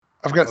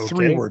I've got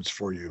three words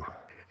for you.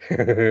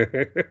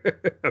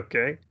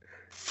 Okay.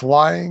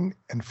 Flying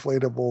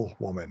inflatable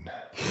woman.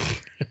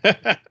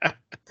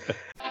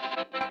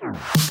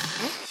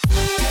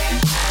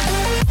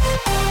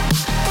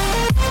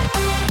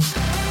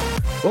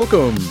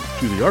 Welcome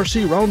to the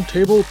RC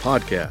Roundtable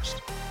Podcast,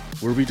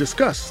 where we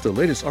discuss the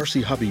latest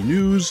RC hobby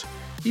news,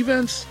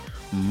 events,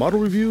 model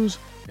reviews,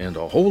 and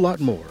a whole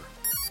lot more.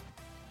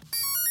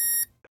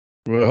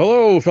 Well,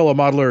 hello, fellow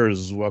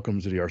modelers.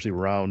 Welcome to the RC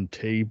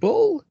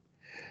Roundtable.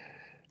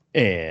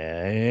 And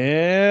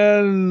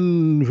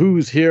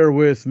who's here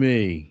with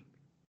me?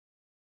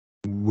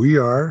 We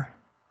are.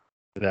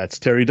 That's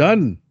Terry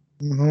Dunn.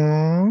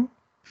 Mm-hmm.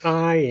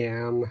 I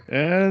am.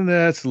 And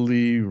that's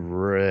Lee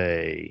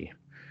Ray.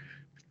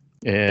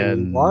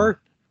 And you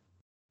are?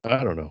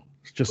 I don't know.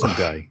 It's just some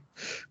guy.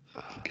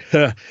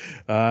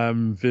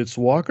 I'm Fitz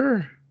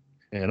Walker,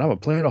 and I'm a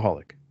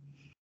planaholic.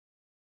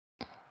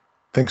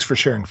 Thanks for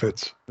sharing,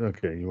 Fitz.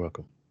 Okay, you're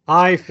welcome.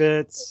 Hi,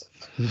 Fitz.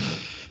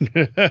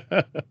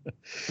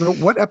 So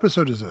what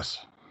episode is this?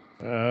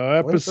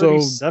 Episode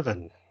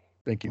 7.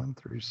 Thank you.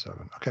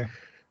 137. Okay.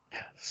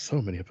 Yeah,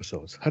 so many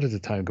episodes. How did the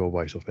time go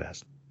by so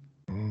fast?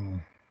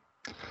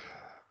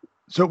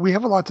 So we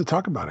have a lot to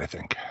talk about, I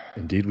think.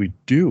 Indeed, we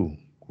do.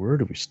 Where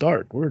do we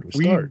start? We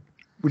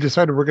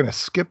decided we're going to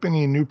skip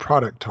any new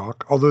product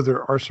talk, although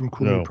there are some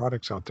cool new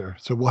products out there.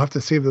 So we'll have to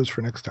save those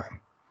for next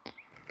time.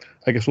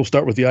 I guess we'll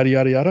start with yada,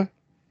 yada, yada.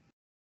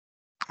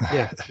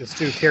 Yeah, let's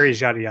do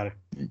Terry's yada yada.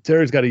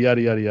 Terry's got a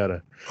yada, yada,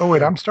 yada. Oh,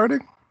 wait, I'm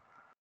starting?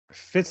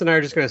 Fitz and I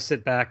are just going to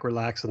sit back,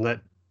 relax, and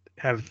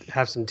have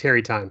some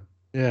Terry time.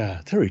 Yeah,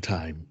 Terry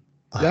time.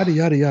 Yada,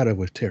 yada, yada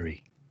with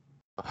Terry.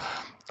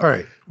 All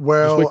right.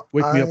 Well, just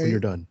wake me up when you're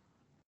done.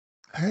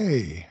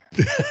 Hey.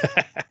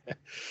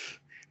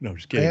 No,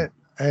 just kidding.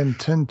 And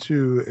tend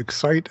to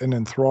excite and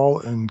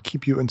enthrall and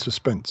keep you in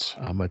suspense.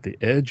 I'm at the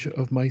edge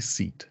of my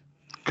seat.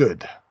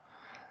 Good.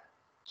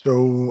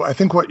 So I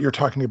think what you're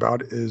talking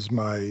about is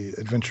my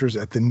adventures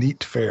at the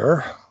NEAT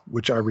Fair,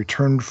 which I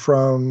returned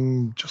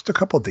from just a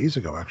couple of days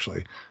ago,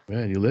 actually.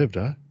 Man, you lived,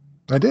 huh?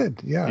 I did,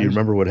 yeah. Do you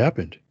remember what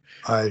happened?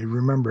 I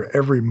remember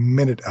every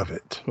minute of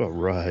it. All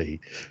right.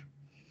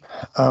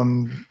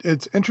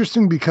 It's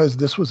interesting because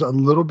this was a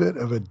little bit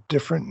of a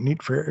different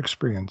NEAT Fair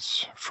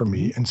experience for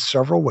me in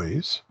several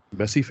ways.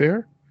 Messy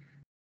fair?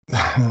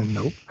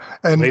 Nope.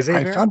 And Lazy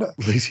I fair? found out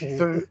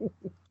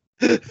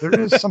there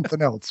is something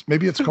else.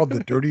 Maybe it's called the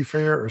Dirty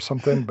Fair or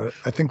something, but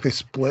I think they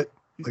split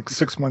like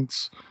 6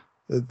 months.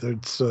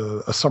 It's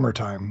a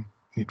summertime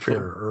NEAT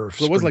Fair. Or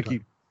so it was like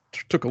you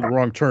took a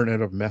wrong turn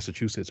out of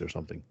Massachusetts or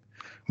something.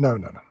 No.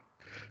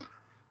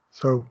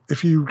 So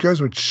if you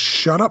guys would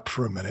shut up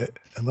for a minute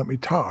and let me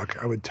talk,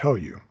 I would tell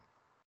you.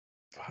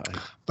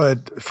 Fine.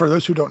 But for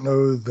those who don't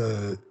know,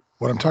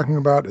 what I'm talking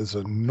about is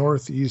a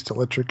Northeast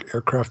Electric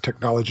Aircraft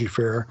Technology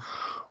Fair,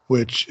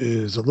 which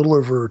is a little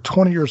over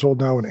 20 years old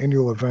now, an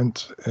annual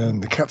event in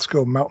the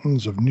Catskill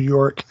Mountains of New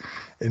York.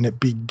 And it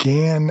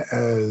began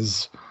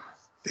as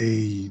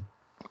a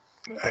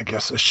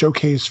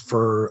showcase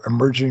for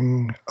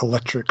emerging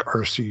electric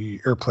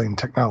RC airplane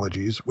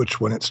technologies,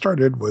 which when it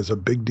started was a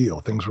big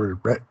deal. Things were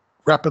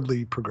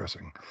rapidly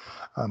progressing.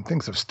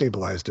 Things have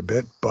stabilized a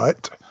bit,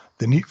 but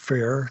the NEAT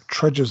Fair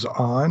trudges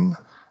on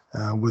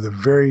with a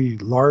very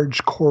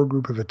large core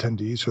group of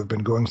attendees who have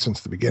been going since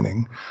the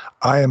beginning.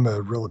 I am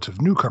a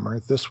relative newcomer.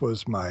 This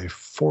was my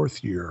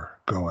 4th year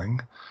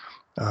going.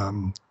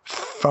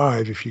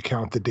 5 if you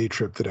count the day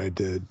trip that I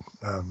did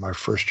my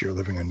first year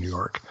living in New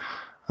York.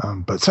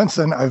 But since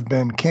then, I've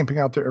been camping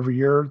out there every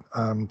year.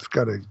 I've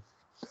got a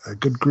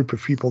good group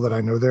of people that I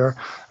know there.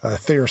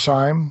 Thayer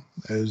Syme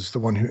is the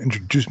one who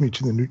introduced me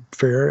to the NEAT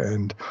Fair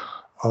and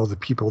all the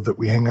people that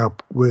we hang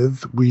out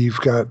with. We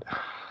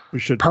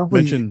should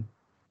probably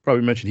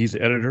mention he's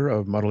the editor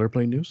of Model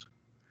Airplane News.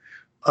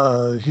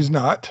 He's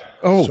not.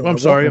 Oh, so I'm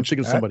sorry. I'm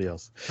thinking of somebody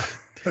else.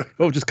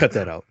 Oh, just cut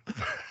that out.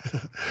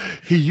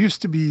 He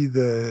used to be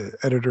the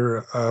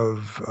editor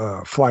of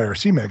Fly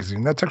RC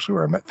magazine. That's actually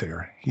where I met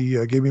Thayer.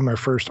 He gave me my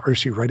first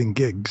RC writing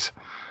gigs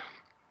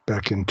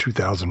back in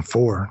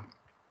 2004.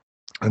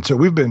 And so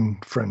we've been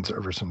friends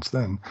ever since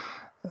then.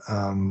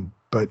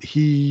 But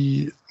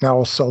he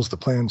now sells the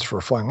plans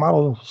for Flying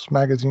Models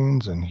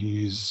magazines, and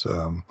he's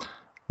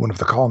one of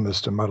the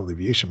columnists in Model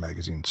Aviation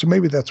magazine. So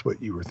maybe that's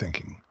what you were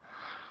thinking.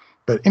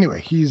 But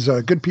anyway, he's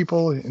good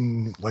people,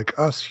 and like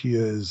us, he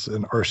is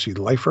an RC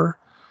lifer,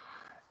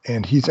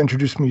 and he's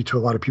introduced me to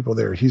a lot of people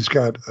there. He's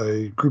got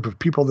a group of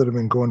people that have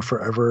been going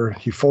forever.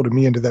 He folded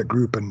me into that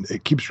group, and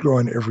it keeps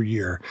growing every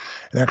year.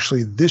 And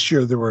actually, this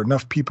year, there were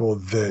enough people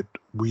that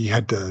we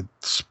had to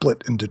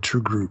split into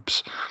 2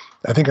 groups.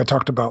 I think I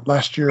talked about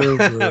last year.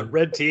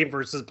 Red team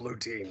versus blue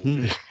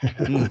team.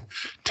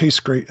 Tastes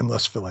great and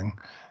less filling.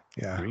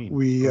 Yeah. Green.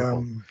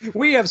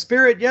 We have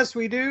spirit. Yes,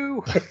 we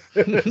do.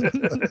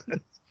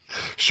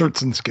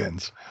 Shirts and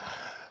skins.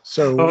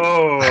 So.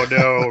 Oh,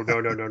 no.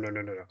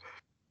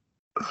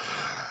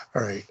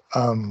 All right.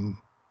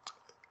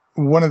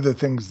 One of the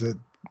things that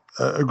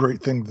a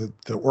great thing that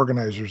the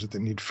organizers at the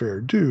NEAT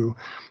Fair do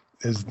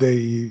is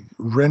they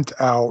rent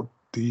out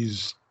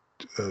these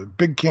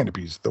big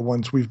canopies. The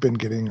ones we've been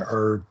getting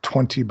are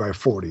 20 by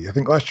 40. I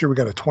think last year we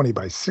got a 20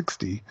 by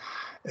 60,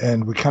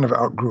 and we kind of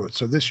outgrew it.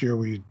 So this year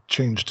we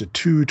changed to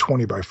two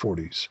 20 by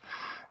 40s,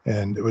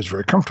 and it was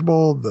very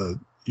comfortable.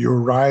 You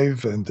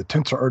arrive and the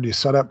tents are already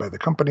set up by the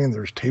company, and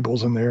there's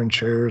tables in there and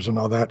chairs and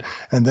all that.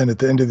 And then at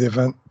the end of the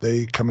event,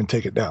 they come and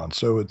take it down.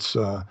 So it's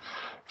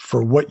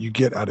for what you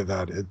get out of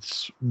that,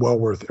 it's well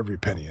worth every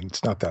penny, and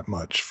it's not that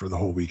much for the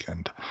whole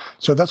weekend.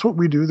 So that's what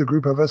we do, the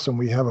group of us, and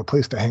we have a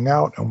place to hang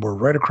out, and we're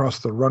right across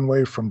the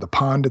runway from the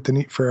pond at the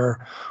Neat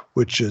Fair,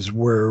 which is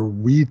where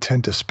we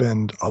tend to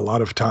spend a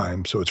lot of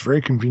time. So it's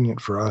very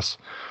convenient for us,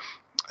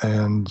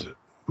 and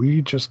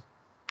we just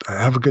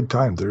have a good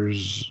time.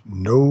 There's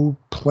no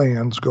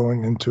plans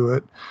going into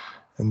it,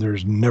 and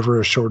there's never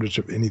a shortage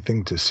of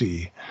anything to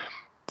see.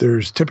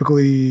 There's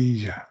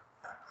typically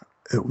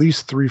at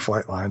least 3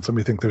 flight lines. Let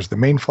me think. There's the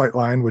main flight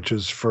line, which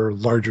is for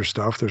larger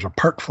stuff. There's a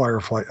park flyer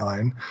flight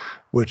line,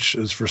 which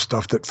is for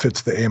stuff that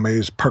fits the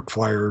AMA's park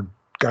flyer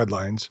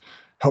guidelines.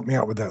 Help me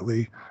out with that,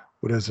 Lee.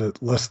 What is it?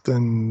 Less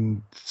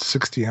than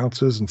 60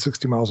 ounces and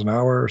 60 miles an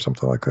hour or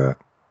something like that?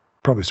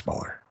 Probably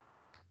smaller.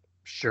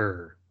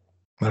 Sure.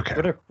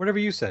 Okay. Whatever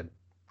you said.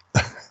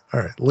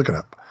 All right. Look it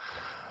up.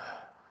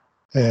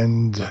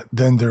 And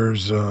then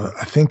there's,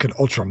 I think, an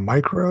ultra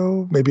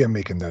micro. Maybe I'm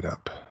making that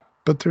up.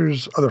 But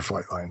there's other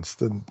flight lines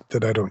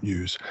that I don't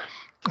use.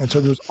 And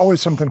so there's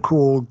always something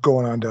cool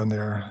going on down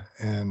there.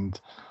 And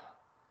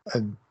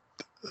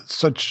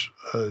such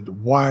a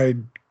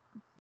wide,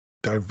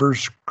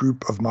 diverse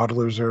group of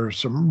modelers. There are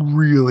some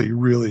really,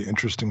 really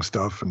interesting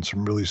stuff and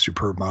some really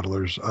superb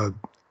modelers.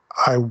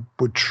 I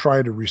would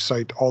try to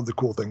recite all the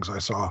cool things I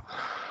saw,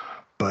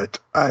 but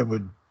I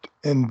would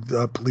end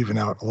up leaving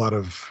out a lot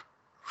of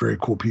very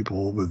cool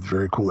people with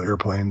very cool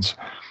airplanes.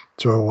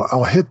 So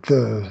I'll hit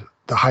the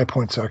high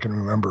points I can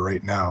remember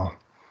right now.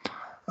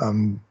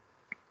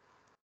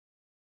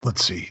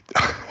 Let's see.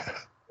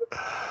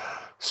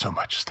 So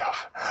much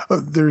stuff.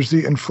 There's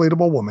the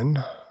inflatable woman.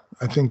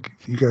 I think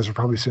you guys have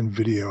probably seen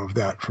video of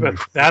that from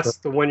before. That's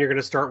the one you're going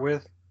to start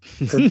with?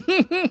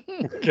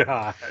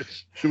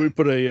 Gosh. Should we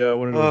put a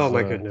one of those? Oh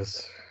my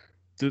goodness.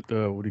 What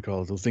do you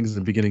call it? Those things in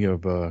the beginning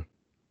of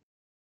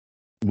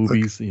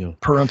movies, like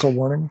parental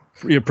warning?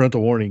 Yeah,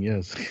 parental warning,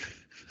 yes.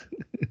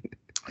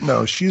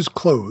 No, she's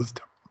clothed,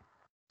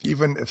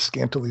 even if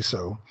scantily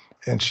so,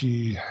 and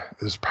she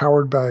is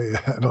powered by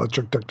an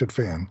electric ducted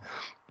fan.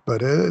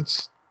 But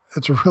it's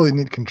a really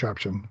neat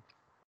contraption.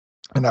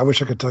 And I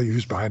wish I could tell you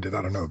who's behind it.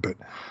 I don't know, but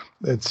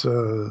it's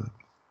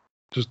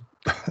just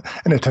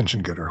an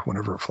attention getter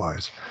whenever it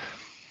flies.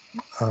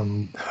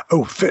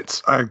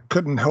 Fitz, I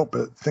couldn't help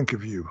but think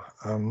of you.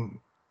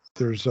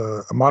 There's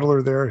a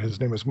modeler there. His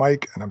name is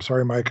Mike, and I'm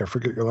sorry, Mike, I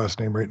forget your last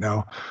name right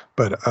now,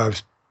 but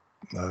I've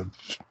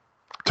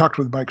talked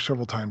with Mike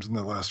several times in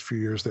the last few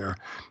years there.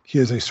 He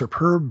is a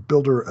superb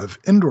builder of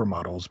indoor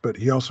models, but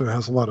he also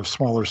has a lot of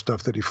smaller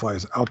stuff that he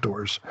flies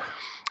outdoors.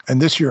 And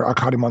this year I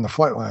caught him on the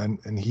flight line,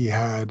 and he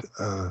had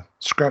a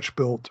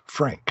scratch-built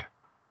Frank,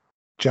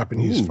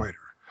 Japanese fighter.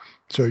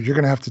 So you're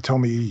going to have to tell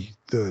me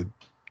the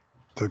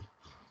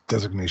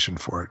designation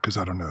for it, because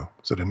I don't know.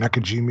 Is it a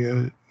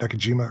Nakajima,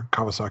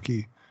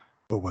 Kawasaki?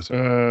 What was it?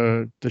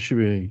 There should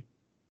be.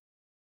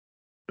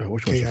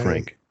 Which one's a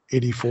Frank?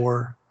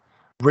 84.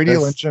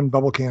 Radial engine,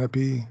 bubble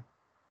canopy.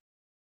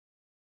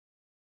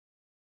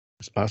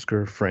 It's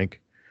Oscar Frank.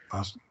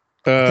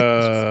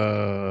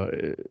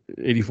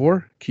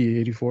 84? Key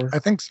 84? I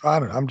think so. I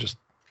don't know. I'm just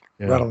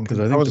rattling. Because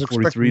I think the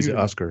 43 is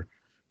Oscar.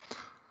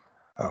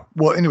 Oh,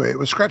 well, anyway, it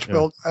was scratch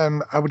built.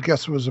 I would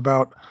guess it was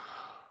about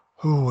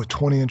a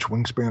 20-inch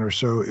wingspan or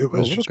so. It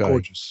was just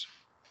gorgeous.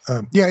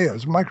 It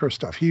was micro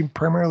stuff. He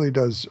primarily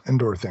does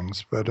indoor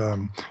things, but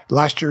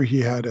last year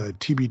he had a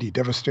TBD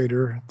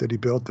Devastator that he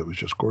built that was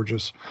just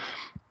gorgeous.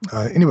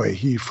 Anyway,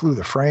 he flew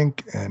the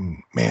Frank,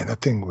 and man,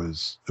 that thing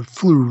it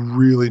flew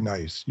really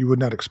nice. You would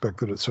not expect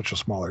that it's such a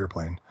small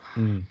airplane.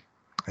 And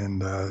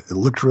it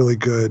looked really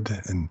good.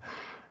 And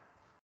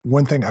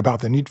one thing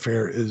about the Neat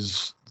Fair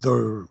is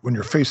when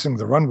you're facing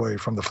the runway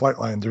from the flight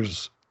line,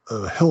 there's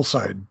a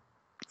hillside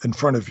in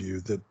front of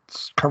you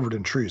that's covered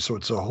in trees. So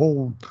it's a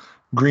whole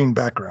green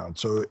background.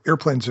 So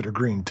airplanes that are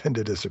green tend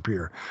to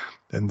disappear.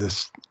 And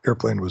this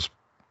airplane was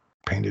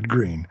painted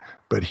green,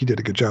 but he did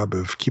a good job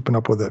of keeping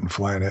up with it and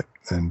flying it.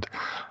 And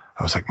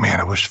I was like, man,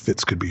 I wish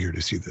Fitz could be here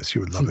to see this. He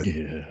would love it.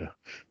 Yeah.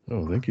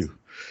 Oh, thank you.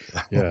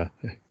 Yeah.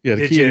 Yeah.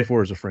 The Key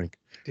 84 is a Frank.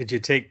 Did you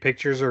take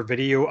pictures or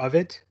video of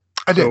it?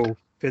 I did. So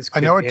Fitz I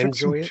know I took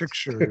some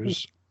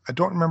pictures. I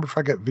don't remember if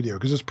I got video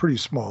because it's pretty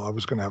small. I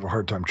was going to have a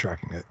hard time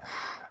tracking it.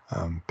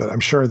 But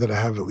I'm sure that I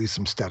have at least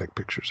some static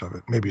pictures of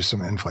it, maybe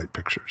some in-flight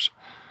pictures.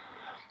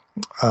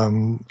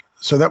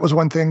 So that was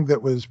one thing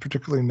that was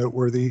particularly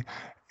noteworthy.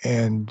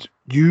 And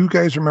you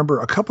guys remember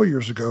a couple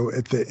years ago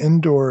at the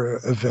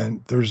indoor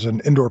event, there's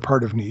an indoor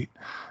part of Neat.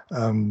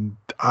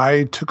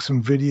 I took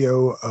some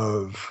video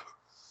of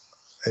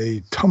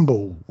a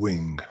tumble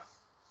wing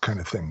kind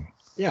of thing.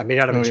 Yeah, made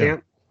out of a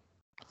Champ.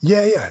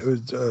 Yeah. It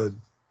was a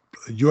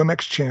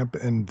UMX Champ,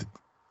 and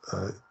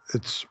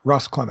it's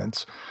Ross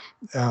Clements.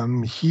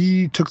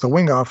 He took the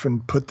wing off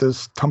and put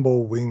this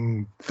tumble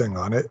wing thing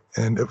on it,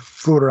 and it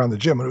flew it around the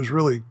gym. And it was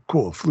really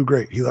cool. It flew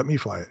great. He let me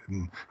fly it,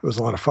 and it was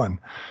a lot of fun.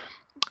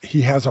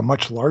 He has a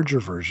much larger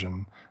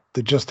version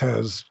that just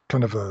has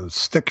kind of a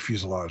stick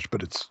fuselage,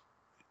 but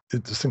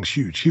this thing's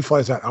huge. He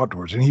flies that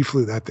outdoors, and he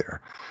flew that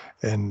there.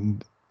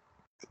 And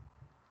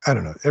I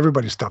don't know.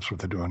 Everybody stops what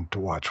they're doing to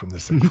watch when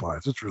this thing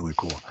flies. It's really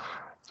cool.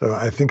 So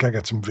I think I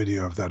got some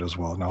video of that as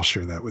well, and I'll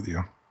share that with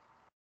you.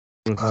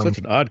 It's such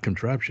an odd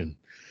contraption.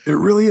 It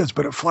really is,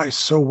 but it flies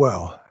so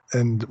well.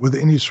 And with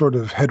any sort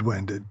of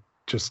headwind, it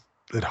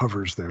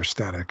hovers there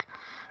static.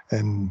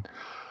 And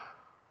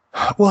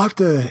we'll have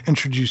to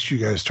introduce you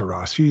guys to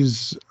Ross.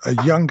 He's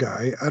a young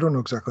guy. I don't know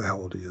exactly how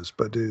old he is,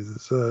 but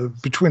he's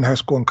between high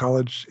school and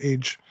college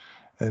age.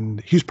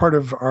 And he's part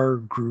of our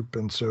group,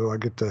 and so I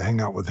get to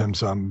hang out with him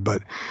some.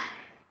 But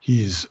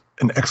he's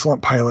an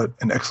excellent pilot,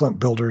 an excellent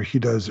builder. He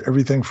does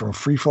everything from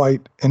free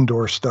flight,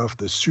 indoor stuff,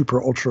 the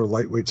super ultra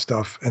lightweight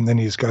stuff, and then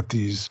he's got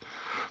these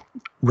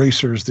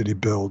racers that he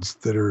builds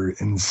that are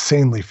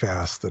insanely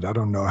fast that I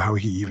don't know how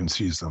he even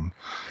sees them.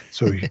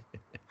 So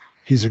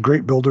he's a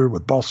great builder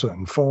with balsa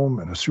and foam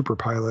and a super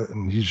pilot,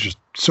 and he's just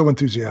so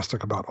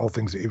enthusiastic about all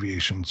things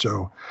aviation.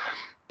 So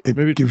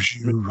it gives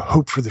you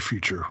hope for the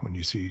future when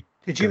you see.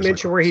 Did you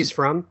mention where he's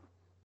from?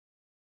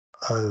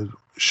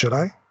 Should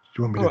I? Do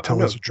you want me to tell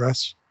his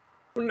address?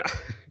 No.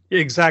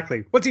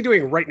 Exactly. What's he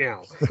doing right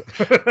now?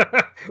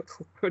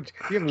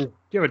 you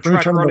have a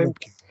track running?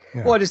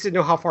 Yeah. Well, I just didn't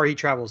know how far he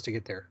travels to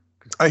get there.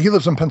 He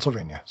lives in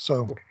Pennsylvania,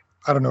 so okay.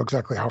 I don't know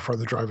exactly how far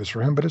the drive is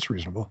for him, but it's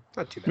reasonable.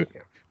 Not too bad,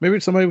 yeah. Maybe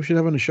it's somebody we should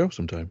have on the show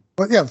sometime.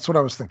 But yeah, that's what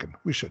I was thinking.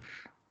 We should.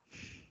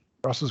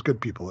 Ross is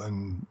good people,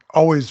 and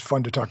always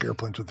fun to talk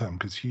airplanes with him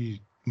because he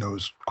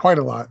knows quite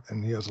a lot,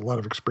 and he has a lot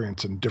of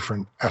experience in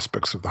different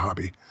aspects of the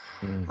hobby.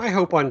 I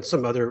hope on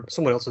someone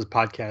else's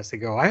podcast they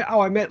go,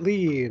 I met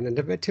Lee and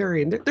I met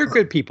Terry, and they're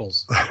good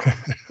peoples.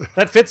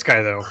 That Fitz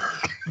guy though.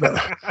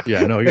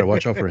 Yeah, no, you gotta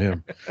watch out for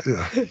him.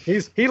 Yeah.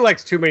 He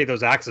likes too many of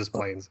those Axis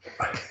planes.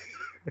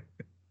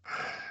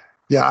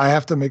 Yeah, I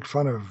have to make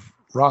fun of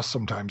Ross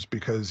sometimes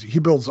because he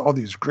builds all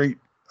these great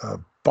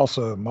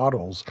balsa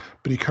models,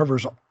 but he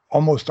covers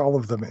almost all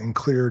of them in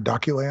clear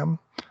Doculam.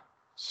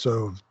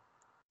 So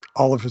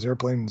all of his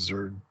airplanes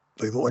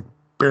they look like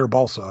bare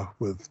balsa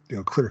with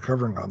clear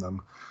covering on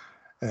them,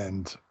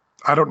 and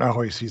I don't know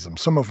how he sees them.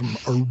 Some of them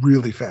are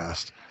really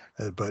fast,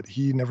 but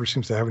he never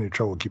seems to have any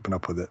trouble keeping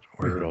up with it.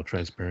 They're all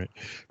transparent.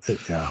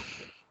 Yeah.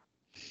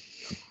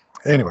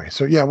 Anyway,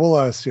 so yeah,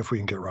 we'll see if we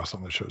can get Ross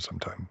on the show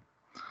sometime.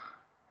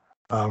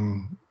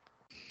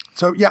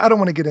 So yeah, I don't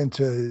want to get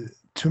into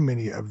too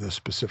many of the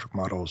specific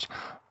models,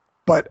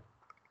 but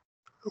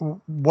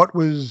what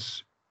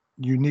was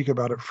unique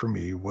about it for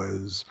me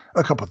was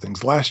a couple of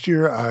things. Last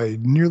year, I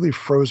nearly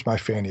froze my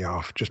fanny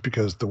off just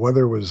because the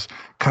weather was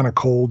kind of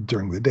cold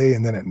during the day,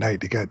 and then at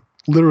night it got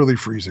literally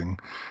freezing,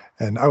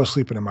 and I was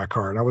sleeping in my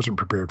car, and I wasn't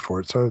prepared for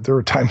it. So there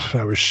were times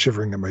when I was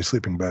shivering in my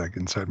sleeping bag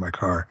inside my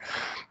car.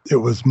 It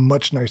was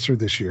much nicer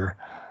this year.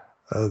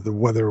 The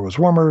weather was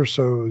warmer,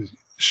 so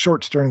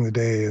shorts during the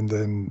day and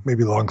then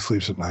maybe long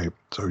sleeves at night.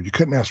 So you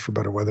couldn't ask for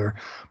better weather.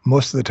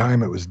 Most of the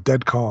time it was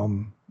dead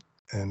calm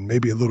and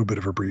maybe a little bit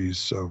of a breeze.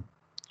 So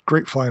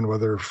great flying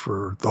weather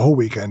for the whole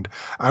weekend.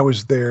 I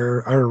was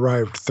there. I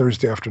arrived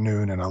Thursday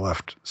afternoon and I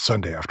left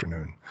Sunday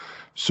afternoon.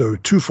 So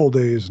 2 full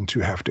days and 2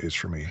 half days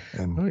for me.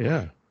 And oh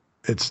yeah,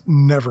 it's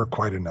never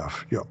quite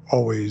enough. You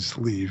always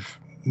leave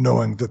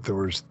knowing that there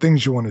was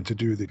things you wanted to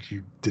do that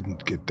you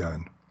didn't get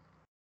done.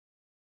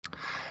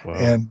 Wow.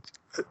 And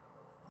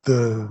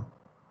the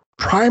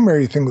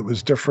primary thing that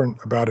was different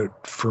about it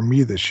for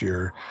me this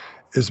year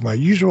is my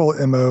usual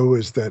MO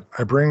is that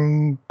I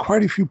bring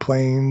quite a few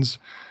planes,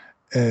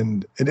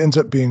 and it ends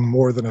up being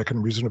more than I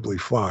can reasonably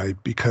fly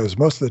because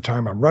most of the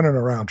time I'm running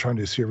around trying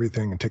to see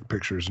everything and take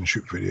pictures and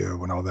shoot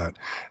video and all that.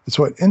 And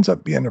so it ends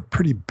up being a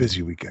pretty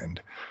busy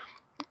weekend.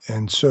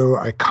 And so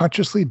I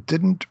consciously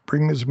didn't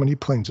bring as many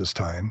planes this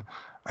time.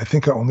 I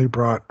think I only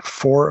brought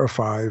 4 or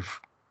 5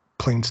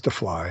 planes to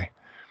fly.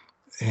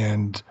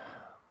 And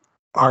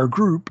our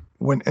group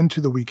went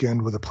into the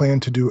weekend with a plan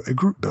to do a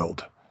group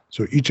build.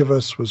 So each of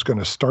us was going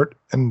to start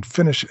and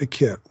finish a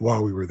kit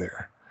while we were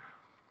there.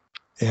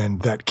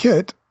 And that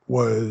kit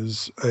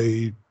was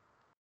I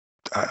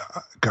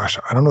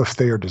don't know if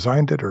Thayer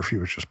designed it or if he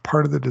was just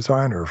part of the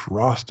design or if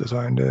Ross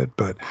designed it,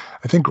 but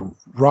I think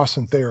Ross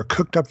and Thayer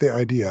cooked up the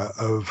idea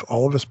of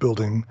all of us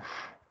building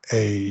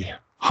a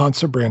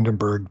Hansa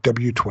Brandenburg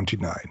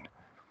W-29.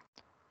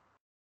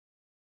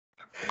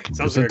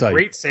 Sounds like a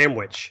great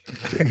sandwich.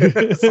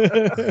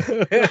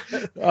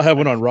 I'll have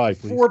one on rye,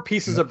 please. 4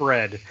 pieces of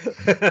bread.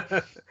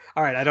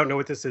 All right, I don't know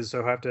what this is, so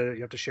you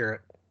have to share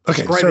it.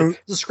 Okay,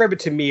 describe it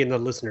to me and the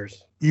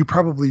listeners. You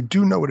probably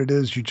do know what it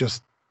is. You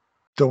just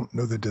don't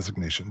know the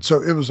designation.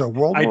 So it was a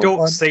World War I. I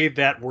don't say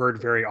that word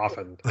very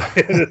often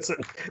it's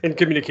in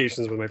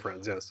communications with my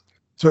friends. Yes.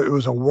 So it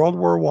was a World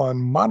War I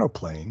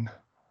monoplane,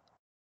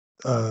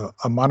 a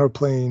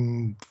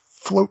monoplane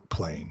float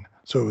plane.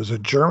 So it was a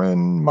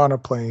German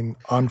monoplane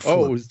on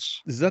Oh,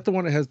 floats. is that the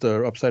one that has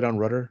the upside down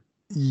rudder?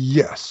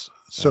 Yes.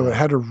 So it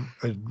had a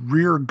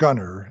rear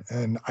gunner,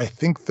 and I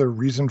think the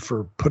reason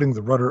for putting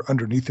the rudder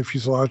underneath the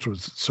fuselage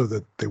was so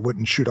that they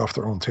wouldn't shoot off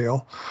their own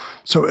tail.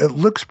 So it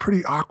looks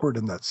pretty awkward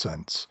in that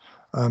sense.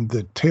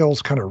 The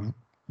tail's kind of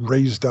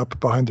raised up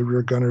behind the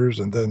rear gunners,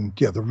 and then,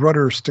 the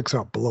rudder sticks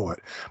out below it.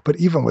 But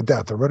even with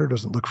that, the rudder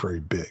doesn't look very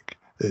big.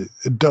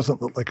 It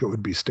doesn't look like it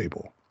would be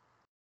stable.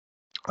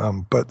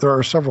 But there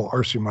are several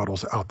RC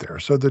models out there,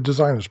 so the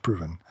design is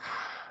proven.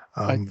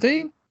 I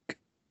think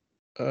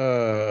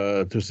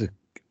there's a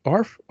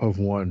ARF of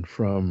one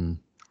from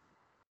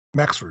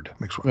Maxford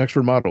makes one.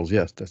 Maxford Models,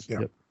 yes.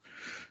 Yep.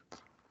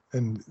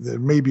 And there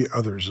may be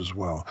others as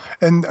well.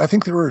 And I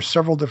think there were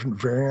several different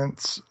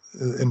variants.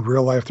 In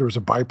real life, there was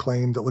a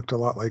biplane that looked a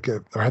lot like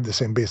it, or had the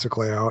same basic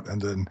layout,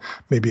 and then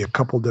maybe a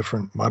couple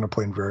different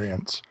monoplane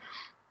variants.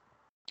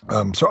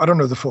 So I don't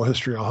know the full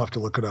history. I'll have to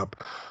look it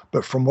up.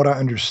 But from what I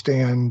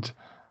understand,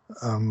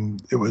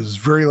 it was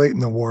very late in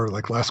the war,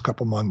 like last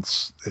couple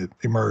months, it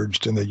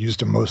emerged, and they used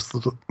them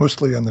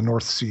mostly on the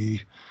North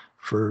Sea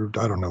for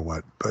I don't know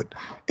what. But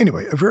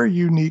anyway, a very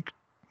unique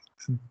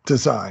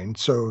design.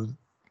 So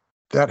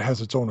that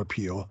has its own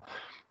appeal.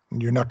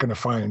 You're not going to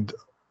find,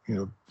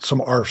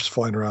 some ARFs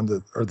flying around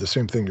that are the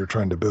same thing you're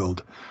trying to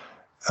build.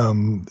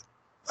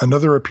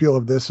 Another appeal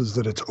of this is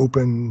that it's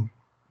open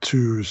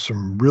to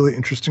some really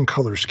interesting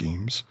color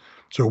schemes.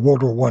 So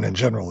World War I in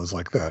general is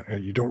like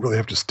that. You don't really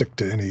have to stick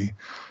to any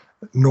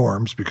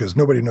norms because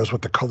nobody knows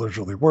what the colors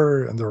really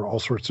were, and there are all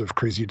sorts of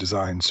crazy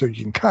designs. So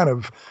you can kind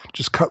of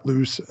just cut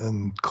loose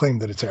and claim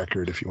that it's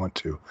accurate if you want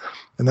to.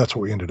 And that's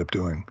what we ended up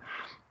doing.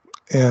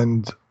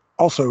 And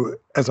also,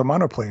 as a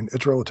monoplane,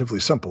 it's relatively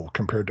simple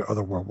compared to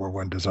other World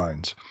War I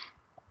designs.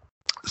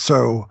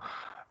 So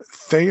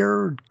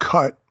Thayer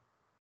cut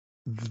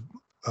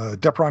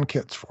Depron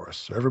kits for us.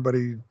 So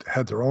everybody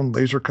had their own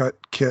laser cut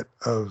kit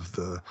of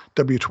the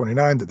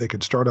W-29 that they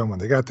could start on when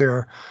they got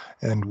there.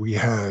 And we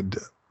had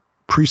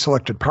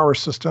pre-selected power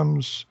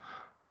systems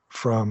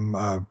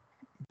from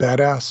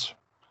Badass.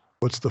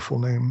 What's the full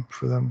name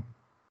for them?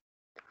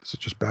 Is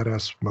it just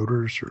Badass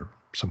Motors or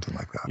something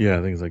like that? Yeah,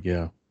 I think it's like,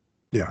 yeah.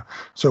 Yeah.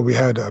 So we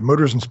had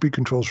motors and speed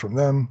controls from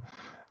them.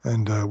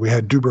 And we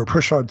had Dubro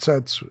push rod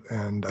sets.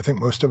 And I think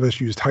most of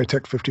us used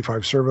Hi-Tech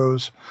 55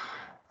 servos.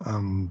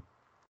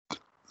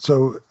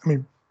 So, I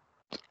mean,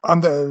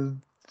 on the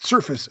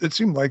surface, it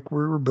seemed like we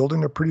were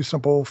building a pretty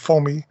simple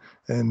foamy,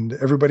 and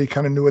everybody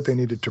kind of knew what they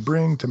needed to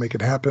bring to make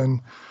it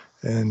happen.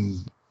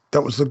 And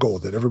that was the goal,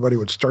 that everybody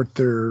would start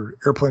their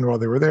airplane while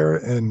they were there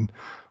and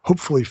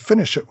hopefully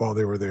finish it while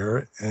they were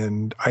there.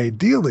 And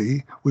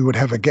ideally, we would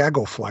have a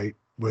gaggle flight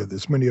with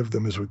as many of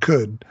them as we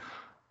could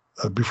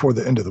before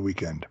the end of the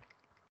weekend.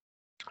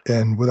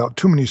 And without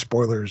too many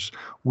spoilers,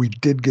 we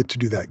did get to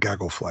do that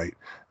gaggle flight.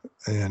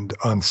 And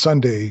on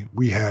Sunday,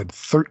 we had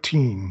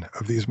 13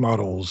 of these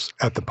models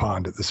at the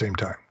pond at the same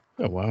time.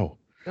 Oh,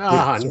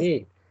 wow.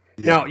 Neat.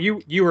 Yeah. Now,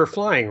 you were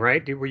flying,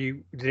 right? Did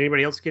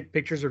anybody else get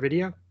pictures or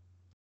video?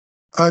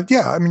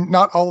 Yeah, I mean,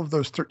 not all of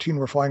those 13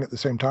 were flying at the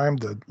same time.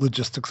 The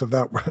logistics of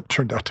that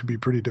turned out to be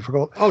pretty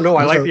difficult. Oh, no,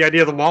 I like the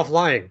idea of them all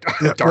flying.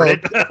 Yeah, Darn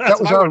it. That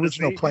was our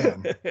original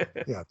plan.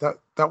 Yeah,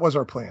 that was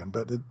our plan.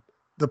 But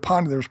the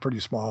pond there is pretty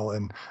small,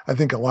 and I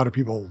think a lot of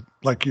people,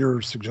 like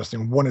you're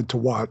suggesting, wanted to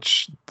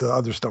watch the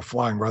other stuff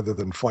flying rather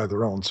than fly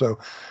their own. So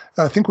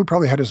I think we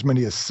probably had as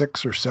many as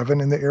 6 or 7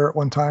 in the air at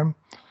one time,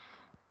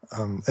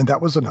 and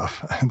that was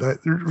enough. And that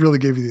really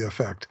gave you the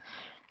effect.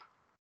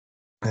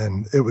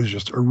 And it was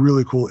just a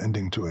really cool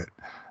ending to it.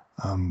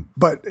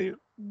 But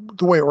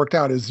the way it worked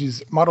out is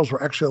these models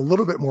were actually a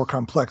little bit more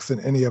complex than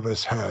any of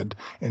us had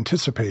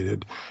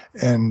anticipated.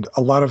 And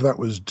a lot of that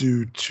was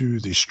due to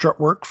the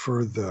strut work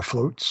for the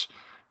floats.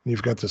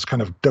 You've got this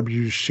kind of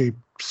W-shaped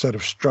set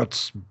of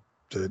struts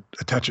that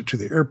attach it to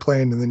the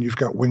airplane, and then you've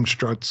got wing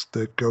struts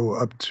that go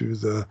up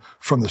to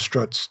from the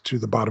struts to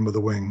the bottom of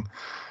the wing.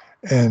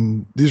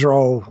 And these are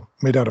all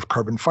made out of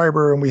carbon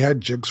fiber, and we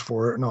had jigs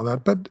for it and all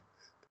that. But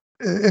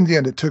in the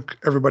end, it took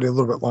everybody a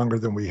little bit longer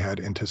than we had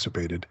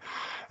anticipated.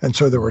 And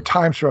so there were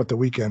times throughout the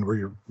weekend where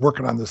you're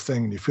working on this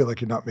thing and you feel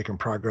like you're not making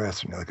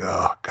progress, and you're like,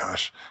 oh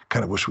gosh,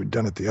 kind of wish we'd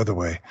done it the other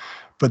way.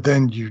 But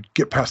then you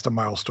get past a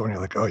milestone, and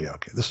you're like, oh yeah,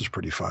 okay, this is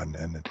pretty fun.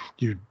 And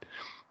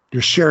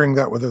you're sharing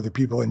that with other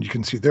people, and you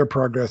can see their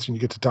progress, and you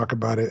get to talk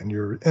about it, and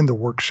you're in the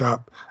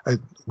workshop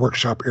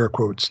air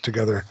quotes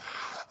together.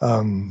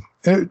 And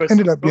it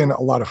ended up being a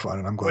lot of fun,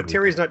 and I'm glad. What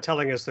Terry's not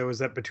telling us, though, is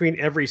that between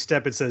every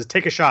step it says,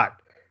 take a shot.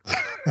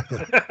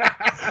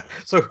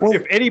 So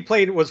if any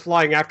plane was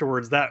flying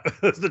afterwards, that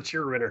was the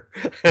cheer winner.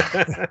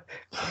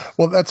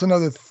 Well, that's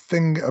another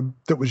thing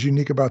that was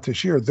unique about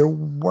this year. There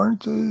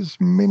weren't as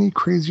many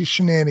crazy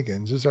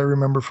shenanigans as I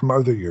remember from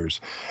other years.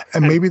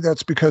 And maybe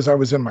that's because I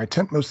was in my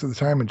tent most of the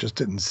time and just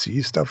didn't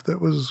see stuff that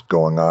was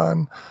going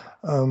on.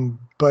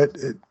 But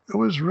it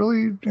was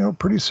really,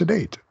 pretty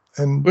sedate.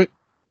 And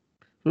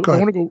Go I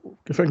ahead. want to go,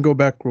 if I can go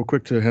back real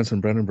quick to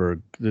Hansen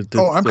Brandenburg.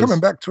 I'm coming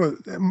back to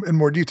it in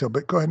more detail,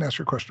 but go ahead and ask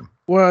your question.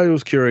 Well, I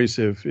was curious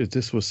if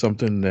this was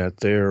something that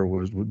Thayer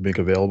would make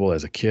available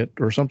as a kit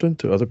or something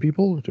to other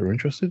people if they're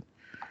interested.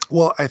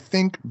 Well, I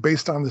think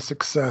based on the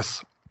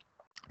success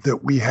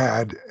that we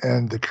had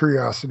and the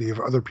curiosity of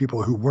other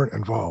people who weren't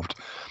involved,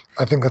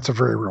 I think that's a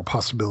very real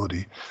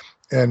possibility.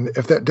 And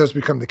if that does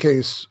become the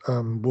case,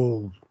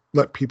 we'll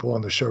let people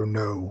on the show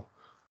know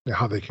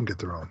how they can get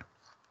their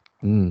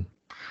own.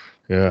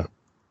 Yeah.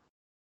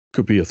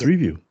 Could be a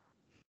 3-view.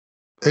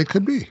 It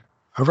could be.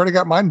 I've already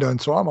got mine done,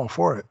 so I'm all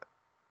for it.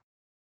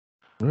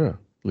 Yeah.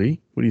 Lee,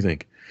 what do you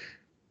think?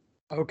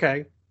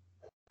 Okay.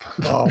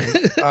 Oh,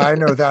 I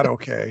know that.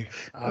 Okay.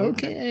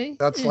 Okay.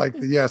 That's like,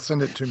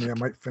 send it to me. I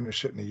might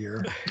finish it in a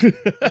year.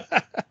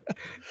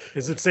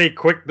 Does it say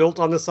quick built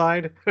on the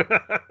side?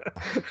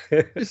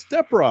 It's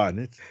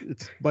Depron.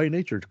 It's by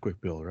nature it's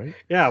quick build, right?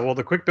 Yeah, well,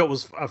 the quick built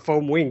was a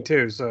foam wing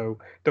too, so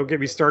don't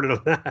get me started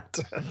on that.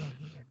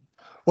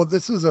 Well,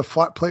 this is a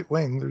flat plate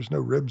wing. There's no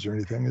ribs or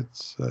anything.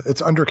 It's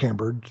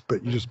undercambered,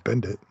 but you just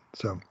bend it.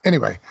 So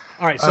anyway.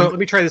 All right, so let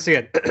me try this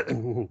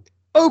again.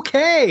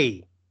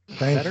 Okay.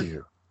 Thank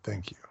you.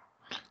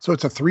 So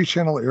it's a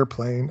 3-channel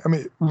airplane. I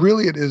mean,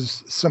 really, it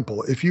is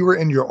simple. If you were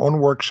in your own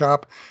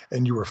workshop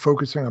and you were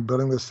focusing on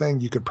building this thing,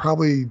 you could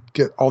probably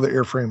get all the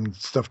airframe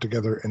stuff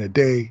together in a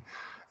day,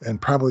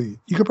 and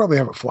you could probably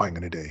have it flying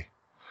in a day.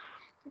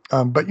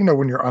 But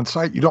when you're on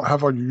site, you don't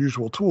have all your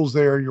usual tools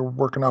there. You're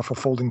working off a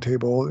folding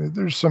table.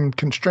 There's some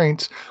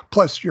constraints.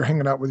 Plus, you're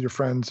hanging out with your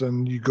friends,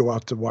 and you go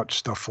out to watch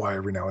stuff fly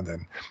every now and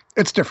then.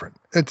 It's different.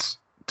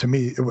 To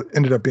me, it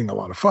ended up being a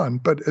lot of fun,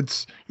 but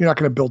you're not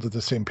going to build at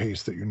the same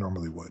pace that you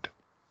normally would.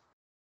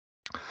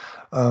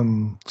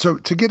 So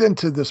to get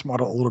into this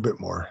model a little bit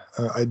more,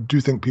 I do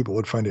think people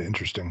would find it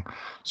interesting.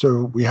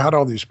 So we had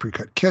all these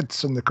pre-cut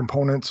kits and the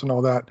components and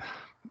all that.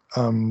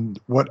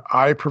 What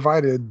I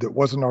provided that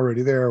wasn't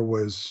already there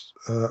was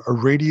a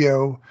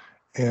radio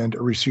and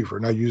a receiver.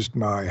 And I used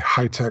my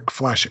high-tech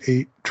Flash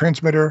 8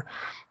 transmitter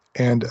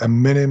and a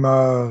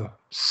Minima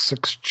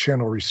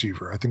 6-channel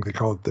receiver. I think they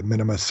call it the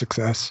Minima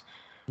 6S.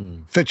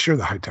 Fitz, you're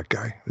the high-tech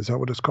guy. Is that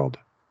what it's called?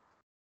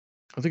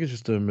 I think it's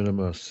just a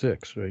Minima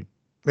 6, right?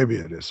 Maybe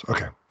it is.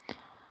 Okay.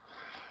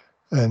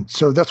 And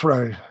so that's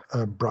what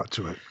I brought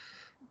to it.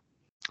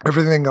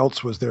 Everything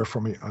else was there for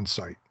me on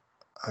site.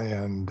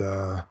 And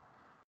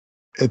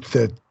at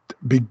the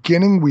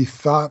beginning, we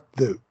thought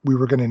that we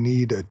were going to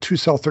need a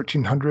 2-cell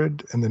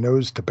 1300 in the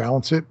nose to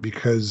balance it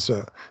because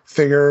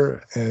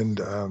Thayer and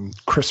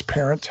Chris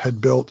Parent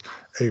had built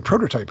a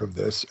prototype of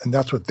this, and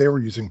that's what they were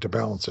using to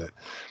balance it.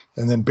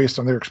 And then based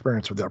on their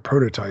experience with that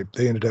prototype,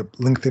 they ended up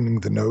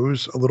lengthening the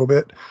nose a little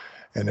bit.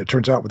 And it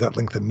turns out with that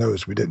lengthened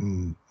nose, we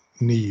didn't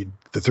need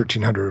the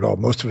 1300 at all.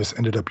 Most of us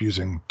ended up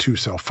using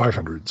 2-cell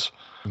 500s.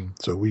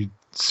 So we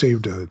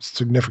saved a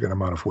significant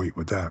amount of weight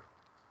with that.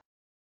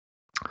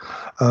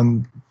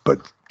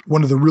 But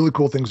one of the really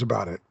cool things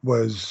about it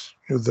was,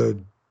 the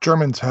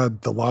Germans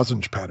had the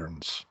lozenge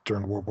patterns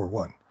during World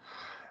War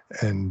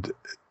I, and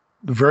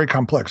very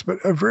complex, but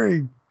a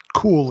very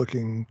cool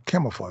looking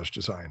camouflage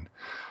design.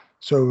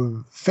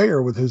 So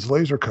Thayer, with his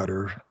laser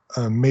cutter,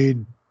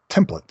 made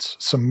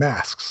templates, some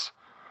masks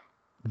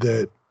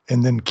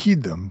and then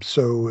keyed them.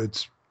 So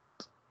it's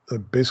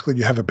basically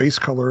you have a base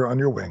color on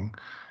your wing,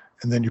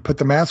 and then you put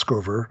the mask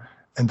over,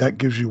 and that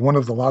gives you one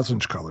of the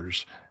lozenge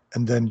colors.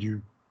 And then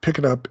you pick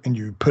it up and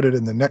you put it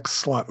in the next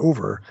slot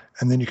over,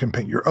 and then you can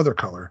paint your other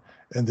color.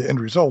 And the end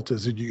result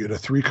is that you get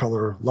a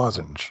 3-color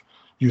lozenge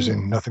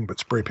using nothing but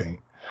spray paint.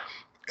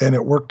 And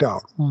it worked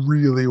out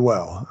really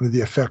well. I mean,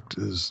 the effect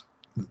is,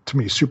 to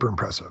me, super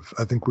impressive.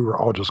 I think we were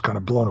all just kind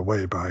of blown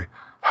away by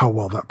how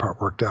well that part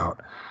worked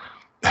out.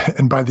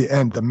 And by the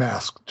end, the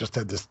mask just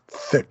had this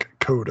thick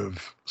coat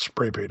of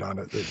spray paint on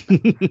it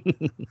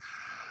that,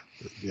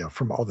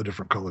 from all the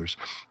different colors.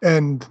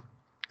 And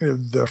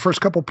the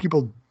first couple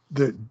people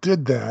that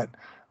did that,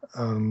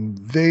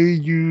 they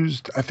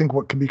used, I think,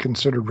 what can be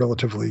considered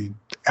relatively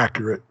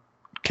accurate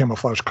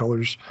camouflage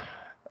colors.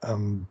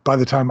 By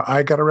the time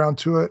I got around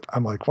to it,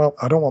 I'm like, well,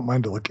 I don't want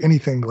mine to look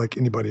anything like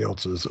anybody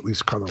else's, at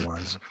least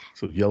color-wise.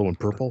 So yellow and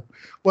purple?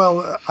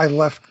 Well,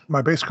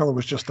 my base color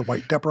was just the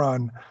white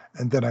Depron,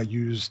 and then I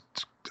used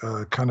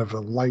kind of a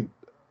light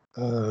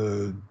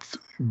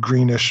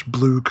greenish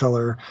blue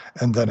color,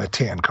 and then a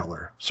tan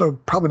color. So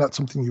probably not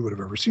something you would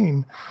have ever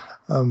seen,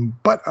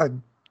 but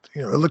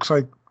it looks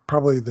like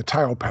probably the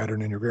tile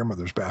pattern in your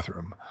grandmother's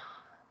bathroom.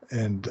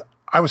 And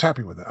I was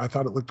happy with it. I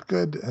thought it looked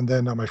good. And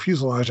then on my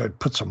fuselage, I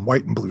put some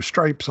white and blue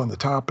stripes on the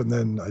top, and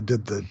then I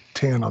did the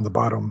tan on the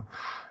bottom.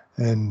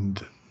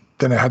 And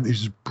then I had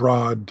these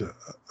broad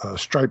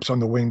stripes on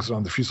the wings and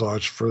on the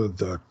fuselage for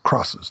the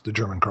crosses, the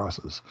German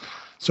crosses.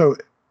 So,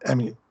 I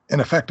mean, in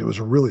effect, it was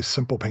a really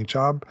simple paint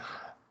job,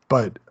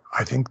 but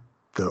I think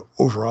the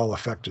overall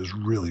effect is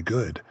really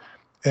good.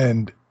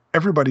 And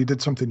everybody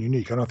did something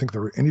unique. I don't think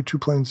there were any two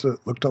planes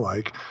that looked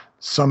alike.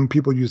 Some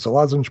people used the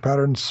lozenge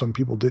pattern. Some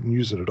people didn't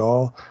use it at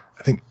all.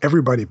 I think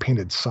everybody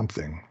painted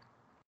something.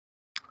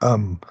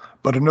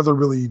 But another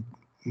really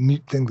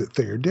neat thing that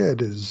Thayer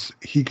did is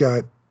he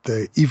got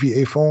the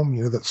EVA foam,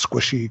 that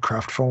squishy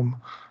craft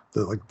foam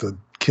that like the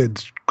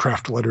kids'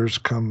 craft letters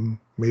come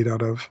made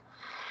out of.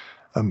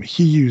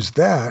 He used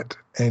that,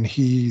 and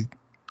he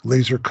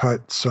laser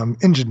cut some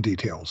engine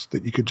details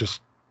that you could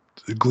just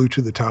glue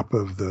to the top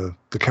of the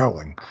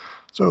cowling.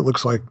 So it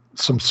looks like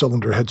some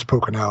cylinder heads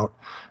poking out,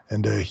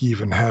 and he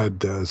even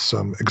had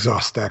some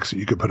exhaust stacks that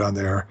you could put on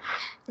there,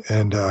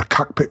 and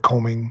cockpit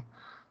combing,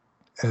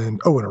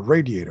 and a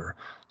radiator.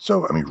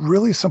 So, I mean,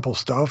 really simple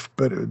stuff,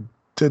 but it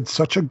did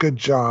such a good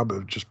job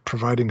of just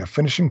providing a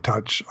finishing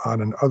touch on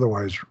an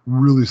otherwise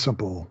really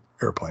simple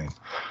airplane.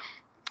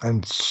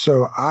 And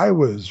so I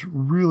was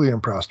really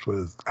impressed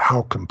with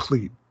how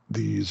complete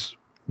these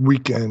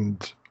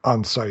weekend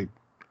on-site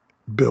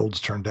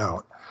builds turned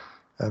out.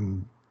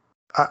 And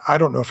I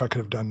don't know if I could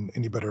have done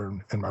any better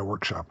in my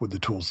workshop with the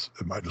tools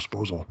at my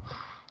disposal.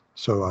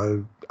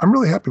 So I'm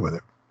really happy with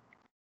it.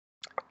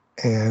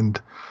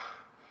 And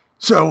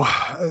so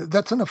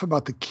that's enough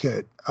about the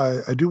kit.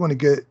 I do want to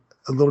get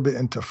a little bit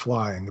into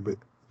flying, but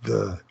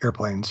the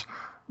airplanes.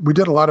 We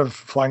did a lot of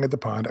flying at the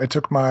pond. I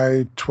took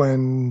my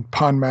twin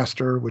Pond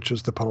Master, which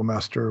is the Puddle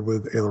Master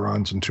with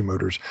ailerons and 2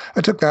 motors.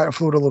 I took that and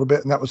flew it a little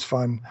bit, and that was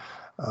fun.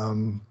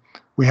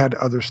 We had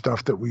other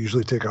stuff that we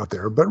usually take out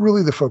there, but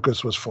really the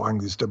focus was flying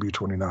these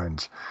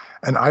W-29s.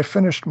 And I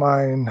finished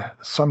mine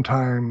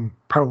sometime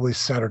probably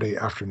Saturday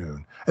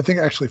afternoon. I think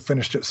I actually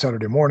finished it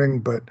Saturday morning,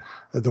 but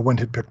the wind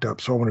had picked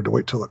up, so I wanted to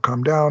wait till it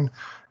calmed down.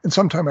 And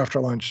sometime after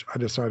lunch, I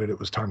decided it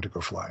was time to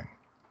go flying.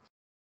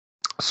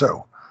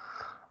 So,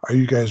 are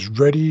you guys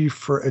ready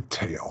for a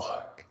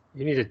tale?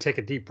 You need to take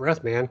a deep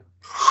breath, man.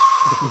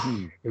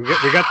 we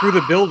got through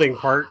the building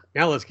part.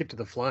 Now let's get to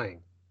the flying.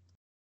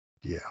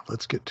 Yeah,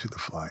 let's get to the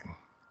flying.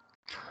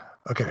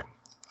 Okay.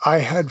 I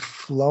had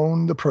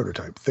flown the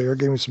prototype. Thayer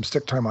gave me some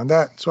stick time on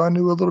that, so I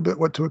knew a little bit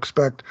what to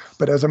expect.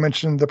 But as I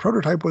mentioned, the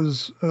prototype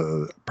was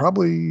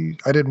probably,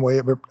 I didn't weigh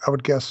it, but I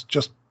would guess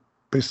just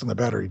based on the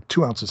battery,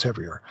 2 ounces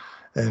heavier.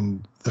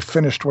 And the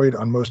finished weight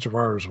on most of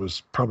ours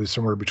was probably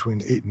somewhere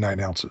between 8 and 9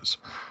 ounces.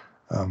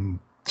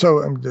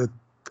 So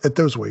at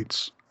those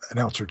weights, an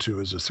ounce or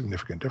 2 is a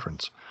significant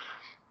difference.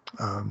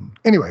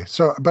 Anyway,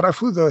 but I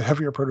flew the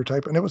heavier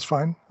prototype, and it was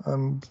fine.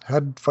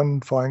 Had fun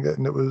flying it,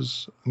 and it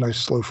was a nice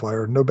slow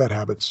flyer, no bad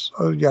habits,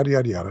 yada,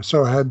 yada, yada.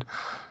 So I had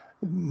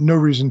no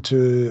reason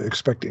to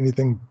expect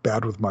anything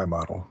bad with my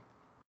model.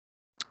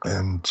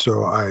 And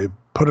so I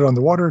put it on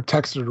the water,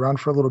 taxied it around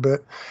for a little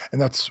bit.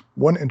 And that's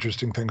one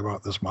interesting thing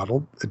about this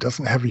model. It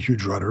doesn't have a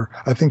huge rudder.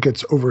 I think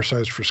it's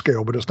oversized for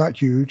scale, but it's not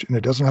huge, and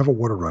it doesn't have a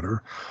water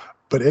rudder.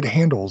 But it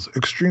handles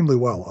extremely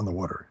well on the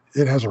water.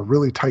 It has a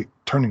really tight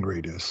turning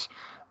radius,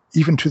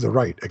 even to the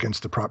right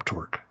against the prop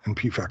torque and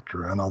P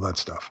factor and all that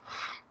stuff.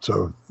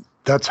 So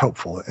that's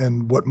helpful.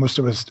 And what most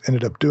of us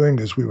ended up doing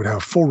is we would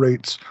have full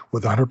rates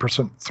with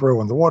 100% throw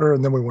on the water,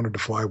 and then we wanted to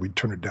fly, we'd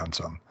turn it down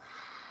some.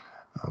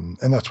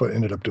 And that's what I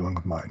ended up doing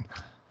with mine.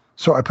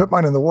 So I put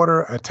mine in the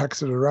water, I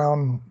taxied it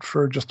around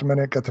for just a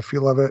minute, got the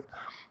feel of it,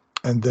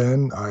 and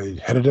then I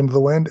headed into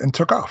the wind and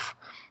took off.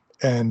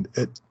 And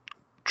it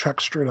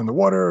tracked straight on the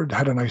water,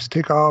 had a nice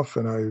takeoff,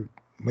 and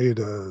I made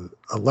a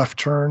left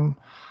turn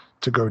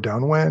to go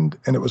downwind,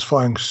 and it was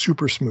flying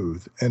super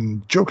smooth.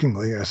 And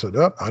jokingly, I said,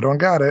 "Oh, I don't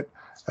got it,"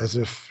 as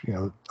if,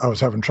 I was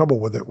having trouble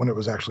with it when it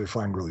was actually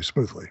flying really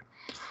smoothly.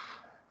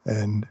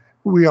 And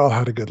we all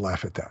had a good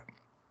laugh at that.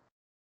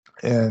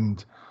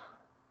 And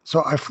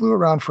so I flew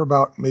around for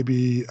about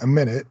maybe a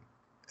minute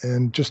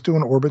and just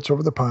doing orbits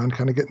over the pond,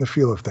 kind of getting the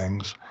feel of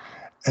things.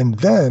 And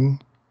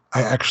then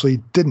I actually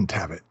didn't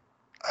have it.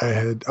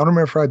 I don't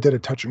remember if I did a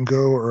touch and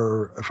go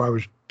or if I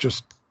was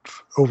just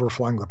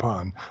overflying the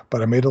pond,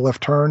 but I made a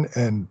left turn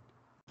and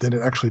then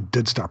it actually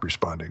did stop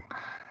responding.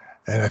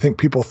 And I think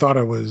people thought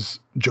I was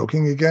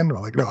joking again. They're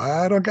like, "No,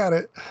 I don't got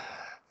it."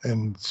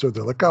 And so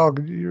they're like, "Oh,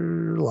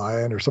 you're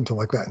lying," or something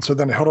like that. And so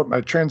then I held up my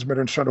transmitter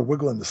and started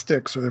wiggling the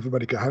stick so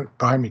everybody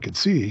behind me could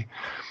see.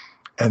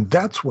 And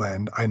that's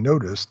when I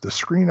noticed the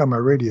screen on my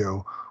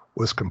radio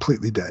was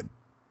completely dead.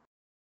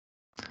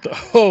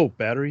 Oh,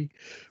 battery.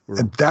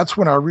 And that's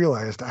when I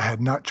realized I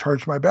had not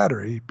charged my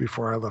battery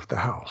before I left the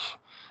house.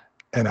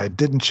 And I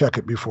didn't check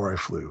it before I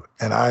flew.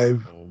 And I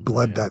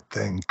bled that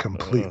thing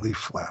completely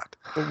flat.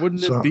 But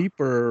wouldn't it beep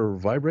or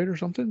vibrate or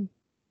something?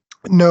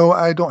 No,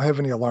 I don't have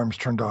any alarms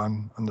turned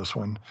on this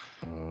one.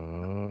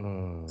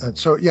 And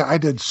so, yeah, I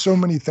did so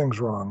many things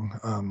wrong.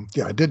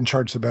 I didn't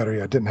charge the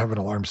battery. I didn't have an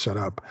alarm set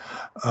up.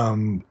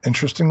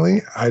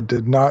 Interestingly, I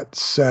did not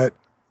set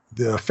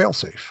the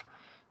failsafe.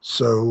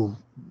 So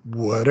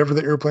whatever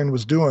the airplane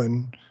was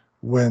doing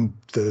when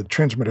the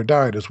transmitter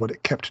died is what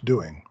it kept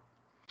doing.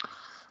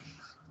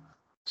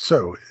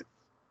 So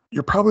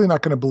you're probably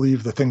not going to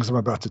believe the things I'm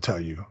about to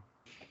tell you,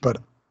 but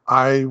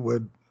I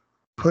would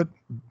put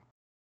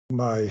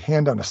my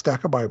hand on a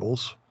stack of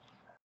Bibles,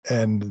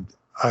 and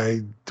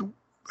I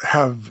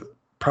have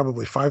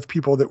probably 5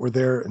 people that were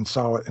there and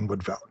saw it and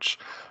would vouch.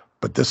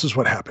 But this is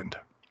what happened.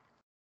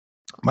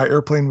 My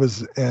airplane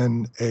was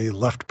in a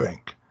left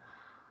bank.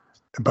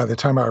 And by the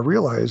time I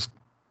realized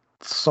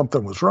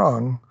something was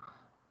wrong,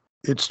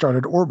 it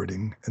started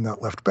orbiting in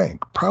that left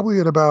bank, probably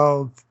at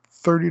about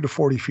 30 to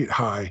 40 feet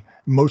high,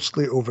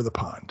 mostly over the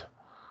pond.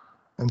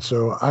 And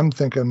so I'm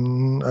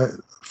thinking,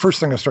 first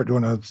thing I start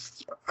doing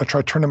is I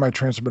try turning my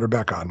transmitter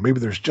back on. Maybe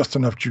there's just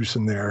enough juice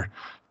in there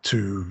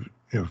to,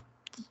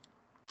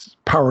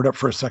 power it up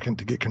for a second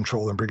to get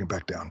control and bring it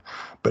back down.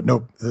 But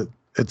nope,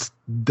 it's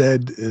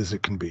dead as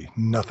it can be.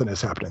 Nothing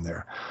is happening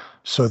there.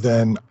 So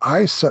then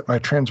I set my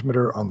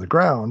transmitter on the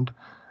ground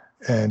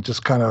and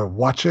just kind of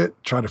watch it,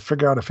 try to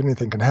figure out if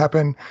anything can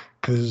happen.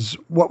 Because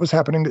what was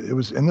happening, it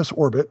was in this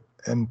orbit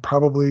and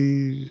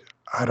probably,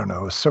 I don't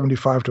know, a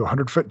 75 to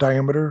 100 foot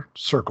diameter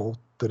circle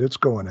that it's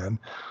going in.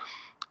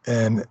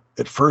 And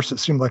at first it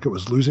seemed like it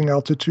was losing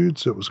altitude,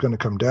 so it was going to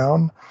come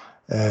down.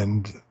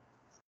 And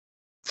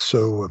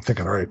so I'm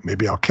thinking, all right,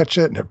 maybe I'll catch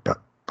it. And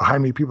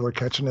behind me, people are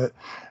catching it.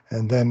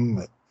 And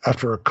then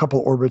after a couple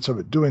orbits of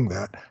it doing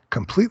that,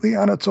 completely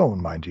on its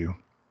own, mind you,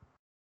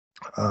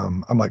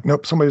 I'm like,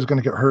 nope, somebody's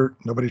going to get hurt.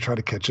 Nobody tried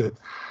to catch it.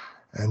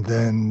 And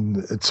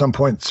then at some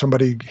point,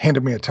 somebody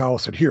handed me a towel,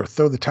 said, here,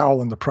 throw the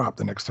towel in the prop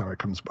the next time it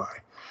comes by.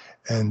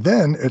 And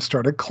then it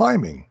started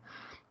climbing.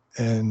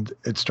 And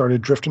it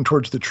started drifting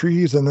towards the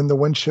trees, and then the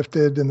wind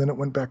shifted, and then it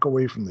went back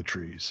away from the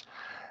trees.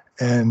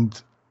 And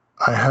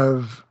I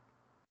have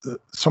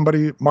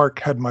somebody, Mark,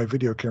 had my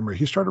video camera.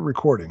 He started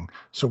recording.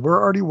 So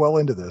we're already well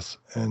into this.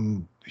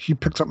 And he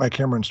picks up my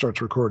camera and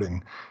starts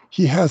recording.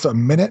 He has 1.5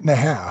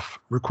 minutes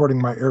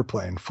recording my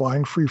airplane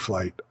flying free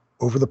flight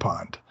over the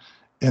pond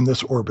in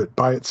this orbit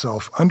by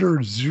itself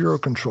under zero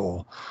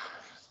control.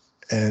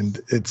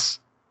 And it's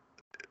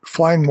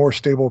flying more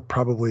stable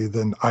probably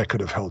than I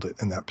could have held it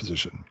in that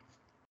position.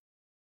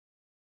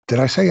 Did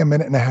I say 1.5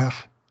 minutes?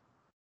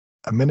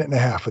 1.5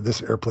 minutes of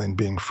this airplane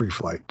being free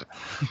flight.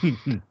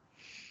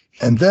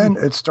 And then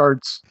it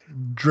starts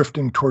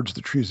drifting towards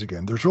the trees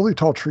again. There's really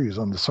tall trees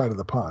on the side of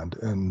the pond.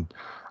 And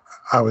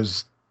I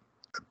was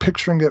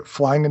picturing it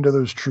flying into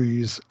those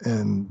trees,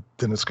 and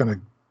then it's going to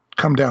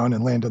come down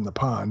and land in the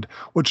pond,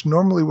 which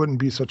normally wouldn't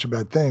be such a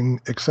bad thing,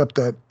 except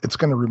that it's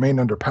going to remain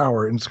under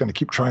power and it's going to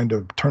keep trying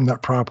to turn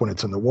that prop when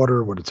it's in the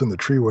water, when it's in the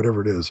tree,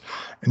 whatever it is.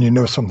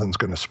 And something's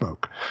going to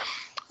smoke.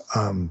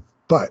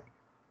 But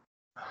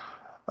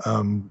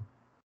I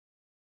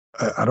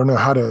don't know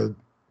how to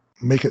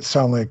make it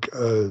sound like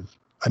a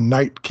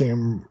knight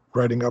came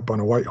riding up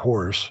on a white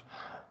horse,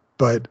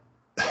 but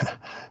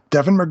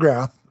Devin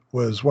McGrath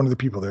was one of the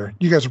people there.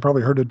 You guys have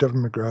probably heard of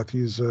Devin McGrath.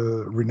 He's a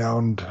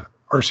renowned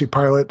RC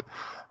pilot.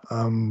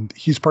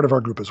 He's part of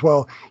our group as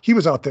well. He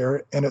was out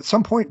there, and at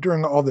some point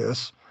during all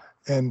this,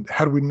 and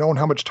had we known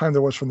how much time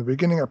there was from the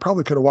beginning, I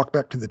probably could have walked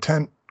back to the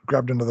tent,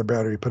 grabbed another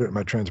battery, put it in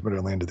my transmitter,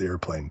 and landed the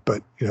airplane.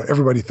 But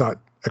everybody thought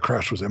a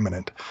crash was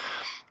imminent.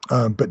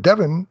 But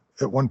Devin,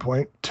 at one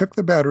point, took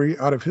the battery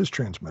out of his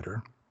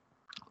transmitter,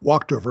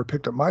 walked over,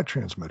 picked up my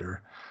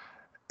transmitter,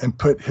 and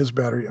put his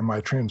battery in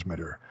my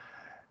transmitter.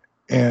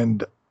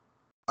 And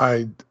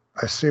I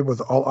say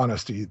with all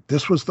honesty,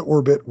 this was the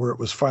orbit where it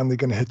was finally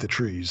going to hit the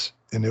trees.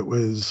 And it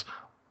was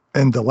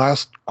in the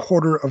last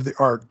quarter of the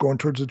arc going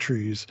towards the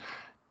trees.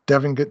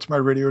 Devin gets my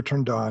radio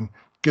turned on,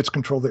 gets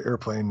control of the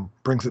airplane,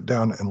 brings it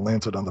down, and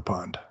lands it on the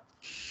pond.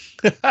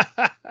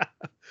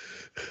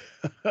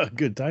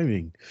 Good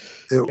timing.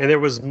 And there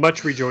was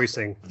much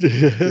rejoicing.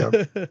 Yeah.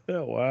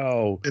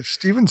 Wow. If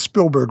Steven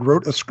Spielberg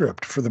wrote a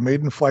script for the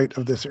maiden flight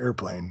of this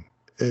airplane,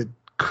 it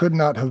could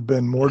not have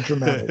been more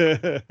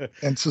dramatic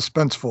and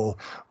suspenseful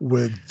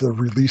with the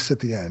release at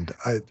the end.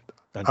 I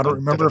don't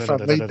remember if I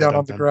laid down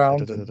on the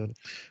ground,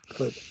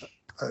 but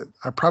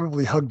I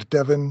probably hugged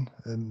Devin,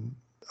 and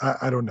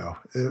I don't know.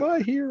 My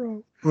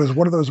hero. It was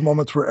one of those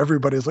moments where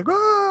everybody's like,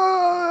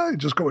 ah,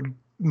 just going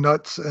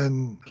nuts.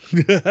 And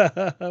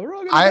We're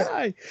all gonna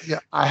die. Yeah,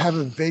 I have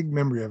a vague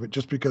memory of it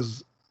just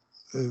because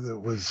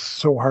it was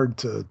so hard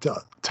to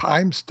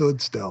time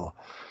stood still.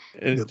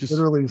 And it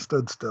literally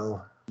stood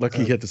still.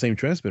 Lucky he had the same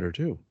transmitter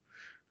too.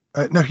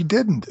 No, he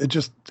didn't. It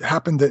just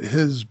happened that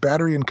his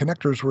battery and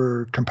connectors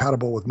were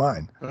compatible with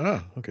mine.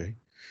 Ah, okay.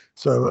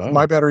 So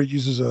my battery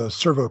uses a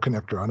servo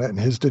connector on it, and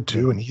his did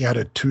too. And he had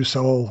a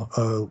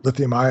 2-cell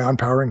lithium ion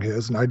powering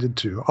his, and I did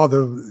too.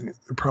 Although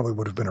it probably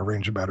would have been a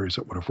range of batteries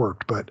that would have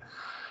worked. But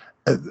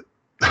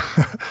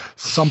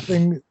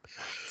something,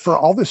 for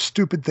all the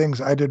stupid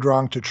things I did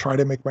wrong to try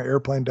to make my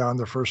airplane down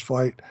the first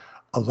flight,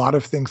 a lot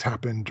of things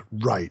happened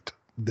right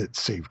that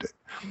saved it.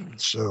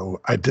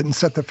 So I didn't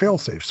set the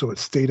failsafe, so it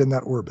stayed in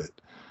that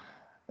orbit.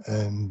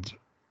 And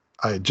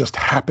I just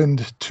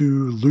happened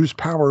to lose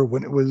power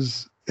when it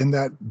was in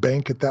that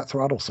bank at that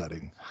throttle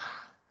setting.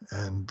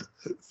 And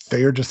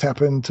Thayer just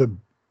happened to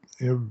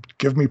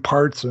give me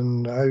parts,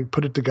 and I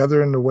put it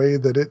together in a way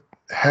that it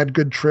had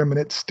good trim, and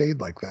it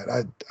stayed like that.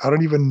 I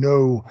don't even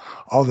know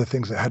all the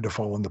things that had to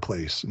fall into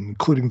place,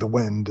 including the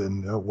wind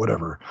and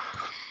whatever.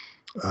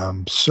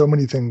 So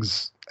many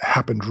things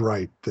happened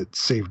right that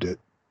saved it,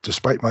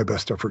 despite my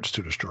best efforts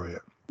to destroy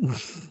it.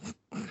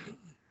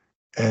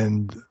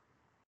 And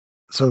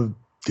so,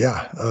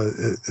 yeah,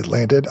 it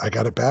landed. I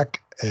got it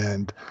back,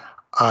 and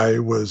I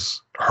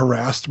was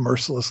harassed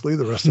mercilessly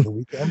the rest of the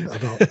weekend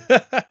about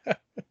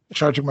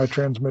charging my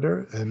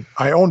transmitter, and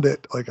I owned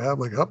it. Like I'm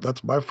like, oh,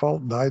 that's my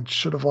fault, and I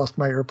should have lost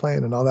my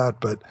airplane and all that.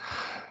 But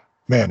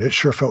man, it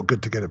sure felt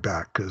good to get it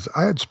back because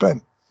I had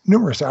spent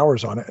numerous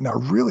hours on it, and I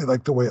really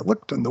liked the way it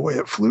looked and the way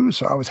it flew.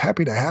 So I was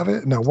happy to have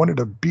it, and I wanted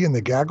to be in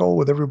the gaggle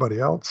with everybody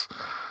else.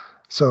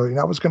 So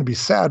I was going to be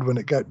sad when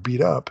it got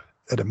beat up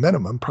at a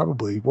minimum,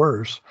 probably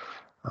worse.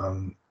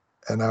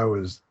 And I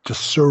was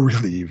just so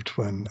relieved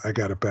when I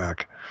got it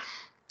back.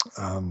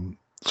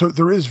 So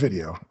there is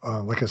video.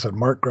 Like I said,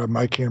 Mark grabbed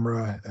my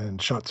camera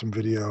and shot some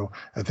video.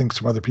 I think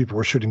some other people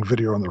were shooting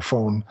video on their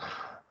phone.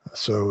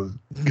 So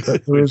there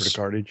Wait for the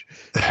cartage.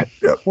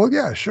 Yeah, well,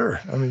 yeah, sure.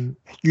 I mean,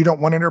 you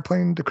don't want an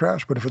airplane to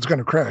crash, but if it's going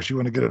to crash, you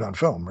want to get it on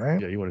film,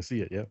 right? Yeah, you want to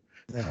see it. Yeah.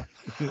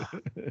 Yeah.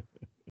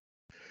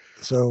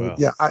 So Wow.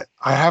 yeah,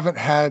 I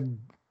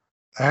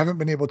haven't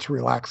been able to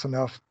relax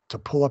enough to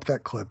pull up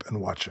that clip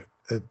and watch it.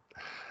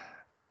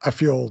 I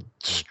feel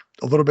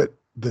a little bit,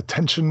 the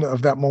tension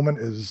of that moment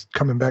is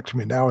coming back to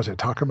me now as I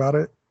talk about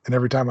it. And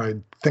every time I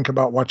think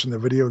about watching the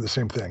video, the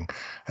same thing.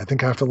 I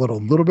think I have to let a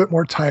little bit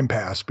more time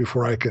pass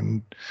before I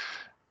can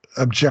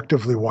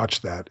objectively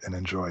watch that and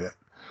enjoy it.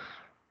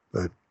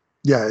 But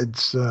yeah,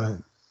 it's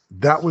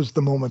that was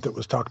the moment that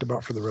was talked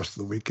about for the rest of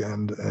the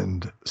weekend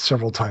and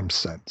several times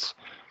since.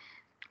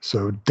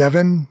 So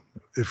Devin,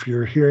 if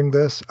you're hearing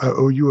this, I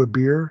owe you a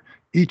beer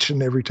each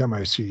and every time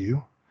I see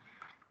you.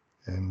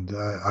 And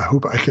I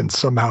hope I can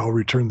somehow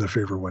return the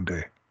favor one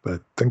day.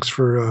 But thanks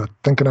for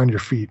thinking on your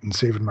feet and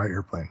saving my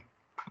airplane.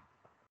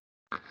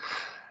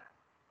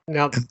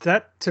 Now,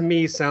 that to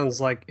me sounds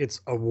like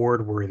it's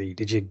award worthy.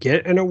 Did you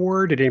get an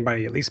award? Did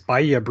anybody at least buy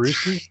you a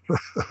Brewster's?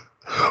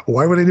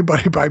 Why would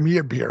anybody buy me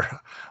a beer?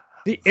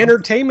 The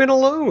entertainment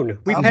alone.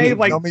 We pay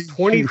like tell me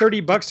 20,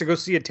 30 bucks to go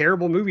see a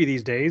terrible movie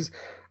these days.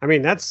 I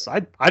mean,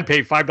 I'd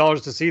pay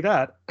 $5 to see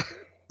that.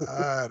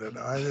 I don't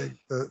know. I think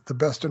the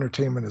best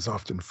entertainment is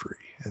often free,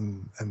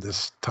 and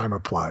this time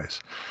applies.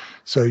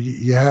 So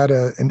you had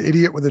an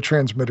idiot with a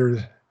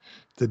transmitter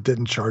that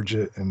didn't charge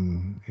it,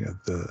 and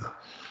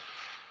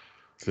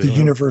the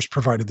universe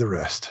provided the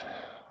rest.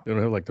 They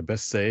don't have like the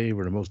best save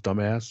or the most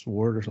dumbass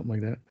award or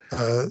something like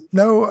that?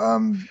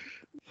 No,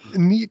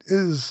 Neat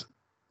is,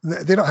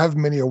 they don't have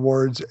many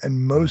awards,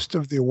 and most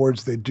of the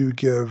awards they do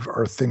give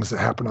are things that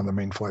happen on the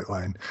main flight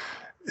line.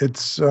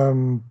 It's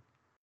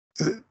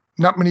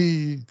not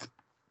many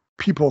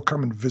people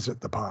come and visit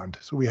the pond.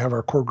 So we have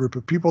our core group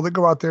of people that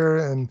go out there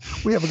and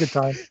we have a good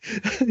time.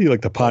 You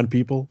like the pond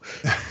people?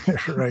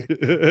 Right.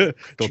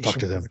 Don't talk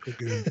to them.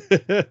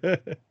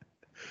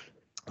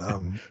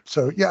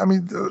 So yeah, I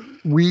mean,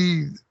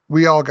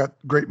 we all got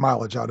great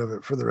mileage out of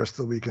it for the rest of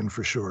the weekend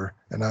for sure.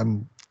 And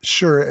I'm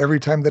sure every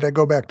time that I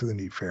go back to the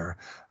Neat Fair,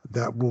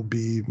 that will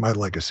be my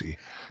legacy.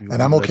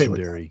 And I'm okay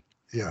with that.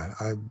 Yeah,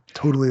 I'm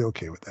totally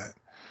okay with that.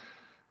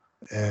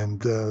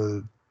 And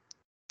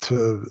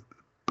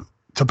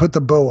to put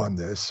the bow on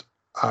this,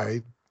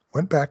 I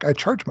went back, I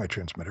charged my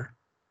transmitter,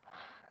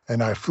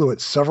 and I flew it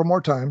several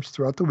more times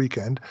throughout the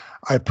weekend.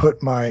 I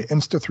put my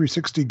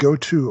Insta360 Go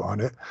 2 on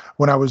it.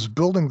 When I was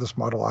building this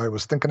model, I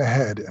was thinking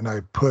ahead, and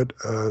I put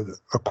a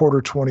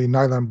 1/4-20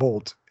 nylon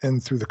bolt in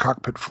through the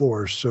cockpit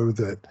floor so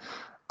that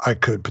I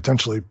could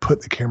potentially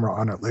put the camera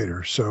on it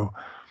later. So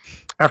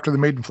after the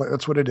maiden flight,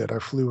 that's what I did. I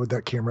flew with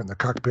that camera in the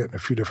cockpit in a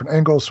few different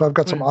angles. So I've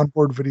got some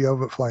onboard video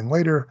of it flying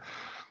later.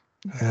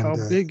 And, how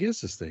big is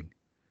this thing?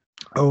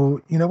 Oh,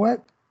 you know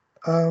what?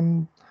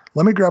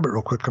 Let me grab it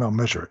real quick and I'll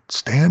measure it.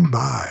 Stand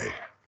by.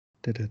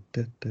 The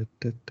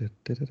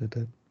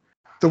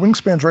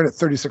wingspan's right at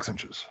 36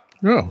 inches.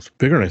 No, it's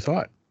bigger than I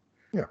thought.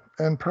 Yeah,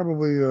 and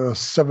probably a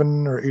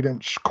 7 or 8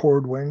 inch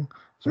chord wing.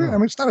 So yeah, I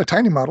mean, it's not a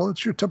tiny model.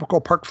 It's your typical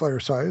park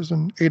flyer size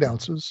and 8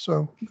 ounces.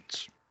 So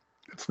it's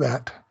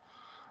that.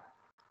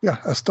 Yeah,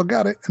 I still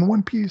got it in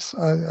one piece.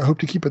 I hope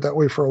to keep it that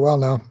way for a while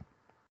now.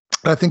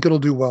 I think it'll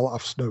do well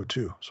off snow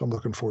too. So I'm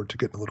looking forward to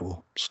getting a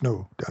little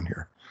snow down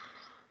here,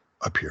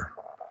 up here.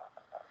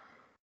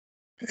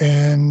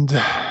 And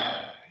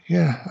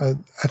yeah,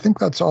 I think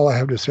that's all I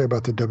have to say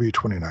about the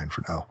W29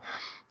 for now.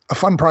 A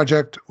fun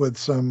project with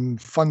some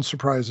fun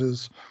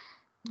surprises.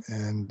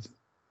 And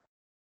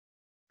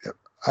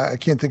I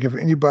can't think of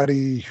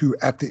anybody who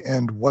at the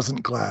end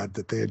wasn't glad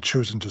that they had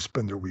chosen to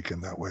spend their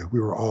weekend that way. We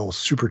were all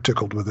super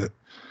tickled with it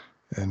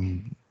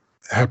and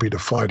happy to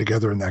fly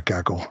together in that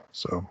gaggle.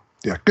 So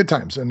yeah, good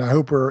times. And I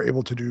hope we're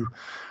able to do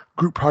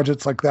group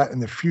projects like that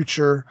in the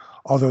future,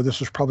 although this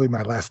was probably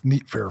my last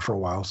Neat Fair for a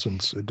while,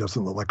 since it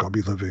doesn't look like I'll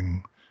be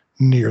living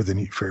near the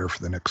Neat Fair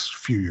for the next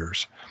few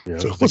years. Yeah,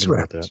 so let's see what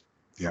happens.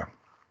 Yeah.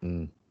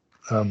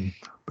 But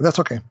that's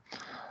okay.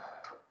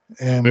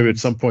 And maybe at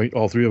some point,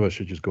 all three of us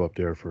should just go up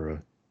there for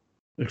a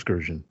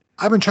excursion.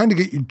 I've been trying to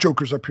get you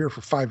jokers up here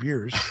for 5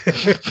 years.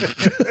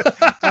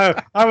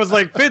 I was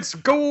like, Fitz,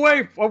 go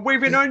away. I'm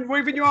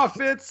waving you off,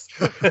 Fitz.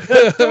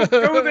 Don't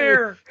go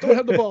there. Don't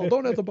have the ball.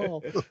 Don't have the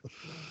ball.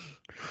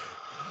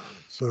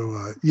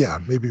 So, yeah,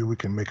 maybe we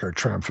can make our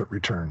triumphant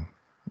return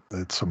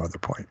at some other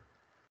point.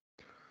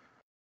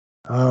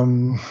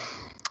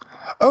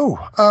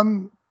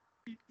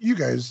 You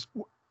guys,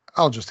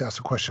 I'll just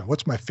ask a question.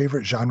 What's my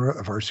favorite genre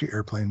of RC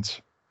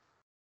airplanes?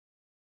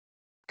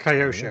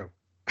 Kyosho.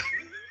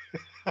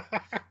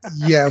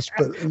 Yes,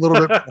 but a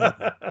little bit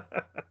more.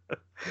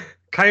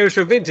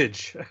 Kyosho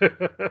vintage.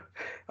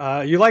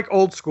 You like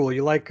old school.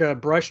 You like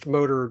brushed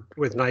motor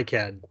with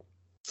NiCad.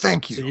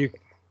 Thank you.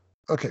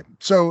 So Okay,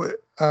 so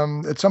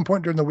at some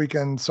point during the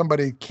weekend,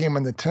 somebody came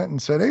in the tent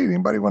and said, "Hey,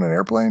 anybody want an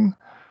airplane?"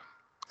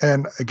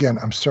 And again,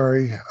 I'm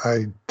sorry,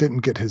 I didn't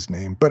get his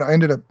name, but I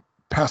ended up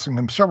passing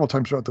him several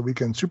times throughout the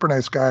weekend. Super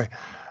nice guy.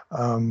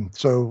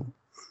 So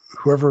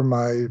whoever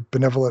my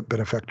benevolent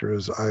benefactor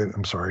is,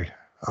 I'm sorry.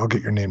 I'll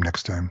get your name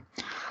next time.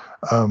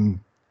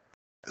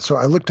 So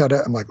I looked at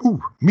it. I'm like,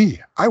 ooh, me,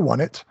 I want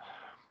it.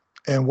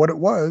 And what it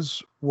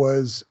was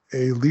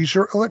a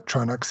Leisure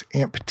Electronics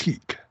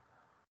Amptique.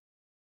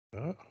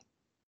 Oh,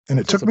 and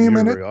it took me a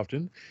minute. Very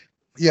often.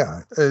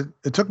 Yeah,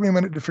 it took me a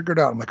minute to figure it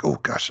out. I'm like, oh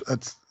gosh,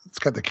 it's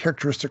got the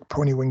characteristic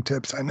pointy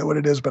wingtips. I know what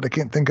it is, but I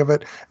can't think of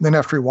it. And then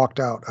after he walked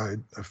out, I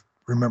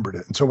remembered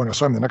it. And so when I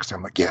saw him the next time,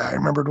 I'm like, yeah, I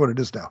remembered what it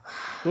is now.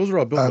 Those were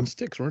all built on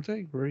sticks, weren't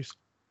they?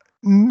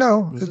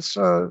 No, it's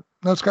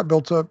got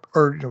built up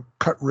or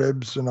cut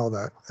ribs and all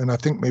that, and I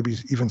think maybe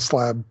even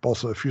slab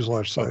balsa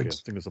fuselage sides. Okay,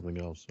 I think of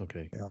something else.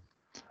 Okay. Yeah,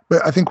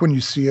 but I think when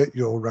you see it,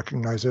 you'll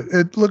recognize it.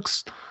 It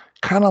looks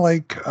kind of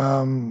like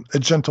a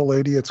Gentle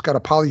Lady. It's got a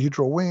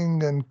polyhedral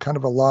wing and kind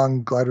of a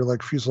long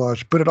glider-like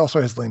fuselage, but it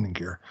also has landing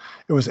gear.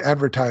 It was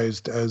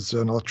advertised as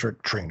an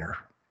electric trainer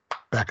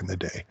back in the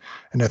day,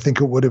 and I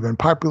think it would have been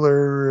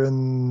popular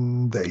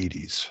in the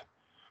 80s.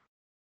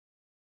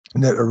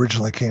 And that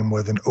originally came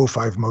with an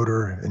 05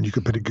 motor, and you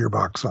could put a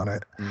gearbox on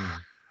it.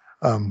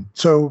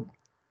 So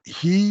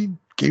he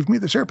gave me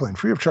this airplane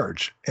free of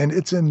charge, and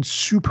it's in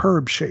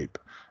superb shape.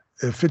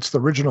 If it's the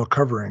original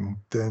covering,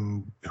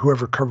 then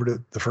whoever covered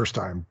it the first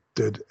time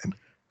did an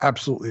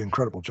absolutely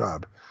incredible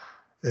job.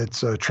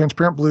 It's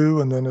transparent blue,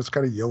 and then it's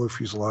got a yellow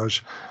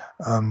fuselage.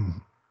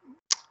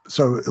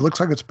 So it looks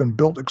like it's been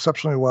built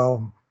exceptionally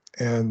well.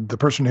 And the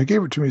person who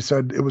gave it to me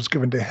said it was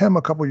given to him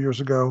a couple of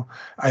years ago,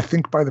 I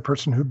think by the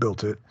person who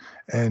built it.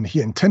 And he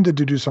intended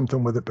to do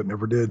something with it, but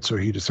never did. So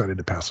he decided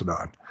to pass it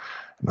on.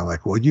 And I'm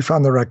like, well, you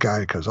found the right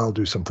guy because I'll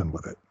do something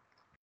with it.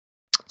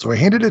 So I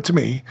handed it to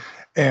me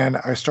and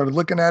I started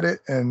looking at it,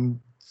 and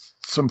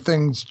some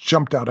things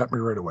jumped out at me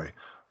right away.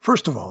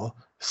 First of all,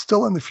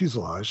 still in the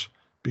fuselage,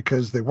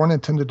 because they weren't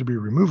intended to be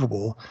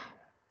removable,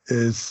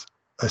 is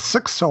a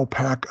 6-cell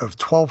pack of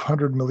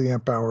 1200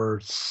 milliamp hour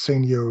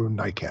Sanyo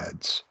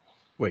NiCads.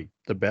 Wait,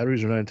 the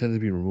batteries are not intended to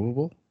be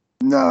removable?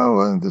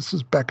 No, this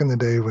is back in the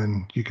day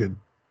when you could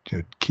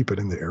keep it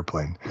in the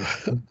airplane.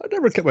 I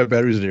never kept my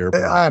batteries in the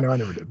airplane. I know, I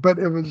never did. But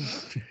it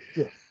was,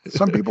 yeah,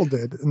 some people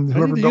did. And I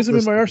whoever need to use them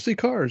in my RC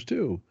cars,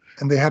 too.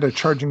 And they had a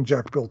charging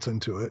jack built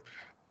into it.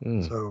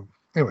 So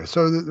anyway,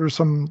 so there's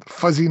some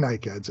fuzzy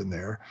NiCads in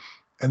there.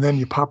 And then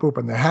you pop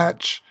open the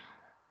hatch,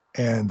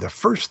 and the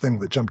first thing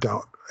that jumped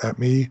out at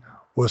me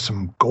was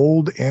some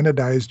gold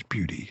anodized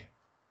beauty.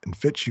 And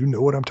Fitch, you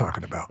know what I'm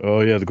talking about. Oh,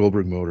 yeah, the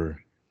Goldberg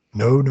motor.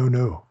 No.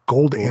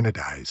 Gold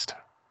anodized.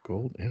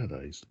 Gold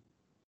anodized.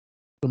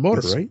 The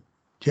motor, right?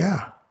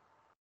 Yeah.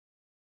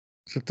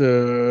 Is it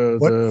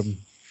the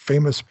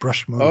famous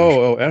brush motor?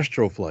 Oh,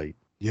 Astroflight.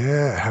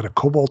 Yeah, it had a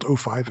Cobalt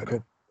 05 in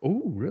it.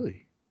 Oh,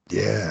 really?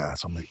 Yeah,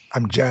 so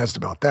I'm jazzed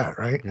about that,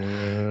 right?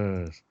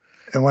 Yes.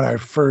 And when I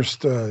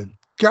first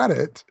got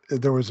it,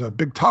 there was a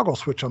big toggle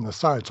switch on the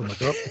side. So I'm like,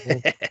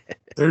 well,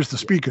 there's the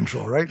speed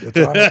control, right? It's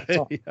on, it's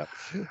on. Yeah.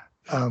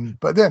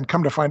 But then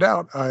come to find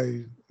out,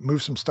 I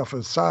moved some stuff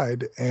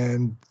aside,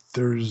 and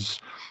there's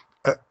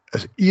a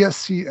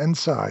ESC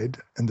inside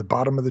in the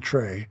bottom of the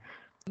tray,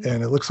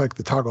 and it looks like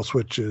the toggle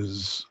switch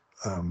is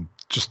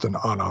just an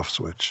on-off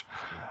switch.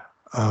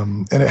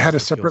 And it had a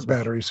separate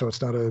battery, so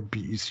it's not a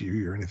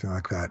BECU or anything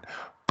like that.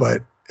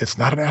 But it's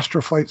not an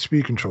Astroflight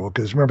speed control,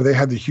 because remember, they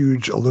had the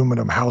huge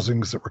aluminum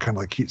housings that were kind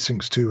of like heat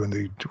sinks too, and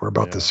they were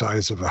about the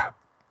size of a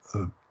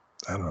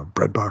I don't know,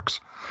 bread box.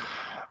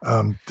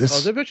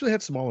 They've actually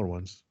had smaller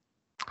ones.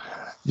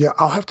 Yeah,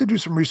 I'll have to do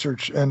some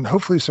research, and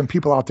hopefully some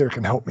people out there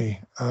can help me.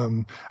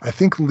 I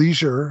think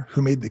Leisure,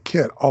 who made the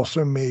kit,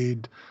 also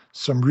made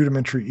some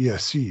rudimentary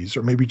ESCs,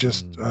 or maybe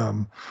just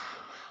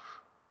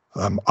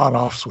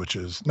on-off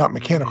switches, not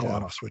mechanical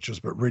on-off switches,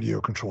 but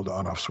radio-controlled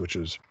on-off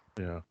switches.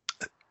 Yeah.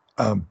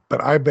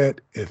 But I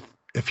bet if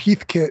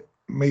Heathkit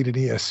made an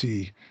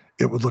ESC,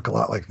 it would look a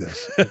lot like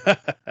this.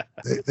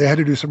 They had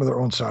to do some of their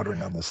own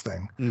soldering on this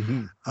thing.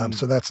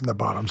 So that's in the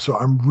bottom. So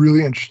I'm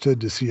really interested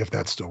to see if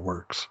that still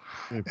works.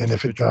 And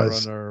if it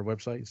does, on our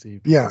website, see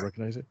if people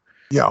recognize it.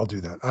 Yeah, I'll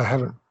do that. I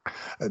haven't,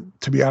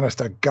 to be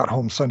honest, I got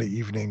home Sunday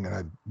evening and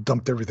I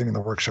dumped everything in the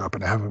workshop,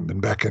 and I haven't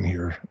been back in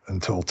here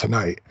until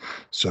tonight.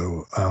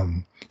 So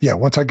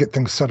once I get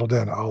things settled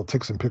in, I'll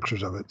take some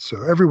pictures of it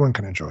so everyone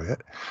can enjoy it.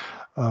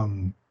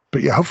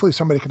 But yeah, hopefully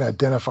somebody can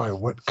identify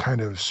what kind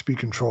of speed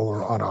control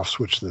or on-off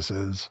switch this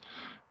is.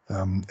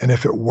 And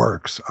if it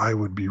works, I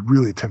would be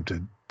really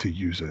tempted to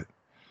use it.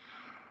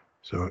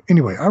 So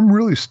anyway, I'm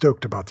really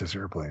stoked about this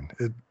airplane.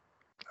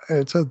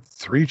 It's a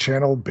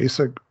 3-channel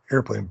basic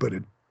airplane, but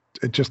it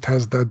just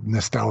has that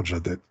nostalgia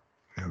that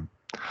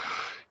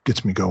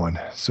gets me going.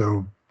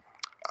 So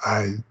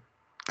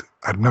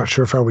I'm not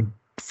sure if I would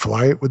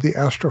fly it with the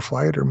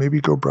Astroflight or maybe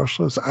go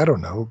brushless. I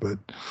don't know, but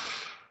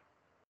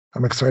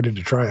I'm excited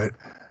to try it.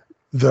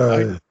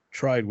 I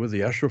tried with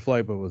the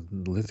Astroflight, but with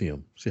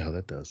lithium. See how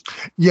that does.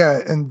 Yeah,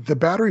 and the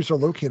batteries are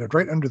located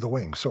right under the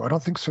wing, so I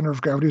don't think center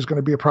of gravity is going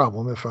to be a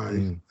problem if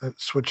I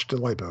switch to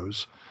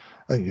lipos.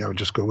 I would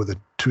just go with a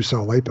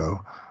 2-cell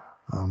lipo.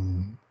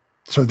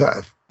 So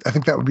that I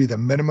think that would be the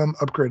minimum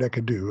upgrade I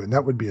could do, and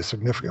that would be a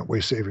significant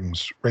weight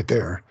savings right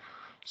there.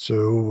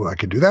 So I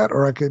could do that,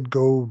 or I could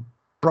go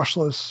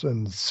brushless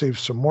and save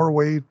some more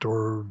weight,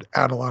 or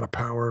add a lot of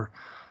power.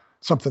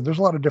 Something. There's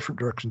a lot of different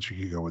directions you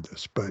could go with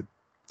this, but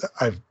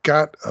I've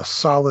got a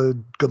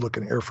solid,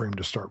 good-looking airframe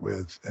to start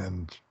with,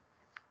 and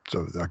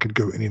so I could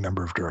go any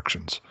number of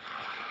directions.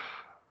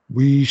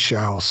 We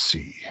shall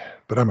see,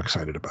 but I'm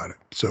excited about it.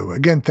 So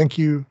again, thank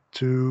you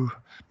to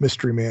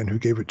Mystery Man who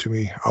gave it to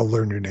me. I'll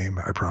learn your name,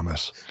 I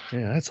promise.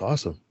 Yeah, that's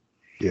awesome.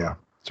 Yeah,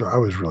 so I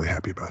was really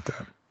happy about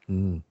that.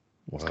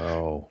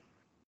 Wow.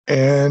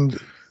 And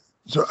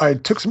so I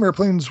took some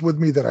airplanes with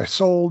me that I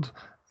sold,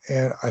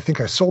 and I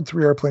think I sold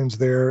 3 airplanes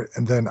there,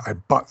 and then I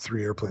bought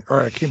 3 airplanes,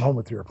 or I came home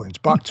with 3 airplanes,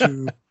 bought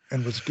 2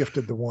 and was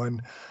gifted the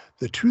 1.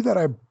 The 2 that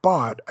I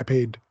bought, I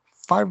paid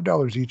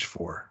 $5 each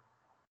for.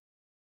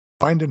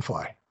 Find and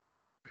fly.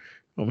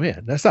 Oh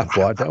man, that's not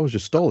bought. That was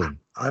just stolen.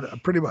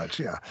 Pretty much,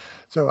 yeah.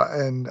 So,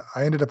 and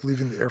I ended up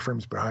leaving the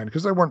airframes behind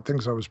because they weren't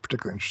things I was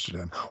particularly interested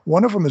in.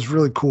 One of them is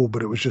really cool,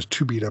 but it was just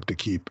too beat up to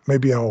keep.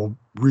 Maybe I'll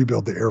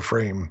rebuild the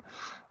airframe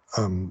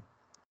and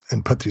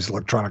put these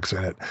electronics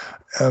in it.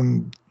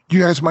 You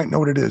guys might know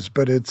what it is,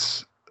 but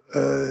it's,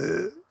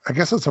 I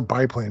guess it's a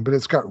biplane, but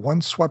it's got one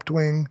swept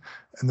wing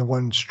and the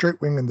one straight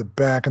wing in the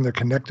back, and they're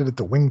connected at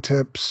the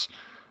wingtips.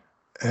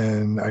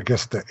 And I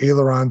guess the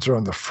ailerons are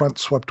on the front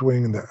swept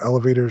wing and the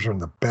elevators are on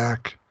the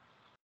back.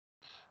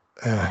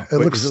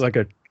 Is it like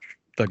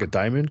a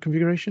diamond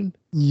configuration?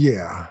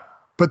 Yeah,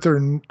 but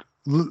they're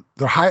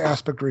high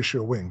aspect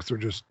ratio wings. They're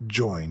just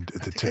joined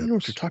at the tip. I know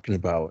what you're talking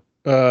about.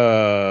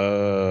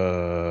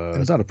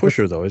 It's not a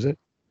pusher though, is it?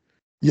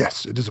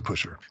 Yes, it is a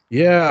pusher.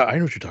 Yeah, I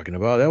know what you're talking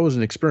about. That was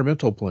an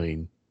experimental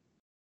plane.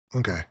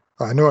 Okay,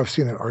 I know I've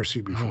seen an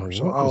RC before.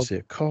 What was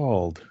it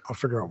called? I'll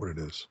figure out what it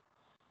is.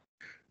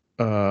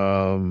 If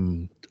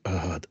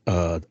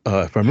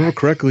I remember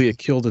correctly, it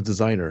killed a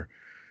designer.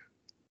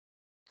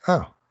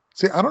 Oh,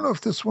 see, I don't know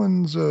if this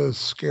one's a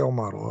scale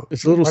model.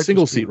 It's a little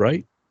single seat,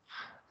 right?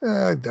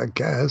 I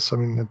guess. I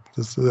mean,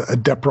 it's a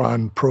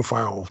Depron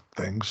profile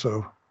thing,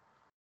 so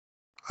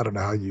I don't know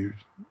how you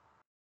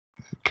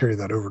carry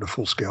that over to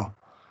full scale.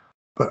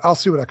 But I'll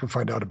see what I can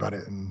find out about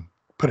it and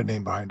put a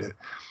name behind it.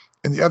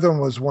 And the other one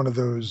was one of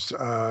those.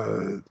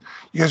 You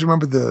guys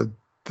remember the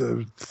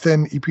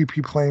thin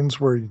EPP planes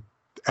where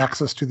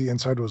access to the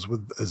inside was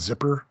with a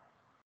zipper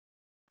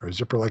or a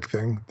zipper-like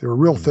thing? They were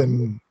real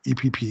thin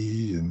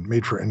EPP and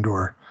made for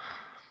indoor.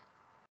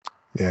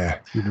 Yeah,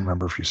 you'd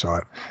remember if you saw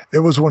it. It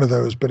was one of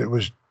those, but it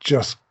was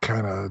just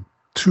kind of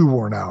too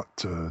worn out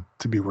to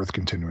be worth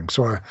continuing.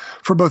 So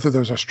for both of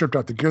those, I stripped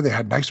out the gear. They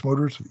had nice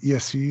motors with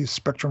ESCs,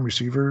 Spectrum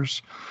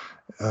receivers,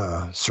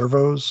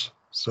 servos.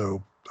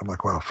 So I'm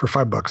like, wow, for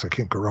 $5, I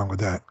can't go wrong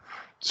with that.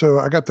 So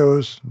I got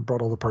those,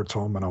 brought all the parts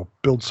home, and I'll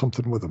build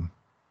something with them.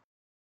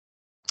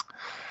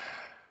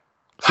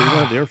 So you don't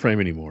have the airframe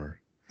anymore?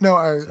 No,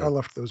 I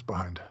left those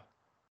behind.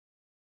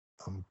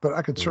 But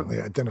I could certainly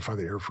identify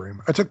the airframe.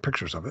 I took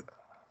pictures of it.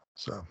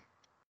 So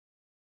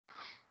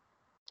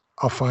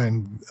I'll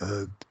find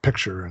a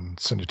picture and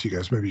send it to you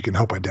guys. Maybe you can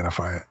help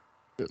identify it.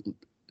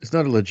 It's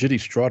not a Legiti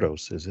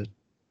Stratos, is it?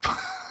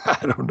 I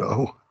don't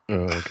know. Oh,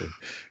 okay.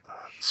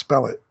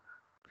 Spell it.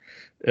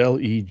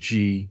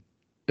 Ligeti.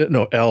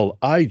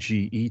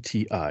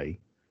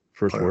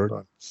 First word.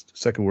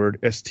 Second word,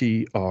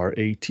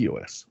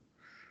 Stratos.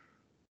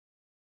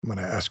 I'm going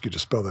to ask you to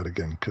spell that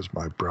again because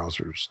my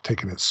browser's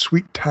taking its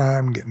sweet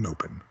time getting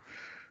open.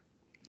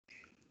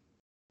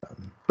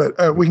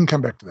 But we can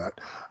come back to that.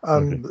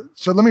 Okay.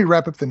 So let me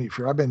wrap up the Neat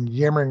Fair. I've been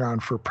yammering on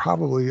for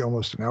probably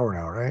almost an hour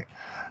now, right?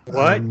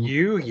 What?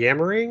 You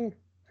yammering?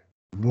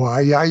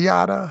 Why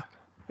yada?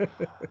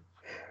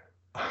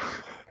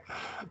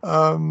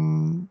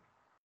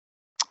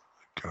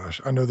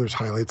 Gosh, I know there's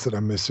highlights that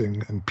I'm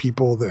missing and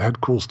people that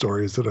had cool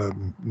stories that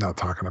I'm not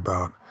talking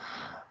about.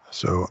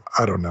 So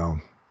I don't know.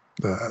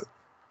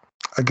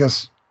 I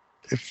guess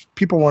if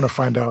people want to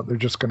find out, they're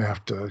just going to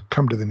have to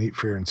come to the Neat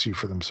Fair and see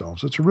for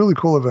themselves. It's a really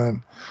cool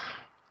event.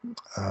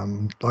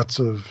 Lots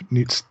of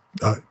neat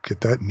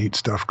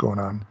stuff going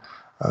on.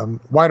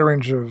 Wide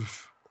range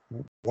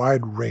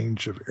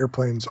of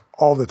airplanes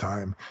all the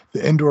time.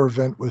 The indoor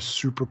event was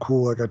super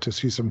cool. I got to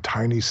see some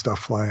tiny stuff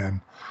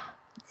flying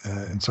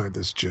inside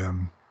this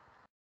gym.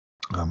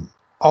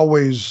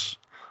 Always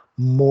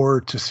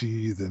more to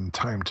see than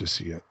time to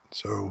see it.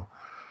 So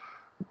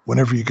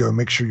whenever you go,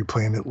 make sure you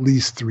plan at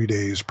least 3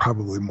 days,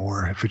 probably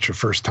more. If it's your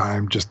first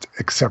time, just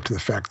accept the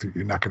fact that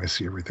you're not going to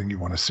see everything you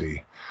want to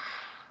see.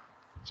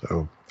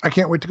 So I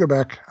can't wait to go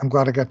back. I'm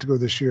glad I got to go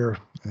this year.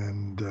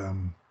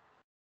 And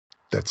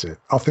that's it.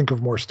 I'll think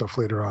of more stuff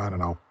later on,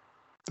 and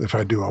if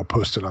I do, I'll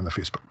post it on the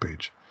Facebook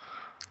page.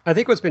 I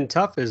think what's been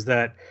tough is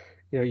that,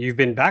 you've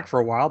been back for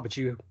a while, but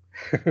you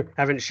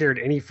haven't shared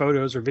any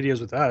photos or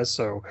videos with us.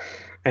 So,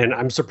 and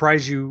I'm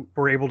surprised you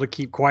were able to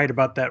keep quiet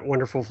about that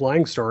wonderful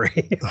flying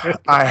story.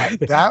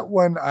 That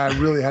one, I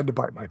really had to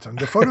bite my tongue.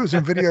 The photos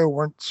and video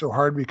weren't so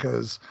hard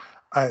because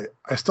I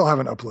still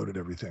haven't uploaded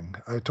everything.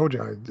 I told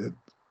you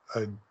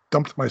I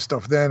dumped my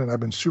stuff then, and I've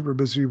been super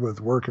busy with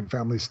work and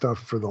family stuff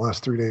for the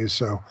last 3 days.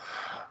 So,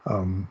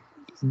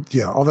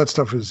 all that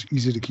stuff is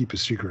easy to keep a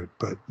secret.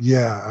 But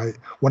yeah,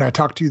 when I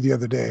talked to you the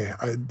other day,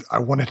 I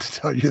wanted to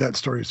tell you that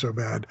story so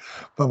bad,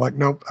 but I'm like,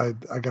 nope,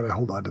 I got to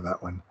hold on to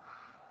that one.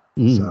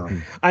 So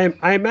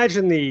I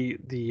imagine the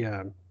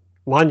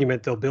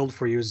monument they'll build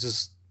for you is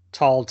this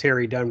tall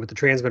Terry Dunn with the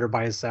transmitter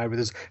by his side with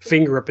his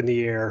finger up in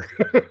the air,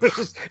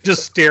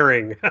 just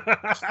staring.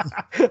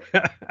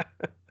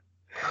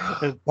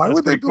 Why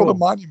would they build a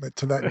monument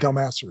to that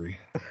dumbassery?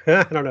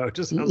 I don't know. It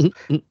just sounds.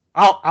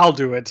 I'll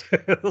do it.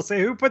 They'll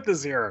say, "Who put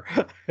this here?"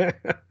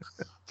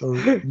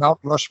 The Mount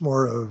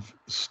Rushmore of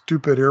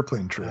stupid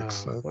airplane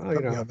tricks.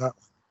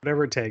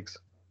 Whatever it takes.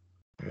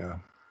 Yeah.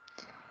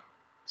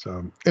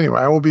 So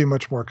anyway, I will be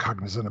much more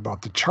cognizant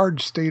about the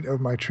charge state of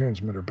my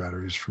transmitter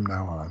batteries from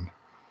now on.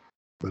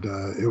 But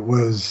it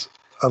was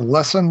a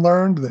lesson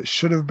learned that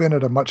should have been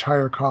at a much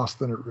higher cost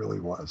than it really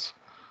was.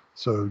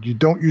 So you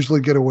don't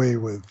usually get away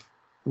with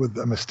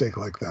a mistake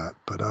like that,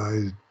 but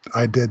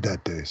I did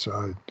that day.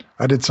 So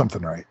I did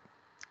something right,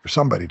 or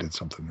somebody did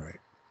something right.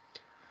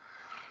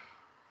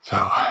 So,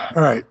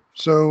 all right.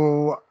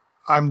 So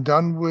I'm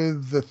done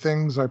with the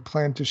things I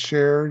plan to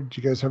share.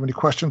 Do you guys have any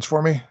questions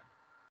for me?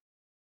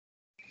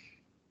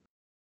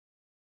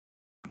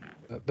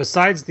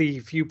 Besides the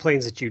few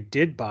planes that you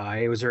did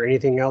buy, was there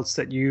anything else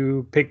that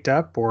you picked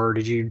up, or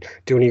did you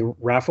do any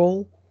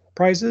raffle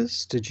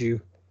prizes? Did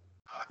you?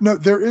 No,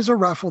 there is a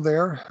raffle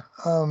there.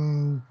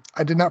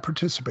 I did not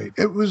participate.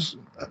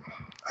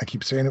 I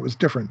keep saying it was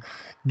different.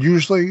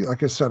 Usually,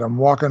 like I said, I'm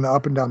walking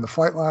up and down the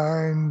flight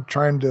line,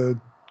 trying to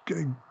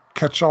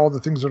catch all the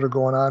things that are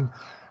going on.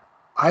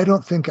 I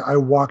don't think I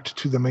walked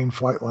to the main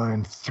flight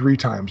line 3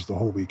 times the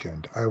whole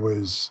weekend. I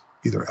was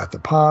either at the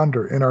pond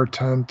or in our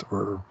tent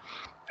or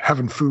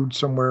having food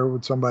somewhere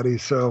with somebody.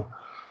 So,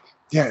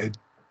 yeah,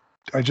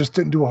 I just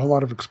didn't do a whole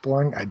lot of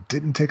exploring. I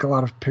didn't take a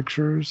lot of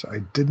pictures. I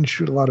didn't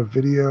shoot a lot of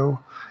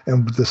video.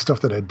 And the stuff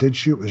that I did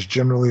shoot was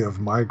generally of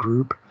my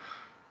group.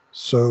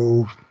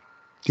 So,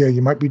 yeah,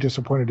 you might be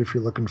disappointed if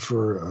you're looking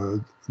for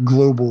a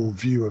global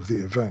view of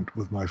the event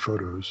with my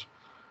photos.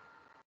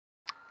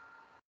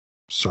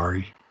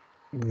 Sorry.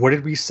 What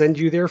did we send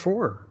you there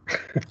for?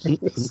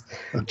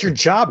 It's your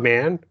job,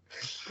 man.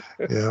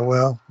 Yeah,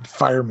 well,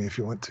 fire me if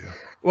you want to.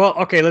 Well,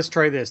 okay, let's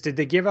try this. Did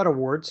they give out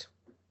awards?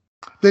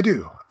 They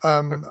do.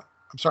 I'm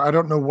sorry, I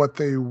don't know what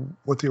the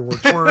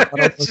awards were. I don't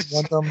know if you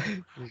want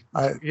them.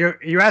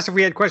 You asked if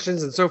we had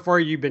questions, and so far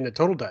you've been a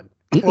total dud.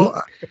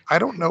 Well, I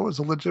don't know is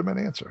a legitimate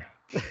answer.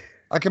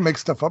 I can make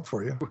stuff up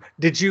for you.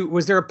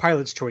 Was there a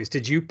pilot's choice?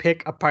 Did you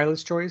pick a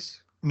pilot's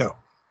choice? No,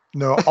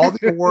 all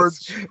the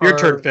awards. Your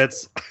turn,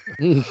 Fitz.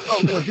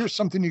 Well, here's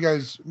something you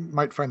guys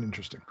might find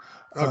interesting.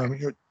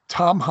 Okay.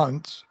 Tom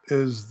Hunt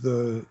is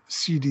the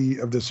CD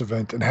of this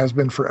event and has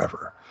been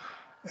forever.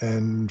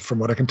 And from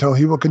what I can tell,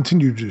 he will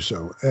continue to do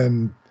so.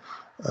 And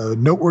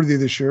noteworthy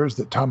this year is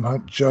that Tom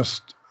Hunt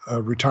just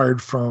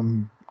retired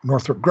from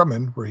Northrop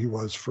Grumman, where he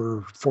was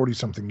for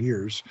 40-something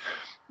years.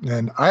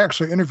 And I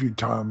actually interviewed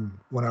Tom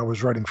when I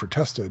was writing for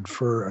Tested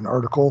for an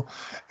article.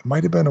 It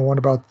might have been one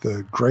about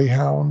the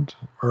Greyhound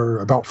or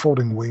about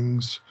folding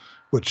wings,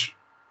 which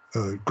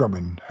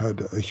Grumman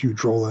had a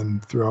huge role in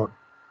throughout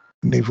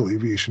naval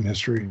aviation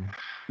history.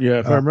 Yeah,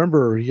 if I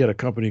remember, he had a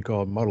company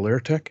called Model Air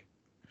Tech.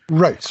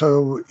 Right.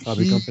 So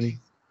hobby company.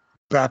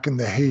 Back in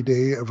the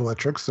heyday of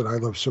electrics that I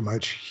love so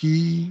much,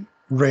 he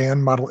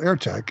ran Model Air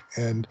Tech.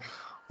 And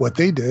what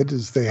they did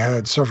is they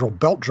had several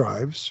belt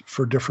drives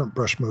for different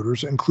brush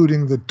motors,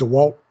 including the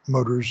DeWalt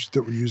motors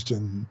that were used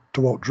in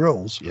DeWalt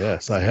drills.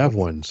 Yes, I have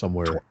one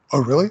somewhere.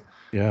 Oh, really?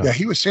 Yeah. Yeah,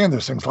 he was saying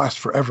those things last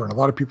forever. And a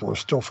lot of people are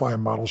still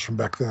flying models from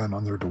back then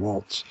on their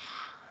DeWalts.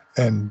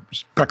 And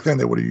back then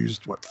they would have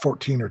used,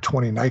 14 or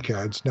 20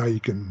 NiCads. Now you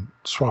can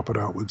swap it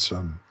out with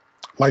some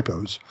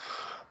LiPos.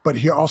 But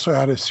he also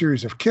had a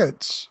series of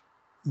kits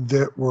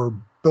that were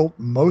built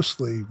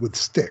mostly with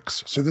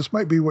sticks. So this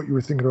might be what you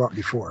were thinking about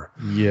before.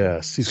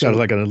 Yes. He's got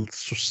like a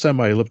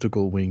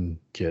semi-elliptical wing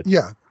kit.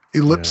 Yeah.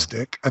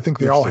 Ellipstick. I think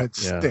they all had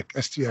Stick, stick,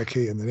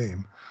 S-T-I-K in the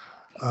name.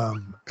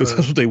 Because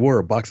that's what they were,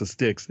 a box of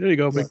sticks. There you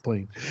go, big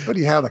plane. But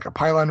he had like a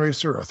pylon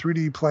racer, a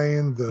 3D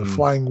plane, the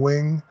flying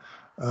wing,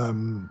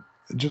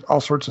 just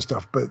all sorts of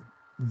stuff. But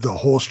the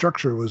whole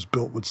structure was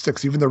built with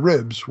sticks. Even the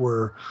ribs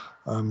were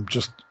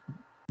just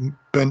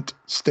bent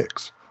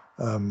sticks.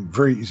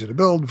 Very easy to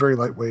build, very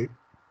lightweight.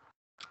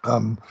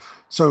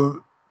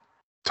 So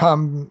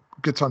Tom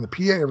gets on the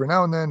PA every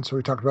now and then, so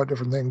we talk about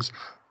different things.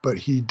 But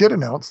he did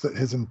announce that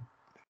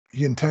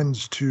he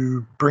intends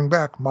to bring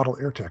back Model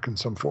Air Tech in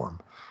some form.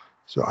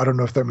 So I don't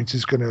know if that means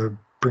he's going to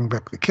bring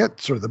back the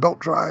kits or the belt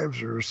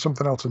drives or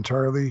something else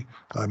entirely,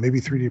 maybe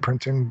 3D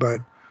printing. But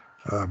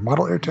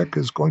Model Airtech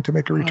is going to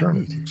make a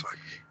return, it seems like.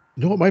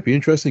 You know what might be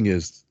interesting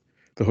is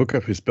to hook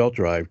up his belt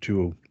drive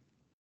to,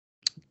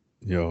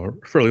 a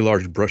fairly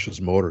large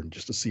brushless motor,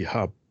 just to see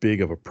how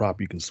big of a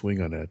prop you can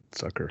swing on that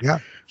sucker. Yeah,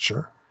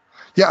 sure.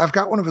 Yeah, I've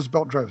got one of his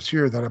belt drives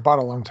here that I bought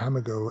a long time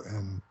ago,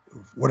 and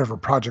whatever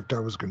project I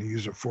was going to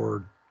use it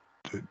for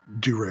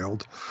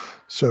derailed.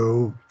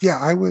 So yeah,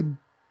 I would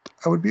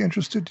be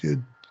interested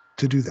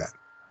to do that.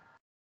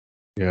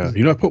 Yeah,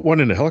 I put one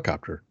in a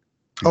helicopter.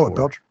 Before.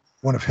 Oh,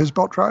 one of his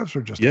belt drives,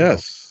 or just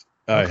yes.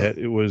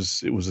 It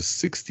was a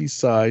 60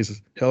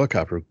 size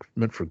helicopter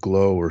meant for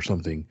glow or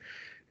something,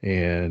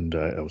 and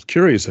I was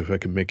curious if I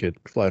could make it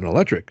fly on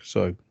electric.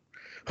 So I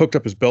hooked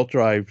up his belt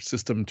drive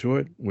system to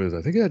it with,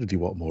 I think it had a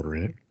DeWalt motor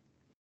in it.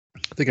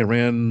 I think I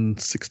ran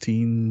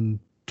 16,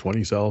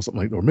 20 cells,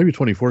 something like, or maybe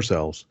 24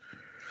 cells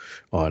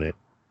on it.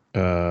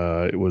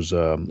 It was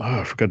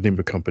I forgot the name of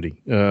the company,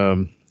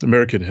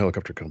 American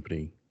Helicopter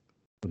Company.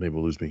 The name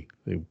will lose me.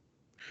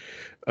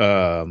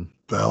 Bell.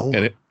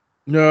 And it.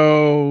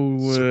 No.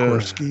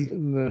 Sikorsky?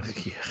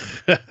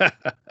 Yeah.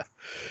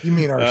 You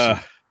mean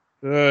RC?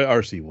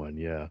 RC1,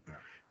 yeah.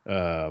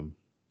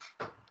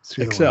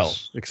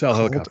 Excel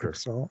helicopter.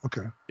 Excel,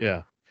 okay.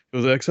 Yeah. It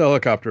was an Excel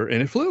helicopter,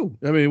 and it flew.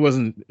 I mean, it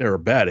wasn't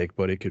aerobatic,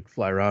 but it could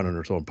fly around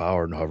under its own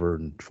power and hover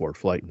and forward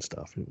flight and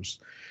stuff. It was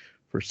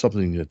for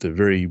something at the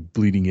very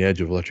bleeding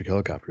edge of electric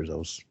helicopters. I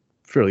was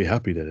fairly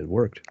happy that it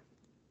worked.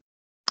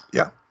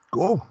 Yeah,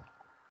 cool.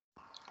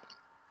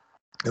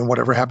 And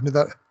whatever happened to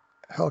that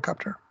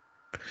helicopter?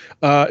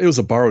 It was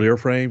a borrowed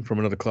airframe from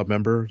another club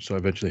member, so I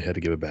eventually had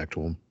to give it back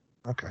to him.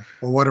 Okay.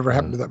 Well, whatever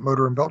happened to that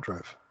motor and belt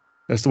drive?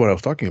 That's the one I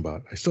was talking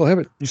about. I still have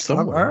it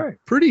somewhere. All right.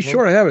 Pretty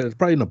sure I have it. It's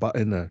probably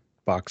in the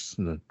box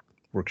in the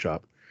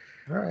workshop.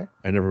 All right.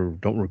 I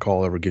don't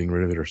recall ever getting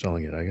rid of it or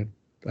selling it. I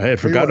had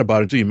forgotten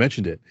about it until you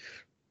mentioned it.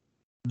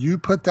 You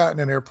put that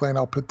in an airplane.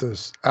 I'll put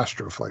this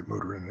Astroflight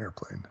motor in an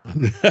airplane.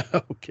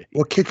 Okay.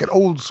 We'll kick it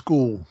old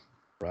school.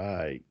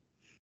 Right.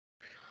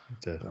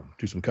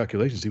 Do some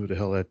calculations, see what the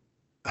hell what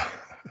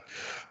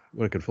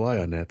it could fly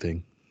on that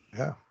thing.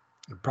 Yeah,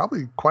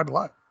 probably quite a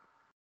lot.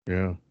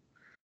 Yeah.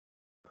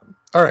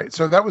 All right,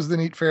 so that was the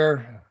Neat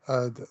Fair,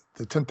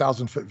 the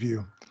 10,000 foot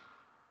view.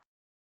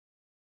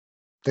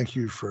 Thank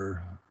you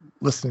for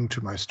listening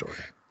to my story.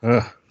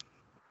 Well,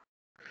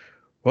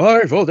 all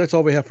right, folks, that's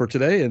all we have for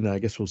today, and I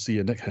guess we'll see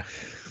you next.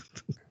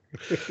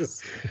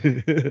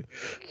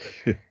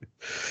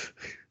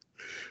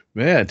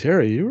 Man,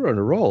 Terry, you were on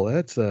a roll.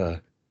 That's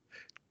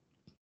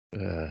I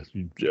guess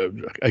you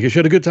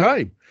had a good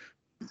time.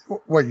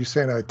 What, you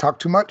saying I talk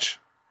too much?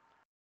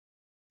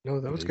 No,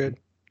 that was good.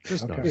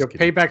 Just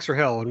Okay. paybacks are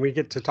hell, and we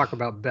get to talk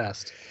about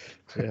best.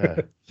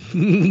 Yeah.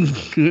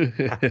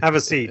 Have a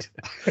seat.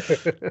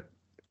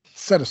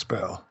 Set a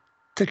spell.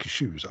 Take your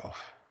shoes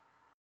off.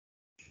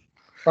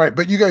 All right,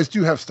 but you guys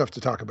do have stuff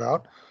to talk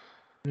about.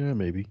 Yeah,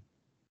 maybe.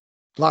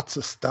 Lots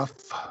of stuff.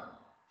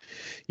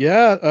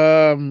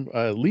 Yeah,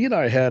 Lee and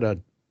I had a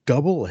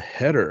double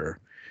header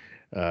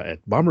at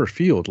Bomber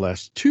Field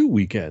last 2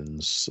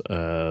 weekends.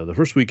 The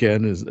first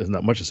weekend is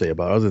not much to say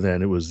about, other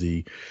than it was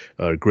the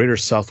Greater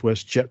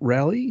Southwest Jet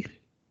Rally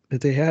that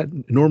they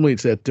had. Normally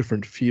it's at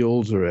different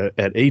fields, or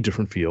at a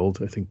different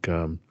field. I think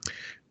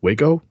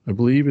Waco, I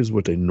believe, is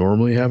what they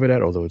normally have it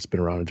at, although it's been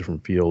around in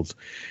different fields.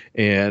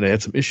 And I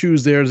had some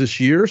issues there this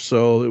year,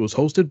 so it was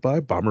hosted by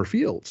Bomber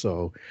Field.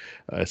 So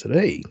I said,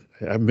 hey,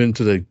 I haven't been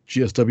to the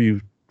GSW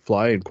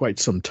fly in quite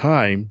some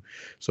time,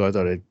 so I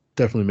thought I'd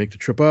definitely make the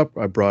trip up.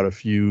 I brought a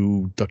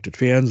few ducted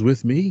fans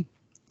with me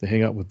to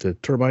hang out with the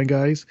turbine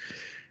guys.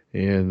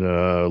 And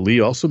Lee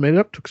also made it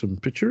up, took some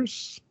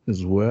pictures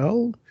as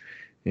well.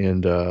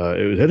 And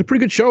it had a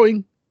pretty good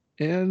showing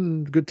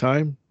and good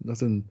time.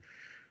 Nothing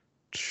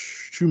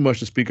too much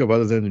to speak of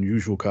other than the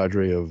usual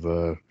cadre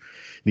of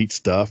neat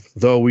stuff.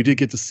 Though we did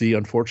get to see,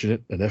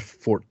 unfortunate, an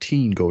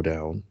F-14 go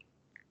down.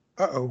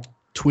 Uh-oh.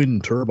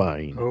 Twin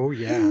turbine. Oh,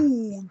 yeah.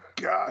 Oh,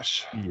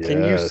 gosh. Yes.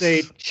 Can you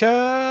say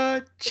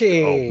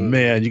cha-ching? Oh,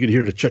 man, you could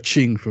hear the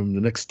cha-ching from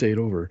the next state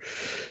over.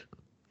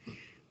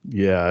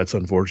 Yeah, it's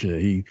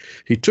unfortunate. He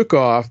took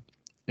off,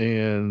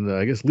 and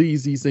I guess Lee,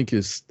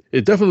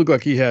 it definitely looked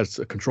like he has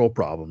a control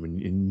problem,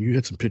 and you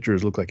had some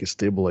pictures, looked like his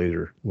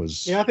stabilizer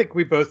was... Yeah, I think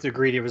we both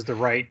agreed it was the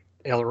right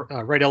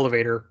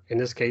elevator. In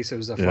this case, it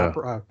was a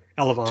Elevon.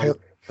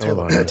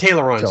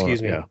 Tayloron,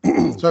 excuse me. Yeah.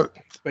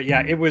 But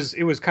yeah, it was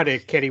kind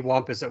of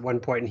cattywampus at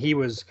one point, and he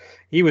was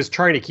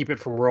trying to keep it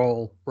from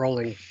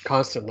rolling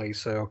constantly.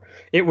 So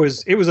it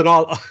was an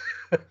all.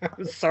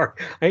 I'm sorry,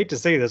 I hate to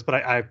say this, but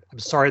I'm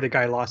sorry the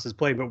guy lost his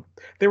plane. But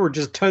there were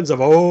just tons of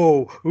get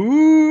hold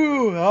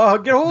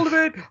of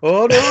it,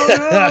 no,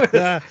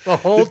 the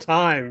whole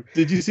time.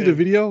 Did you see the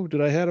video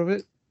that I had of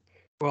it?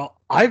 Well,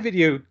 I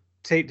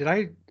videotaped. Did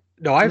I?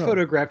 No, I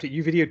photographed it.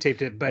 You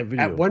videotaped it. But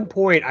at one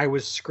point, I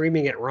was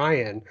screaming at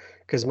Ryan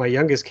because my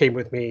youngest came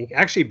with me.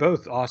 Actually,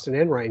 both Austin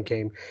and Ryan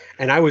came,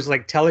 and I was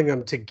like telling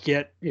them to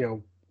get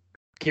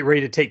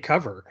ready to take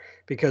cover,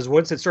 because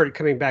once it started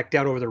coming back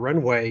down over the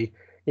runway,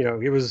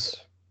 it was,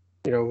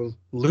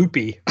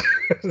 loopy.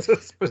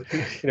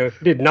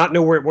 Did not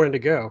know where it wanted to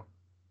go.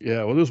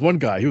 Yeah, well, there was one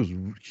guy.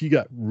 He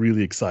got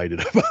really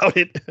excited about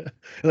it.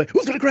 Like,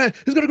 who's gonna crash?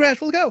 Who's gonna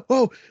crash? Let's go!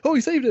 Oh,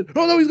 he saved it!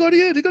 Oh no, he's going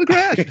in! He's gonna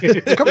crash!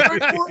 Come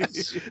back for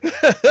us!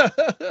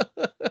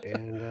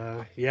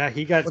 And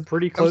he got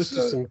pretty close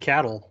to some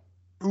cattle.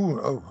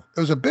 It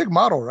was a big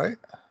model, right?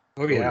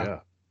 Oh yeah.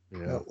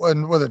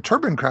 When the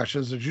turbine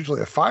crashes, there's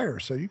usually a fire,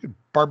 so you could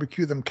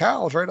barbecue them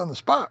cows right on the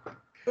spot.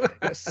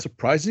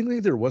 Surprisingly,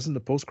 there wasn't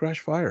a post-crash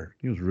fire.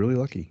 He was really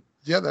lucky.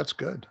 Yeah, that's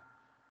good.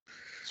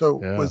 So,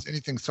 was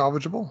anything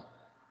salvageable?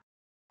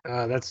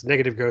 That's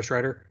negative Ghost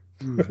Rider.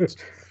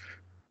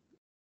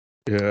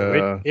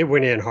 Yeah, it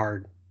went in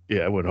hard.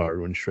 Yeah, it went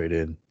hard. Went straight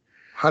in.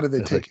 How did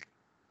they take it?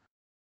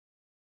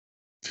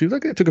 Seems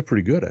like they took it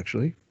pretty good,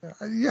 actually.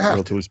 Yeah,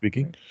 relatively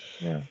speaking.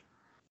 Yeah.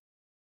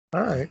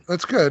 All right,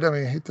 that's good. I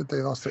mean, I hate that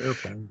they lost the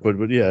airplane.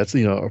 But yeah, it's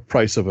a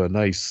price of a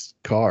nice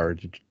car,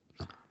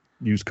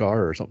 used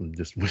car or something.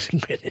 Just with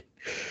it.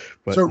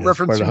 But, so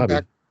referencing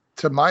back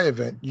to my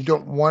event, you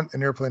don't want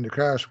an airplane to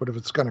crash, but if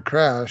it's going to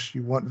crash,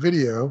 you want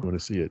video. I want to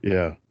see it.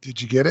 Yeah.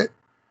 Did you get it?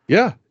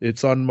 Yeah,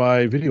 it's on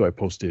my video I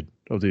posted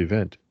of the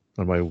event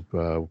on my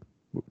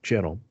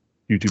channel,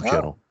 YouTube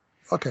channel.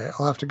 Okay,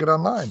 I'll have to get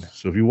online.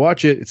 So if you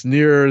watch it, it's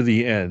near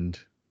the end,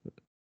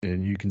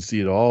 and you can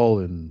see it all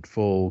in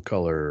full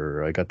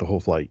color. I got the whole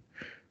flight.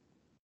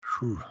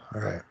 Whew,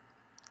 all right.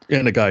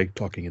 And a guy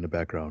talking in the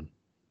background,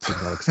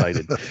 getting all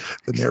excited.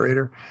 The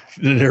narrator?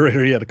 The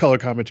narrator, yeah, the color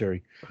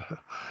commentary.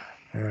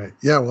 All right.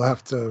 Yeah, we'll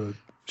have to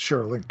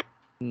share a link.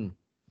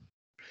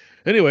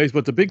 Anyways,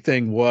 but the big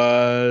thing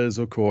was,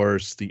 of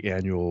course, the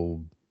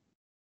annual,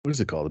 what is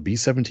it called? The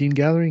B-17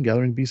 Gathering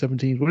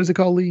B-17. What is it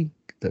called, Lee?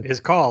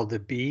 It's called the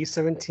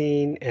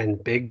B-17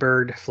 and Big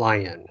Bird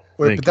Fly-In.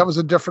 Wait, but that was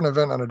a different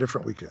event on a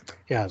different weekend.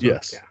 Yeah.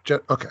 Yes. Yeah.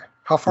 Okay.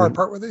 How far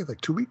apart were they?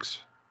 Like 2 weeks?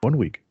 1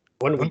 week.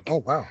 1 week. Oh,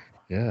 wow.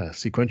 Yeah,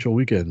 sequential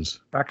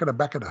weekends. Back at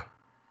a.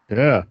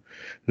 Yeah,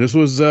 this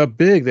was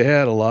big. They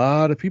had a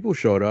lot of people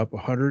showed up,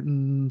 100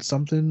 and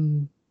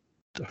something.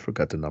 I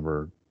forgot the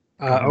number.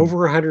 Over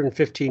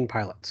 115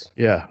 pilots.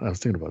 Yeah, I was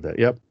thinking about that.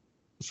 Yep.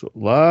 So a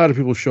lot of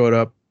people showed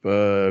up.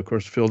 Of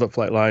course, filled up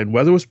flight line.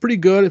 Weather was pretty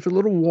good, if a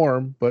little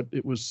warm, but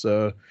it was,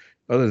 other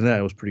than that,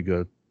 it was pretty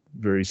good.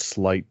 Very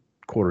slight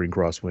quartering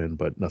crosswind,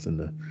 but nothing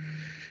to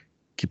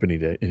keep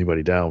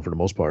anybody down for the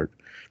most part.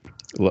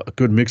 A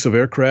good mix of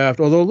aircraft,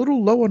 although a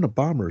little low on the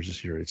bombers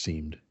this year, it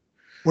seemed.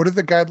 What are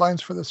the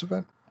guidelines for this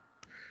event?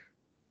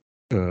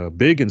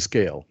 Big in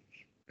scale.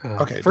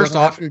 Okay. First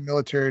off, have to be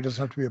military. It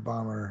doesn't have to be a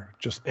bomber.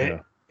 Just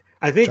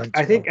I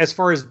think as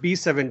far as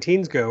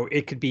B-17s go,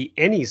 it could be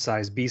any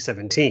size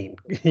B-17.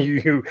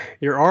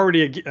 You're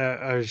already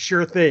a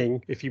sure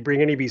thing if you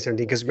bring any B-17.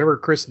 Because remember,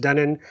 Chris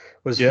Dunnan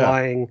was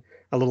flying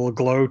a little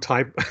glow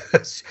type,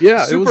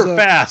 super it was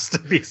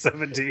fast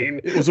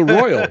B-17. It was a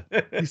Royal.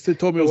 He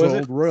told me it was an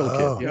old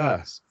Royal kit.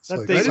 Yeah, that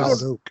like thing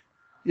solid oak.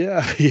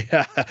 Yeah.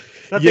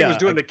 That thing was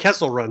doing the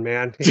Kessel Run,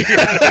 man.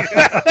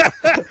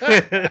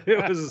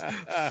 It was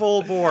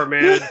full bore,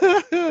 man.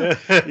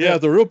 Yeah,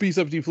 the real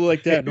B-17 flew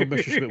like that. No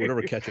Messerschmitt would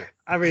ever catch it.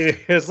 I mean,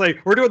 it's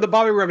like, we're doing the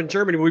Bobby Rub in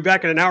Germany. We'll be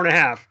back in an hour and a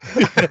half.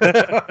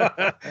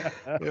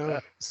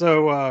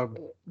 So,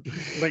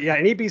 but yeah,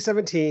 any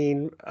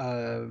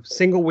B-17,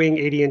 single wing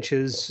 80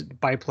 inches,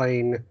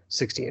 biplane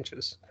 60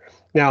 inches.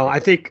 Now, I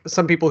think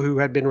some people who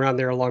had been around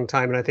there a long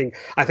time, and I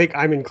think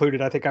I'm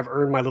included. I think I've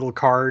earned my little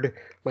card,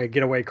 my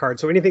getaway card.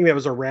 So anything that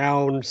was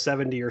around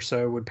 70 or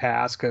so would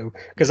pass,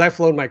 because I've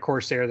flown my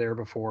Corsair there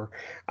before.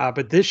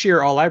 But this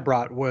year, all I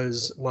brought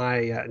was my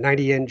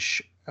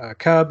 90-inch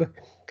Cub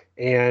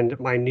and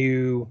my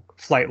new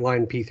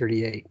Flightline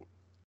P-38.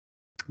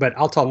 But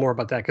I'll tell more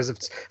about that because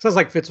it sounds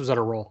like Fitz was on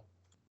a roll.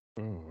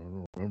 Oh, I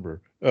don't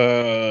remember.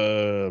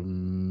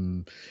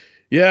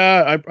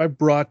 Yeah, I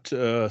brought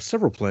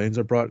several planes.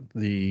 I brought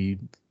the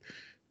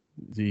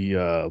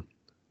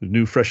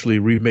new freshly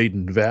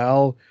remade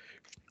Val,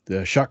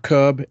 the Shock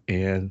Cub,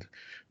 and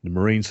the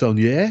Marine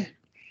Saulnier.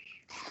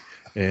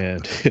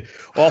 And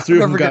all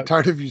three of them get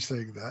tired of you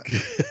saying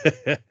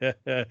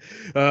that.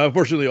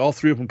 Unfortunately, all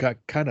three of them got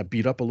kind of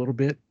beat up a little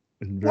bit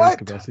in various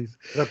capacities.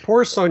 The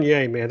poor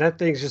Saulnier, man, that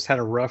thing's just had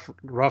a rough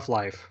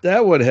life.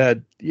 That one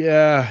had,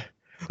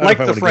 like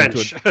the French.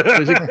 Should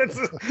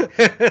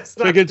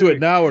I get into it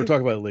now or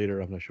talk about it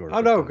later? I'm not sure.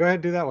 Oh no, go ahead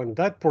and do that one.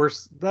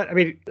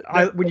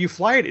 When you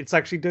fly it, it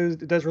actually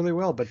does really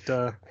well. But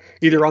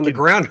either on the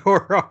ground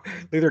or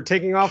either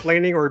taking off,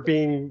 landing, or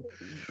being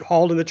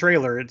hauled in the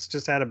trailer, it's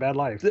just had a bad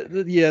life.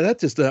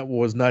 That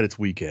was not its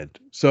weekend.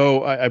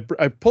 So I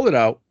pull it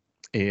out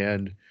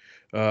and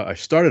I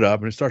start it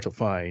up and it starts up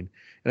fine.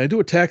 And I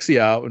do a taxi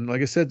out, and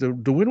like I said,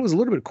 the wind was a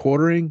little bit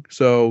quartering,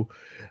 so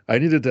I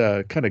needed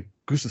to kind of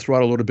goose the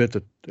throttle a little bit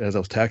as I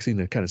was taxiing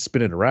and kind of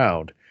spin it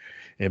around.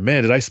 And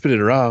man, did I spin it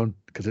around,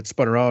 because it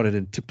spun around and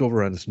then tipped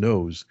over on its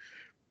nose.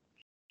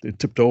 It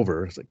tipped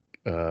over. It's like,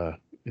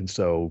 and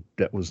so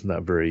that was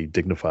not very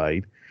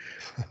dignified.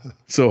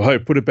 So I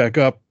put it back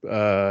up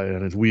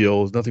on its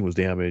wheels. Nothing was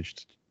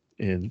damaged,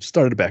 and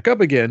started it back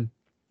up again.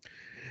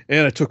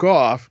 And I took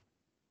off.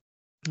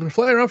 And I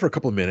fly around for a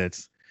couple of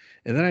minutes.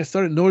 And then I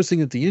started noticing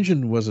that the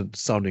engine wasn't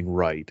sounding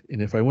right.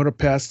 And if I went up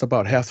past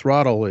about half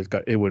throttle,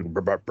 it would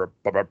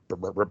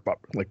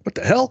like, what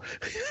the hell?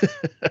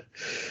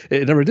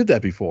 It never did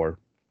that before.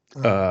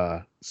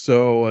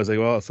 So I was like,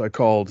 well, so I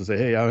called to say,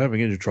 hey, I'm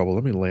having engine trouble.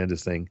 Let me land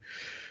this thing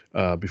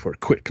before it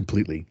quit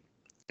completely.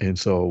 And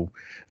so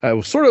I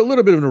was sort of a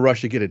little bit in a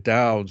rush to get it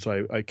down.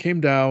 So I came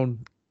down,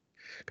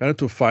 got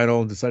into a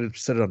final, and decided to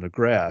set it on the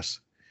grass.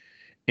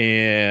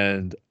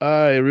 And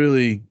I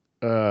really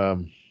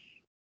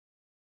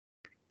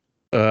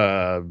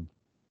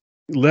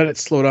let it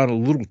slow down a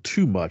little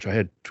too much. I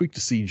had tweaked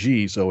the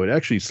CG, so it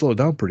actually slowed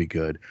down pretty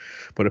good.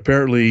 But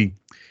apparently,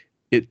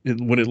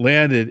 when it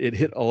landed, it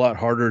hit a lot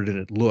harder than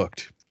it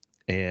looked,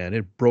 and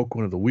it broke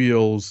one of the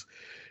wheels.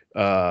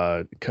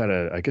 Kind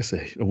of, I guess,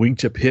 a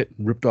wingtip hit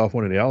and ripped off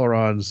one of the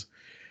ailerons.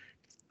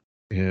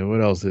 And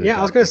what else?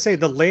 I was going to say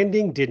the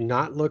landing did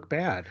not look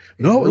bad.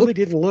 It really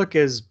didn't look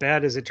as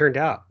bad as it turned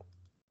out.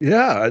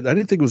 Yeah, I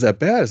didn't think it was that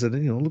bad. I said,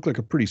 it looked like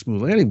a pretty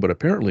smooth landing, but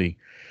apparently,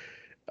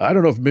 I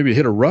don't know if maybe it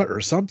hit a rut or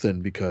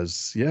something,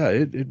 because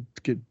it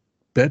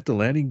bent the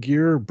landing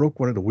gear, broke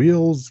one of the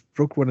wheels,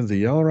 broke one of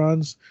the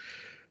ailerons. I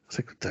was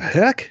like, what the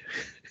heck?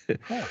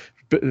 Huh.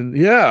 But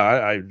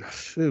I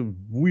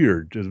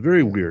weird, just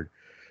very weird.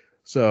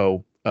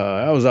 So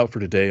I was out for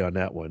today on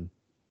that one.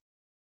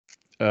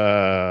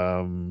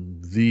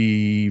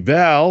 The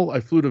Val, I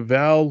flew to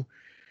Val.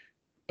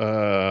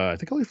 I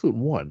think I only flew it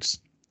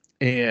once,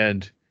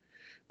 and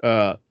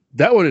that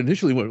one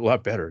initially went a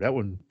lot better. That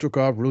one took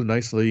off really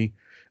nicely.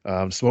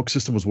 Smoke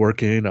system was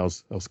working. I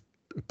was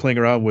playing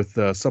around with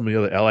some of the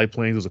other Allied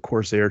planes. There was a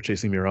Corsair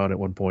chasing me around at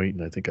one point,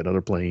 and I think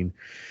another plane.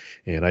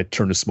 And I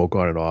turned the smoke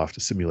on and off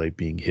to simulate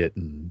being hit,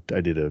 and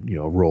I did a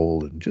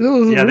roll. And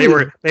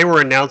they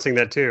were announcing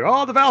that too.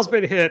 Oh, the valve's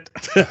been hit.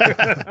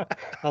 I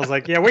was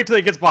like, yeah, wait till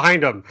it gets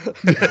behind them.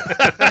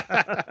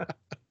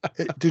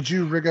 Did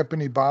you rig up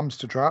any bombs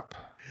to drop?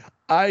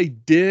 I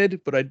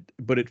did, but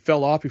it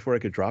fell off before I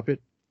could drop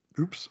it.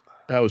 Oops.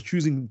 I was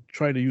trying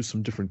to use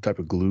some different type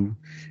of glue,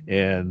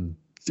 and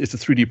it's a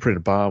 3D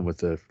printed bomb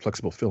with a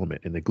flexible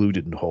filament, and the glue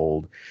didn't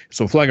hold.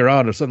 So I'm flying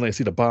around, and suddenly I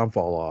see the bomb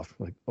fall off.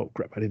 Like, oh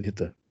crap! I didn't hit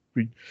the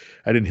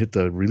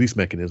release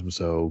mechanism,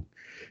 so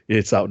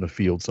it's out in the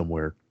field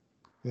somewhere.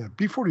 Yeah,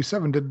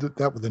 B-47 did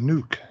that with a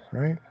nuke,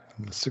 right?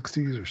 In the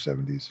 60s or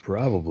 70s.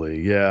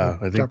 Probably, yeah.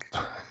 I think.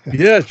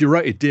 Yes, you're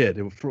right. It did.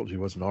 It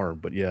wasn't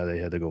armed, but yeah, they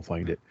had to go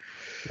find it.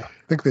 Yeah,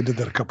 I think they did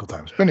that a couple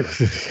times. But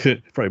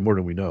anyway, probably more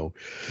than we know.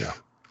 Yeah.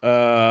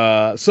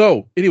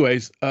 So,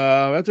 anyways,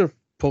 after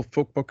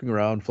poking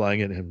around,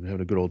 flying it, and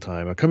having a good old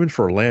time, I come in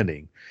for a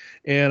landing,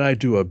 and I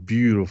do a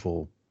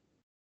beautiful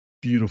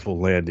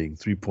landing,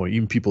 3-point.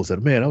 Even people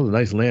said, "Man, that was a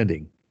nice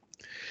landing."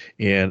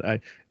 And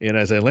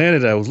as I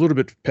landed, I was a little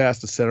bit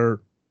past the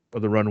center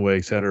of the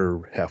runway,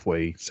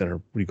 halfway center.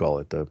 What do you call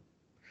it? The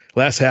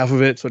last half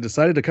of it. So I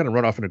decided to kind of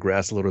run off in the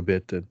grass a little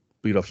bit to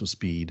bleed off some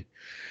speed.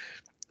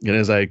 And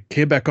as I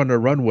came back on the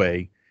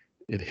runway,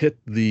 it hit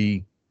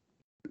the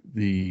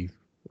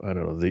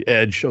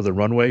edge of the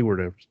runway where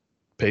the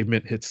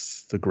pavement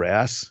hits the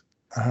grass,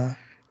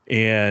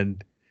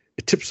 and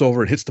it tips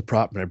over and hits the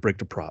prop, and I break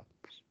the prop.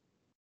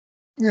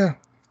 Yeah.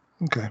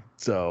 Okay.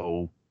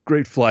 So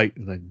great flight,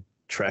 and I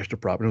trashed the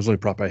prop. And it was the only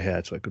prop I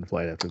had, so I couldn't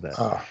fly it after that.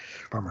 Oh,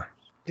 bummer.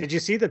 Did you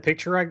see the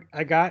picture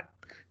I got?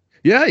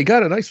 Yeah, you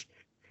got a nice.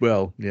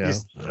 Well, yeah.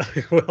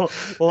 Well,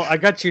 I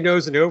got you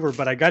nose and over,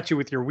 but I got you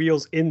with your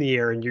wheels in the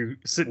air and you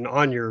sitting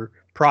on your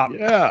prop.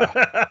 Yeah.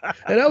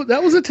 And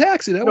that was a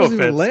taxi. That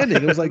wasn't even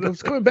landing. It was like I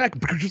was coming back.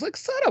 Just like,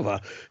 son of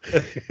a.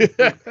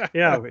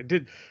 Yeah, it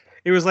did.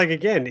 It was like,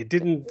 again, it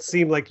didn't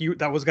seem like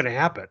that was going to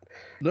happen.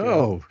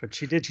 No. But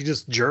she did. She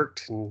just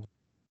jerked. And...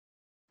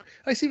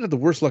 I seem to have the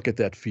worst luck at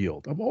that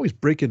field. I'm always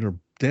breaking or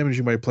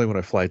damaging my plane when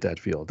I fly at that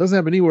field. It doesn't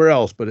happen anywhere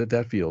else, but at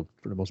that field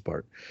for the most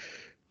part.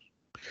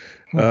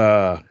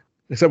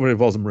 Except when it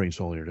involves a marine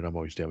soldier, then I'm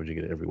always damaging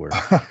it everywhere.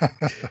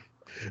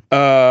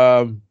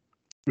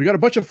 We got a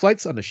bunch of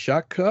flights on the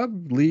Shock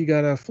Cub. Lee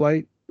got a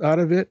flight out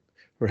of it,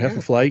 or half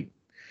a flight.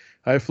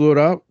 I flew it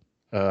out.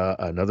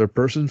 Another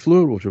person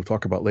flew it, which we'll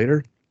talk about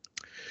later.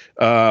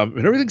 And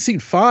everything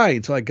seemed fine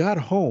until I got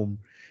home,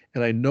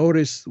 and I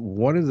noticed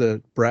one of the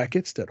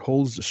brackets that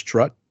holds the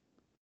strut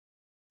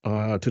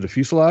to the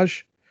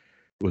fuselage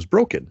was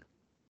broken.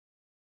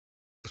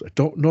 I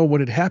don't know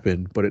when it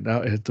happened, but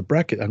it's a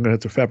bracket. I'm going to have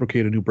to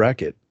fabricate a new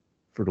bracket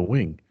for the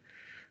wing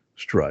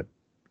strut.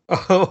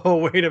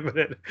 Oh, wait a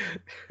minute.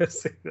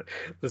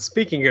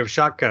 Speaking of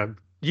Shock Cub,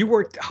 you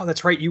weren't. Oh,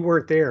 that's right. You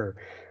weren't there.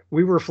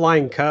 We were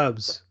flying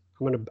Cubs.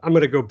 I'm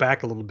gonna go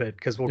back a little bit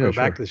because we'll go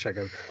back to the Shock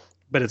Cub,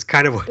 but it's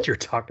kind of what you're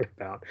talking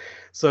about.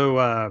 So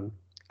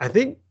I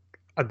think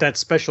that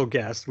special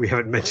guest we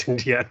haven't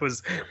mentioned yet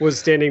was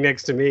standing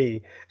next to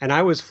me, and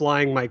I was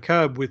flying my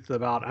Cub with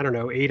about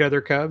 8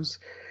 other Cubs.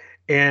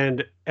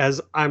 And as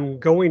I'm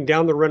going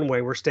down the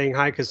runway, we're staying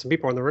high because some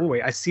people are on the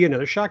runway. I see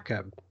another Shock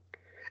Cub,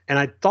 and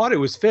I thought it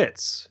was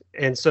Fitz.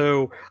 And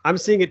so I'm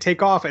seeing it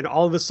take off, and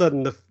all of a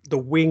sudden the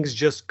wings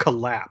just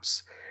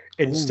collapse.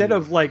 instead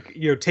of like,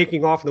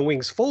 taking off and the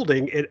wings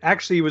folding, it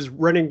actually was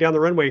running down the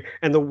runway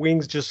and the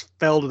wings just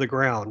fell to the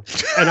ground.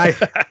 And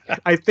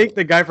I think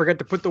the guy forgot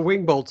to put the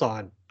wing bolts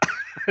on.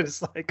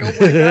 It's like, oh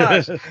my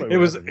gosh,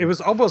 it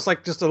was almost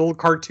like just a little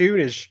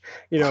cartoonish,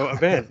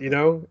 event,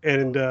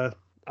 and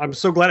I'm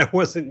so glad it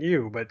wasn't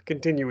you, but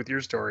continue with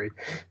your story.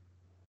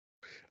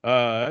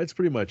 That's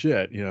pretty much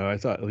it. I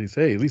thought at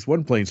least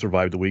one plane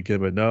survived the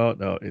weekend, but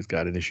no, it's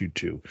got an issue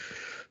too.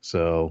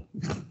 So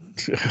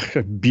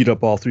I beat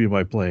up all 3 of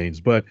my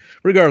planes, but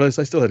regardless,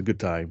 I still had a good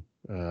time.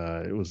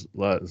 It was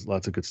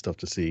lots of good stuff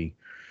to see.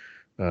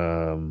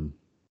 Don't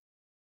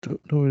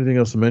know anything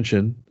else to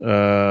mention.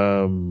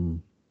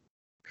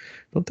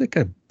 Don't think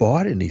I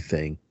bought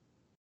anything.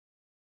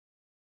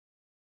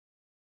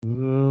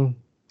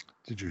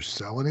 Did you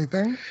sell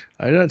anything?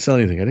 I did not sell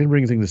anything. I didn't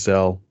bring anything to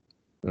sell.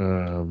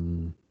 I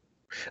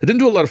didn't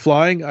do a lot of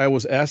flying. I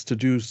was asked to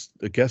do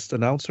a guest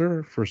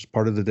announcer for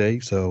part of the day,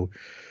 so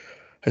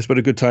I spent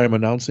a good time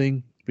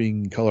announcing,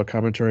 being color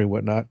commentary and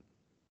whatnot.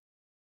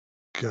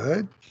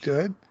 Good.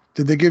 Did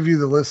they give you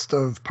the list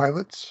of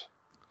pilots?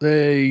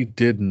 They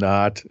did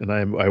not, and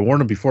I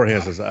warned them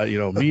beforehand. Says,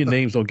 me and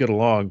names don't get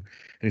along, and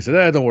he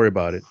said, "Don't worry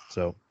about it."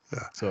 So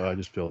I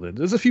just filled in.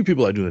 There's a few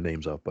people I do the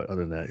names of, but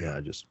other than that, I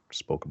just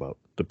spoke about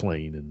the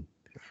plane and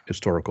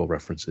historical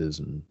references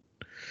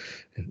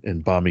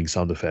and bombing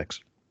sound effects.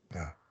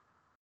 Yeah,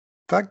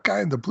 that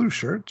guy in the blue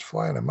shirt's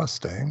flying a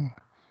Mustang.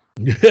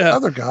 Yeah,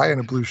 another guy in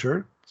a blue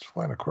shirt is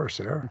flying a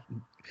Corsair.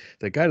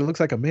 The guy that looks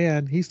like a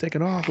man, he's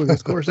taking off with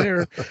his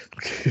Corsair.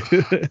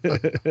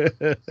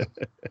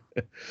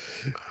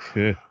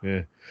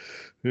 yeah.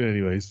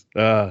 Anyways,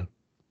 Lee,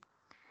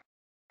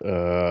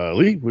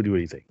 what do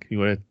you think? You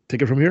want to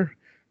take it from here?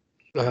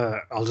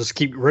 I'll just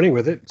keep running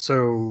with it.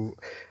 So,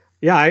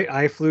 yeah,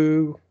 I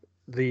flew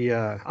the.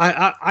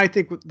 I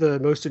think the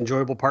most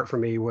enjoyable part for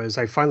me was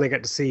I finally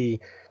got to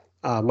see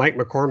Mike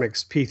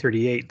McCormick's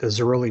P-38, the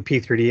Ziroli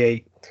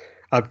P-38,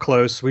 up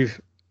close.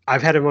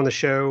 I've had him on the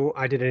show.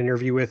 I did an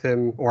interview with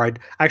him, or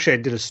I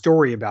did a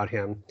story about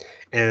him,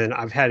 and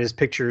I've had his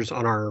pictures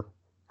on our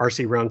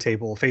RC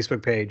Roundtable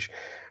Facebook page.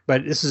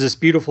 But this is this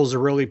beautiful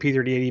Ziroli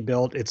P-38 he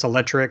built. It's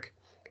electric,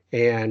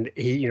 and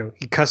he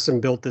custom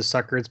built this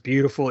sucker. It's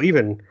beautiful.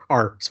 Even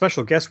our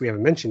special guest we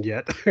haven't mentioned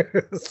yet.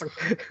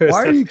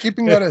 Why are you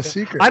keeping that a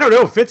secret? I don't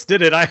know. Fitz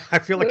did it. I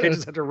feel like I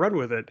just had to run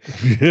with it.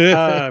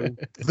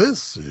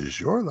 This is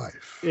your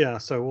life. Yeah.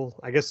 So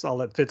I guess I'll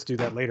let Fitz do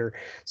that later.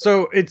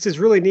 So it's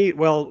really neat.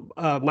 Well,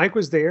 Mike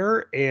was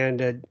there,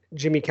 and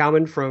Jimmy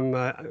Cowman from,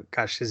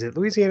 is it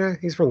Louisiana?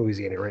 He's from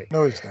Louisiana, right?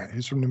 No, he's not.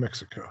 He's from New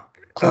Mexico.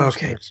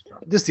 Okay,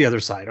 just the other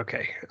side.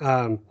 Okay.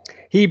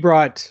 He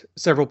brought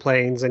several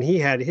planes, and he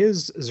had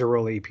his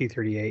Ziroli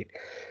P-38,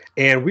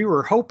 and we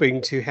were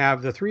hoping to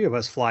have the 3 of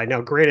us fly. Now,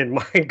 granted,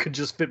 mine could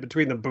just fit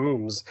between the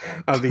booms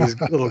of these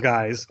little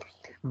guys,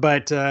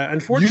 but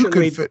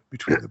unfortunately, you could fit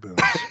between the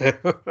booms.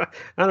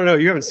 I don't know.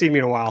 You haven't seen me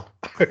in a while.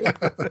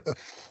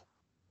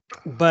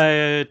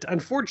 But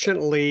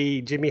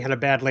unfortunately, Jimmy had a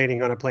bad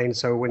landing on a plane.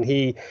 So when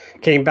he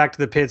came back to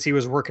the pits, he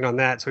was working on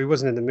that. So he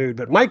wasn't in the mood.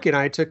 But Mike and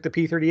I took the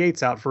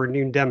P-38s out for a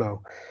noon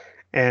demo.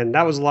 And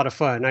that was a lot of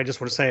fun. I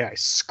just want to say I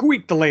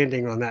squeaked the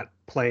landing on that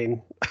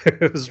plane.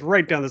 It was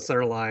right down the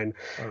center line.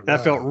 Right.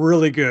 That felt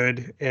really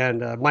good.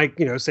 And Mike,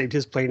 saved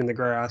his plane in the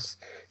grass.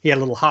 He had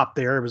a little hop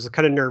there. It was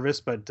kind of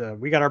nervous, but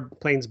we got our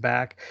planes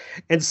back.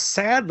 And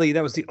sadly,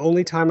 that was the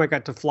only time I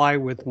got to fly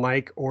with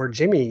Mike or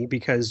Jimmy,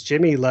 because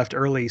Jimmy left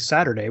early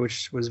Saturday,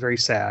 which was very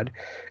sad.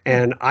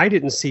 And I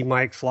didn't see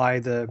Mike fly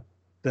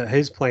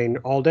his plane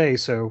all day.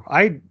 So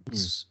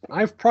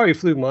I've probably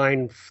flew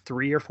mine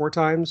 3 or 4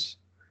 times,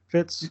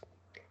 Fitz.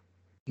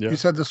 Yeah. You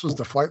said this was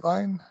the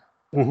Flightline?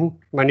 Mm-hmm.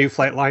 My new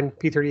Flightline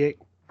P-38.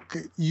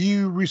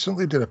 You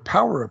recently did a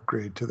power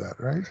upgrade to that,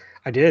 right?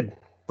 I did.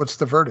 What's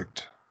the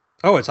verdict?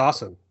 Oh, it's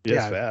awesome.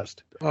 Yeah, it's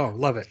fast. Oh,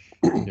 love it.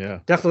 Yeah.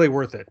 Definitely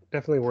worth it. Yeah,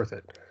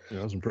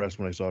 I was impressed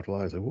when I saw it fly.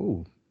 I was like,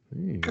 whoa.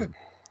 Hey. Good.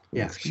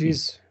 Yeah,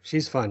 she's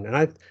fun. And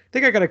I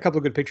think I got a couple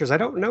of good pictures. I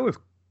don't know if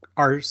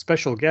our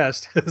special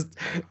guest has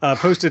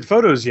posted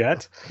photos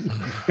yet.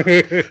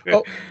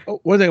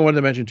 One thing I wanted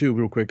to mention too,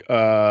 real quick.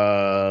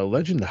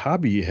 Legend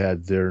Hobby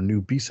had their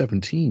new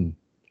B-17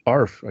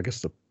 ARF. I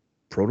guess the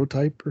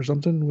prototype or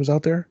something was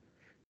out there.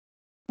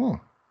 Oh.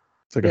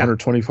 It's like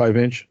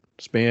 125-inch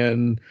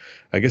span.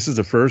 I guess it's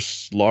the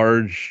first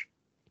large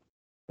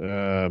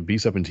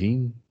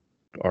B-17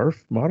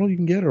 ARF model you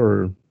can get,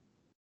 or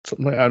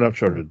something like. I'm not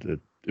sure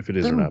if it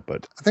is or not,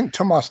 but I think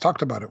Tomas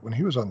talked about it when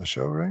he was on the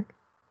show, right?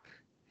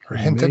 Or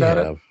hinted at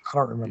it. I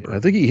don't remember. I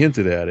think he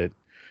hinted at it,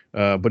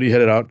 but he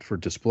had it out for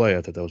display.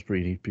 I thought that was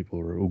pretty neat. People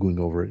were oogling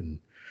over it, and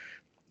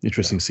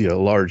interesting to see a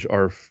large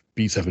ARF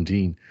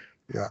B-17.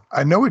 Yeah,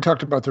 I know we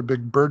talked about their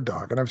big bird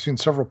dog, and I've seen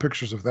several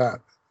pictures of that.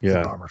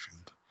 Yeah,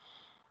 Bomberfield.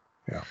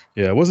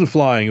 Yeah, it wasn't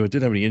flying. It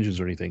didn't have any engines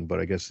or anything, but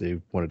I guess they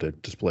wanted to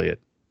display it.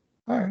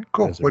 All right,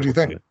 cool. What do you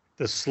think?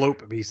 The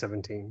Slope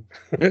B-17.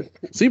 It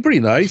seemed pretty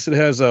nice. It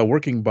has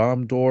working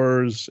bomb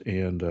doors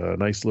and a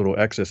nice little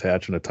access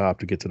hatch on the top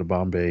to get to the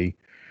bomb bay.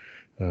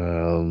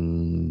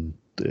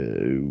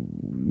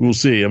 we'll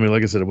see. I mean,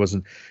 like I said,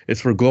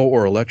 it's for glow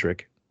or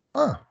electric.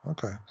 Oh,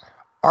 okay.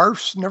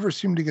 ARFs never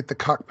seem to get the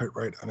cockpit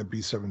right on a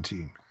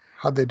B-17.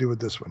 How'd they do with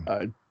this one?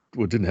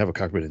 Well, it didn't have a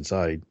cockpit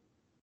inside.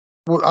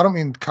 Well, I don't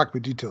mean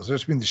cockpit details. I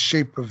just mean the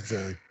shape of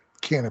the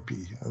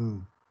canopy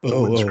and the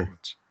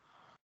windscreens.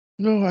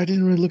 No, I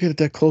didn't really look at it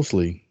that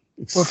closely.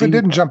 If it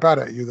didn't jump out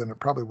at you, then it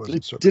probably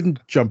wasn't. It didn't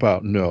jump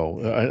out.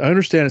 No, I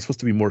understand it's supposed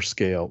to be more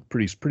scale,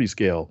 pretty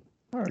scale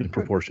in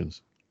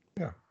proportions.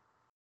 Yeah.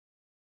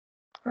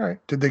 All right.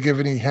 Did they give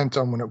any hint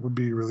on when it would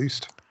be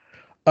released?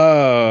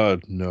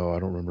 No, I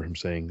don't remember him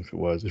saying if it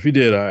was. If he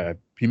did,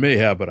 he may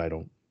have, but I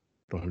don't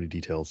have any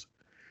details.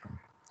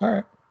 All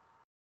right.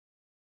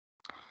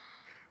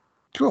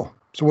 Cool.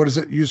 So what is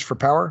it used for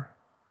power?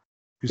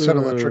 You said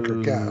electric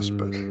or gas,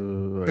 but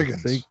big I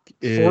think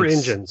four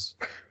engines.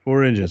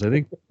 4 engines. I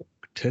think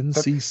 10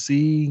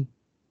 cc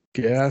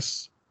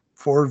gas.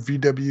 4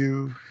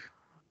 VW.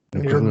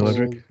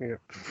 Electric. Yeah.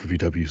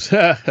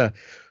 VWs.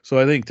 So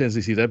I think 10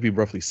 cc, that'd be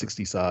roughly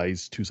 60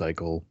 size,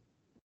 2-cycle,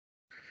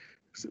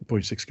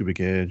 0.6 cubic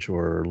inch,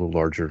 or a little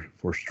larger,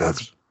 4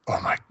 strokes. Oh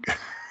my God.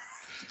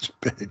 It's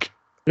big.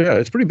 Yeah,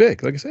 it's pretty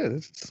big. Like I said,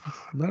 it's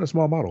not a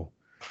small model.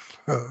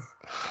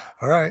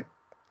 All right.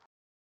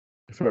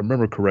 If I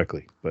remember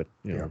correctly, but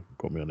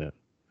quote me on that.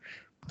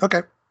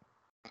 Okay.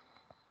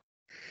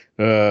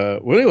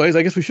 Well, anyways,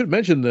 I guess we should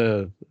mention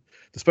the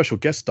special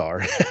guest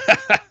star,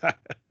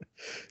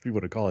 if you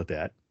want to call it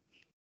that.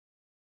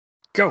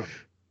 Go.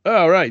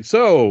 All right.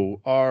 So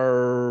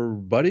our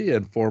buddy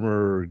and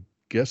former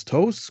guest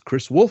host,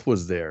 Chris Wolf,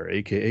 was there,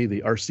 a.k.a.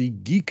 the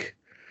RC Geek.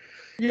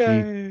 Yay.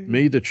 He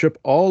made the trip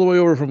all the way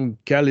over from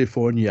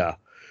California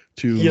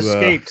to... He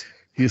escaped.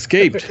 He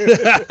escaped.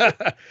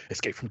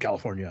 Escaped from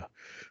California.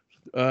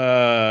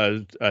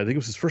 I think it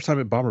was his first time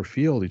at Bomber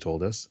Field, he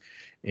told us.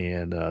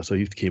 And so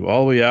he came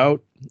all the way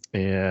out,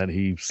 and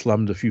he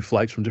slummed a few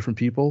flights from different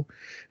people,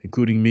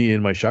 including me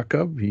and my Shot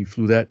Cub. He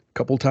flew that a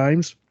couple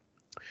times.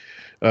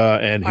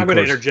 And I'm going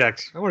to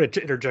interject. I want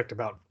to interject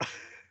about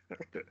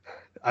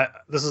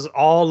this is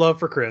all love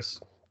for Chris.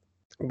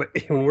 But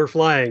when we're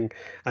flying,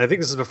 I think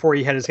this is before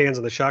he had his hands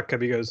on the Shot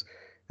Cub, he goes,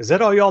 "Is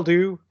that all y'all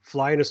do?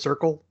 Fly in a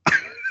circle?"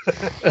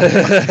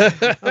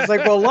 I was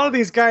like, well, a lot of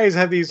these guys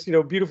have these,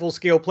 beautiful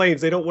scale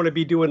planes. They don't want to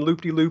be doing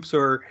loop-de-loops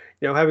or,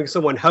 having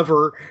someone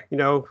hover,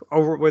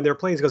 over when their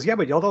planes. He goes, yeah,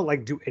 but y'all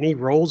don't do any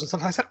rolls and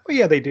stuff. I said, oh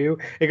yeah, they do.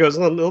 He goes,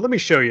 well, let me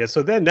show you.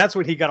 So then that's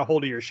when he got a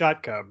hold of your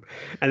Shot Cub,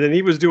 and then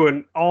he was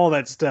doing all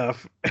that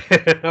stuff.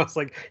 And I was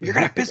like, you're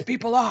gonna piss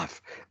people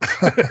off.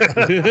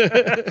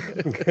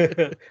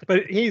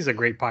 But he's a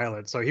great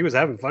pilot, so he was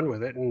having fun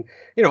with it, and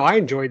I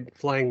enjoyed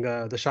flying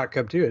the Shot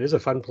Cub too. It is a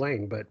fun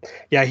plane, but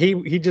yeah,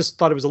 he just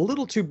thought it was a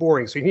little too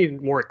boring, so he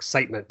needed more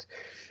excitement.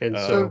 And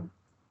so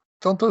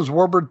don't those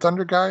Warbird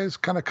Thunder guys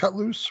kind of cut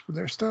loose with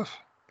their stuff?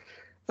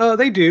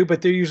 They do,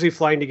 but they're usually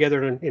flying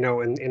together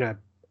in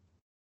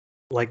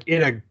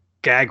a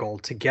gaggle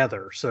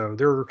together. So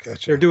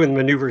they're doing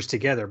maneuvers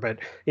together. But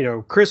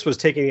Chris was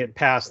taking it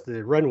past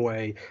the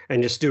runway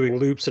and just doing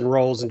loops and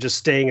rolls and just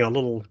staying in a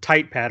little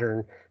tight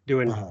pattern,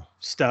 doing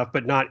stuff,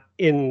 but not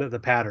in the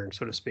pattern,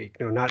 so to speak.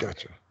 Not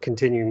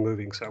continuing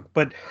moving. So,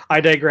 but I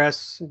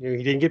digress.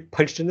 He didn't get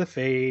punched in the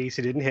face.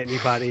 He didn't hit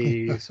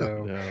anybody.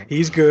 So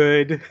he's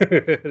good.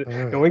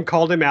 No one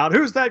called him out.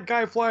 Who's that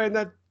guy flying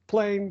that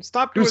plane?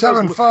 Stop doing. Who's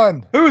having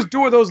fun? Who's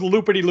doing those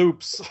loopity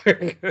loops?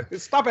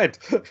 Stop it.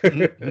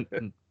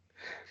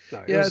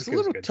 No, it's a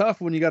little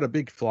tough when you got a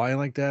big fly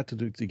like that to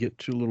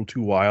get a little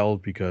too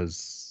wild,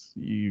 because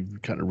you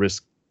kind of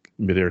risk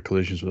midair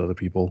collisions with other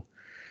people.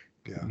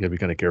 Yeah, you gotta be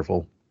kind of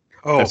careful.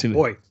 Oh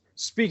boy!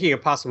 Speaking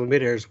of possible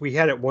midairs, we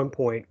had at one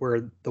point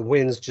where the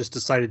winds just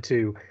decided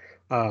to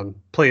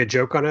play a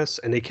joke on us,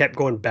 and they kept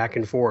going back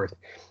and forth.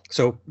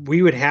 So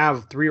we would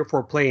have 3 or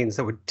 4 planes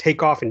that would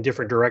take off in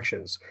different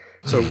directions.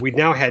 So we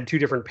now had 2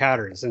 different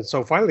patterns. And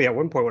so finally, at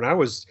one point, when I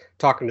was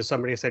talking to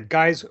somebody, I said,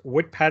 guys,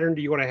 what pattern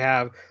do you want to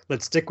have?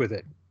 Let's stick with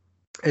it.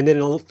 And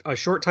then a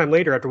short time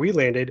later, after we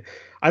landed,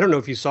 I don't know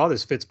if you saw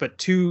this, Fitz, but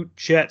 2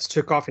 jets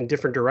took off in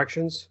different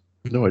directions.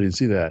 No, I didn't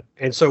see that.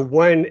 And so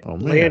one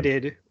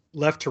landed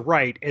left to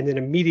right, and then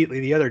immediately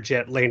the other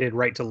jet landed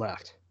right to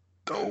left.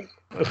 Oh,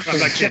 I'm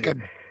not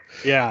chicken.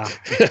 Yeah.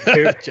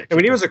 I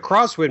mean, it was a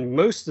crosswind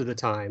most of the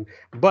time,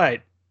 but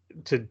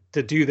to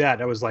do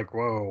that, I was like,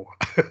 whoa,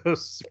 it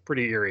was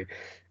pretty eerie.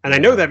 And I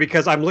know that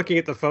because I'm looking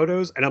at the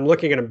photos and I'm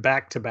looking at them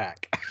back to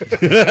back.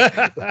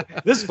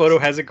 This photo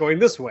has it going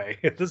this way.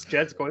 This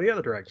jet's going the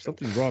other direction.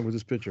 Something's wrong with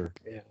this picture.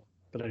 Yeah.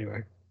 But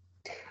anyway,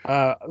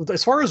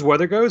 as far as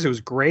weather goes, it was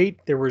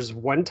great. There was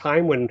one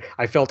time when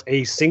I felt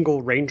a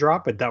single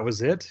raindrop, but that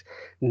was it.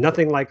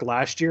 Nothing like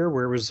last year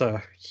where it was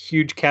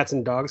huge cats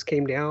and dogs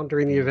came down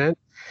during the event.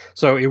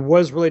 So it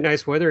was really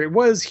nice weather. It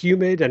was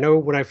humid. I know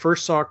when I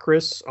first saw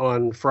Chris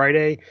on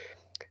Friday,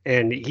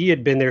 and he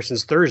had been there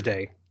since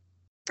Thursday,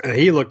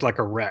 he looked like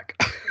a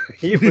wreck.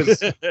 He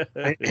was.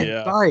 I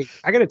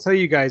got to tell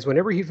you guys,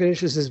 whenever he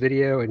finishes his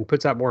video and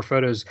puts out more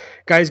photos,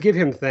 guys, give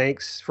him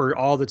thanks for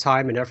all the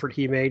time and effort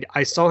he made.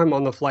 I saw him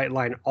on the flight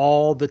line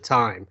all the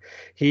time.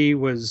 He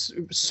was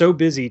so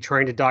busy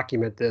trying to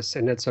document this,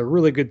 and it's a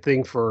really good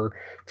thing for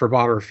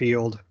Bomber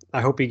Field.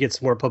 I hope he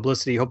gets more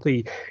publicity.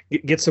 Hopefully,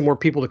 get some more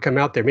people to come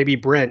out there. Maybe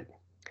Brent,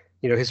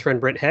 his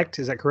friend Brent Hecht.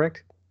 Is that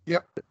correct?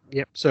 Yep.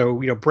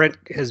 So, Brent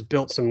has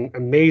built some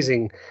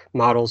amazing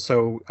models.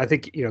 So I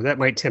think, that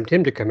might tempt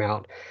him to come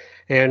out.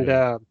 And,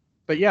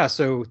 but yeah,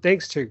 so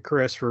thanks to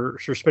Chris for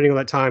spending all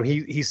that time.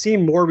 He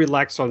seemed more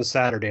relaxed on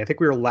Saturday. I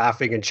think we were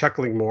laughing and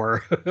chuckling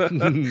more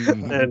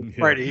than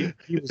Friday.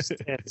 He was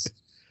tense.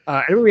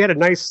 And we had a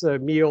nice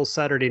meal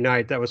Saturday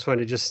night. That was fun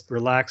to just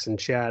relax and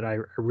chat. I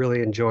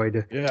really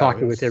enjoyed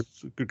talking with him.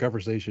 Good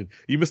conversation.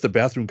 You missed the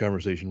bathroom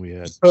conversation we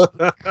had.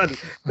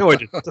 No, I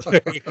didn't.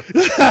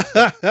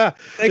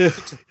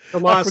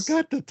 I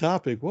forgot the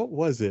topic. What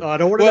was it?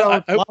 Don't worry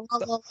about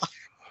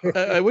it.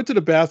 I went to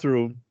the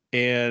bathroom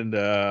and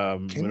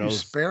can you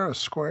spare a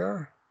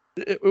square?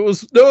 It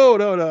was no.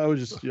 I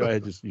was just I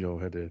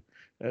hadn't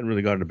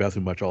really gone to the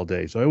bathroom much all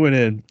day. So I went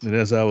in, and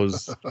as I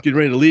was getting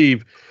ready to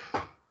leave,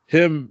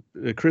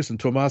 Chris and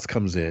Tomas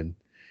comes in,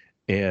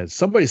 and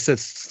somebody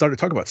started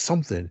talking about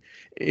something.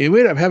 And we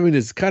ended up having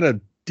this kind of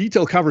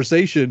detailed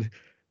conversation.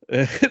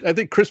 I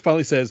think Chris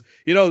finally says,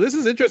 this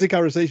is an interesting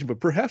conversation, but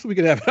perhaps we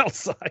could have it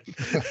outside.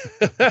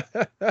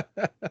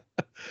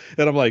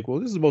 And I'm like, well,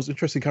 this is the most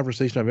interesting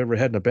conversation I've ever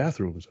had in a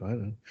bathroom. So I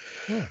don't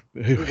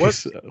know.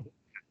 What's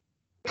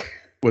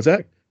that?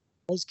 It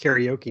was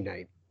karaoke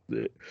night.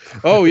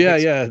 Oh,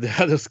 yeah.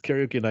 That was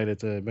karaoke night at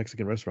the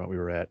Mexican restaurant we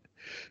were at.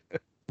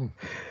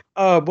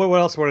 What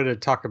else wanted to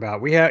talk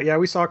about? We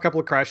saw a couple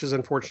of crashes,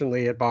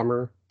 unfortunately, at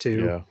Bomber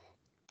too. Yeah.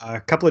 A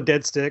couple of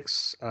dead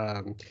sticks.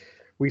 The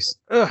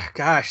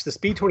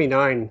Speed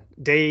 29,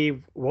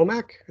 Dave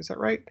Womack, is that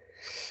right?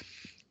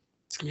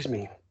 Excuse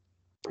me.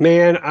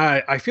 Man,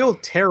 I feel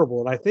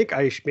terrible, and I think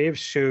I may have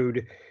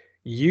showed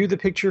you the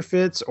picture,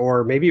 Fitz,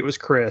 or maybe it was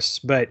Chris,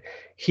 but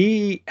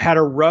he had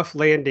a rough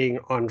landing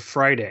on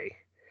Friday,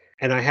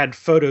 and I had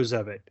photos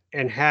of it.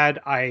 And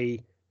had I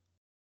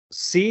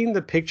seen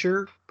the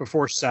picture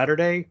before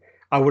Saturday,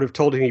 I would have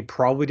told him he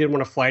probably didn't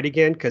want to fly it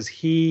again because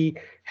he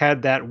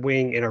had that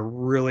wing in a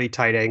really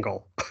tight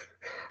angle.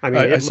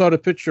 I saw the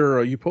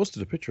picture. You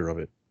posted a picture of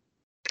it.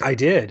 I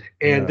did.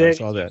 And then I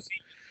saw that.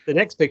 The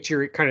next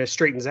picture, it kind of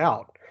straightens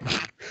out.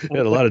 It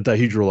had a lot of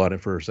dihedral on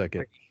it for a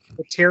second.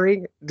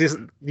 Terry,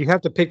 you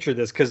have to picture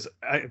this because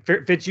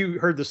Fitz, you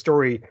heard the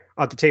story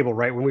at the table,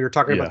 right? When we were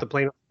talking about the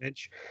plane on the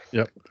bench.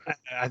 Yep.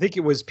 I think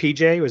it was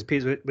PJ. Was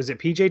it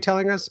PJ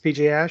telling us,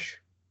 PJ Ash,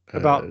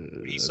 about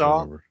he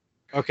saw?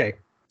 Okay.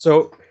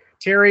 So,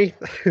 Terry,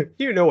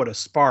 you know what a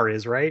spar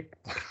is, right?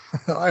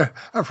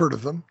 I've heard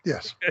of them,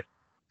 yes.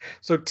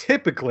 So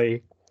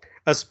typically,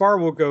 a spar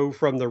will go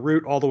from the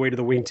root all the way to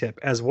the wingtip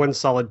as one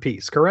solid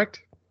piece,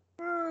 correct?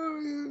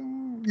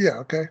 Yeah,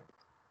 okay.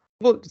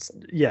 Well,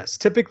 yes,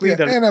 typically.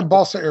 And a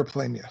balsa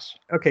airplane, yes.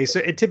 Okay,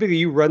 so typically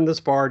you run the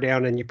spar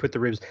down and you put the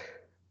ribs.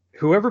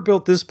 Whoever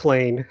built this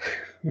plane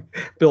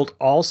built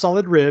all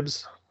solid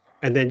ribs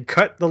and then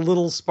cut the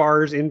little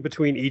spars in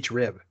between each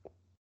rib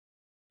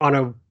on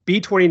a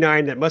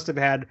B-29 that must have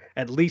had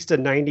at least a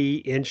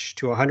 90-inch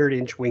to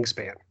 100-inch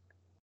wingspan.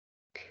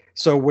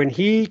 So when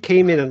he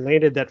came in and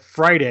landed that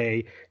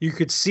Friday, you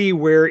could see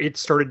where it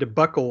started to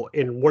buckle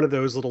in one of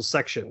those little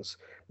sections,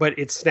 but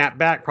it snapped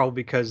back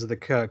probably because of the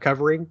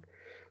covering.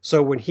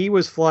 So when he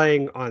was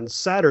flying on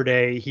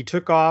Saturday, he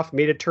took off,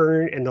 made a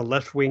turn, and the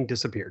left wing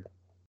disappeared.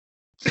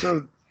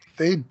 So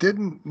they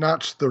didn't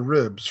notch the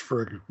ribs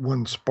for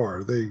one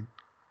spar. They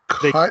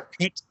cut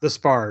the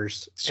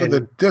spars. So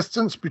the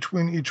distance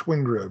between each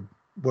wing rib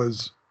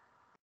was...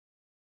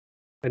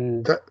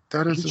 And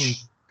that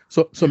isn't...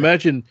 So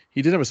imagine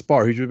he didn't have a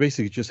spar. He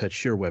basically just had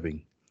shear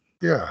webbing.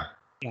 Yeah.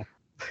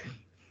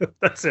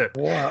 That's it.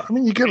 Wow. I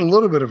mean, you get a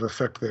little bit of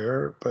effect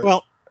there,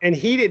 but and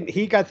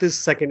he got this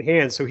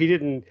secondhand, so he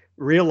didn't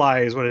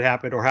realize what had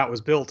happened or how it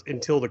was built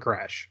until the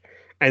crash.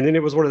 And then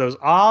it was one of those,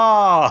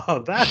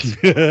 that's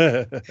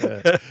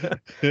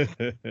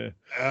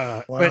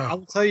wow. But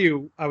I'll tell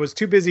you, I was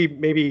too busy,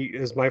 maybe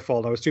it's my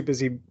fault. I was too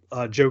busy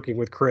joking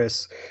with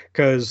Chris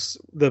because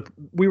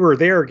we were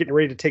there getting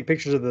ready to take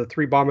pictures of the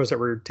three bombers that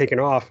were taken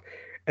off.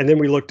 And then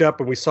we looked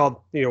up and we saw,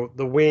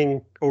 the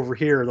wing over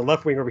here, the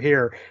left wing over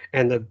here,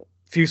 and the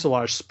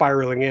fuselage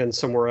spiraling in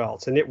somewhere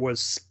else. And it was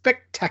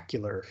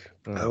spectacular.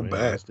 How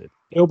bad.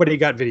 Nobody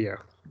got video.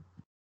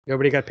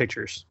 Nobody got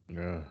pictures.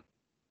 Yeah.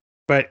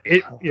 But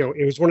it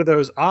was one of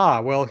those,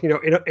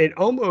 it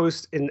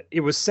almost, and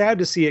it was sad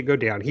to see it go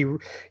down. He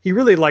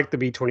really liked the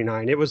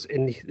B-29. It was,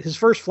 and his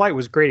first flight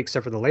was great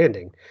except for the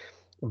landing,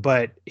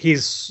 but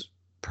he's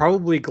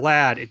probably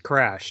glad it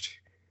crashed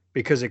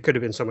because it could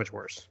have been so much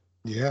worse.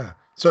 Yeah.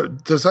 So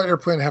does that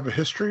airplane have a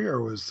history,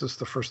 or was this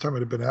the first time it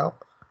had been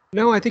out?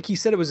 No, I think he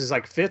said it was his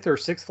fifth or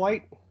sixth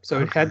flight. So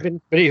It had been,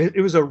 but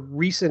it was a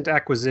recent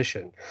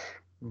acquisition.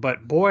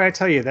 But boy, I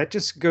tell you, that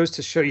just goes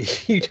to show you,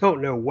 you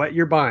don't know what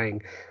you're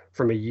buying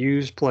from a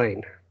used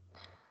plane.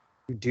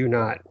 We do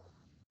not.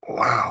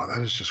 Wow,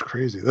 that is just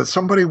crazy. That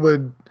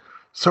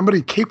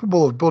somebody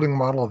capable of building a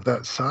model of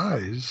that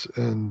size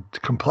and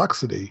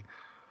complexity,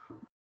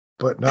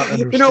 but not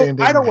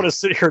understanding. I don't want to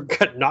sit here and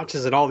cut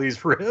notches in all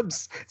these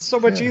ribs. It's so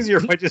much easier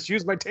if I just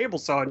use my table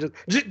saw and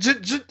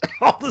just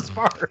all this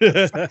parts.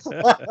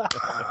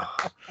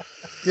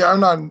 Yeah,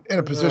 I'm not in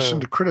a position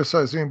to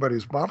criticize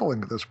anybody's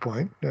modeling at this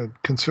point,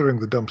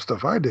 considering the dumb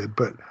stuff I did.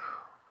 But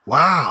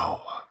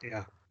wow.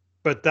 Yeah,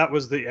 but that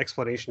was the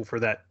explanation for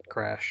that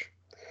crash.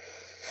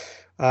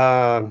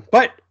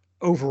 But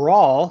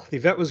overall, the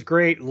event was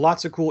great.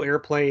 Lots of cool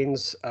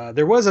airplanes.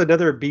 There was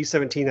another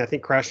B-17 I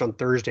think crashed on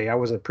Thursday. I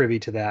wasn't privy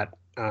to that.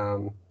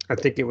 I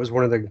think it was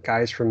one of the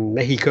guys from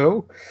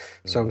Mexico.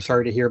 So I'm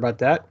sorry to hear about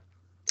that.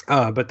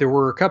 But there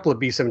were a couple of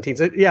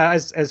B-17s. Yeah,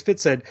 as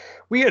Fitz said,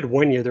 we had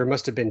one year. There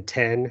must have been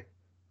 10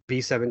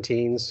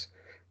 B-17s.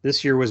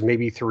 This year was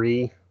maybe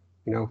 3.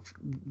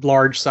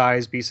 Large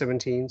size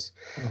B-17s.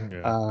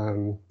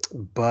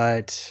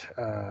 But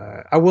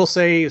I will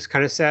say it's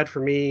kind of sad for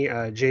me.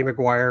 Jay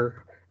McGuire,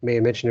 may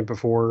have mentioned it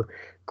before,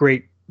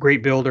 great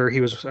builder.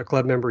 He was a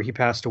club member. He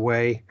passed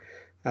away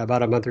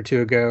about a month or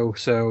two ago.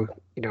 So,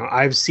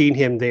 I've seen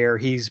him there.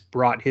 He's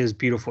brought his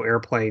beautiful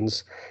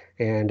airplanes,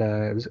 and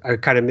I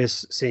kind of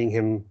miss seeing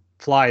him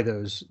fly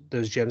those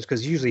gems,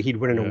 because usually he'd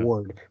win an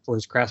award for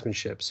his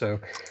craftsmanship. So,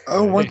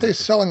 weren't they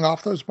selling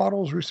off those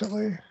models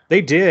recently?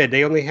 They did.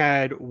 They only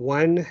had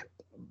one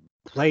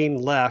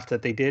plane left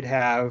that they did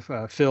have.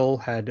 Phil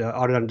had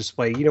on it on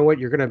display. You know what?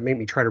 You're going to make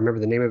me try to remember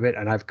the name of it,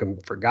 and I've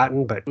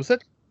forgotten. But was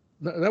that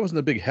wasn't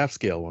the big half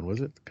scale one,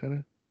 was it?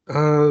 Kind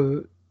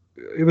of.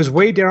 It was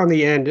way down on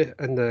the end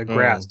in the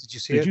grass. Did you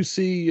see it? Did you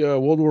see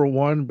World War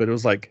I? But it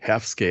was like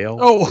half scale.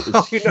 Oh, it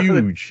was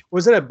huge.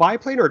 Was it a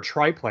biplane or a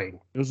triplane?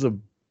 It was a.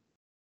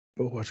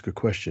 Oh, that's a good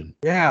question.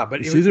 Yeah,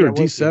 but it's either a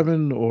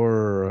D7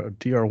 or a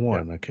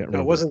DR1. I can't remember.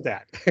 No, it wasn't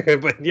that.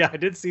 But yeah, I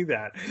did see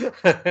that.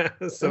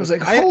 So I was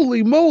like,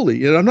 holy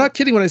moly. And I'm not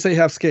kidding when I say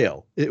half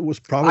scale. It was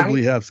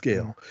probably half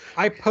scale.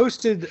 I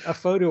posted a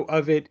photo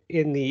of it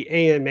in the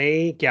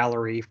AMA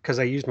gallery because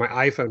I used my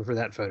iPhone for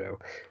that photo.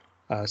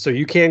 So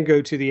you can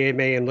go to the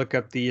AMA and look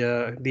up the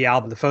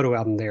album, the photo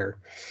album there.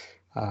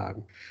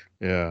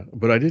 Yeah,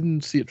 but I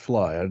didn't see it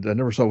fly. I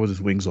never saw it with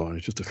his wings on.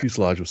 It's just a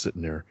fuselage was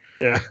sitting there.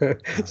 Yeah.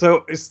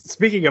 So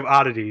speaking of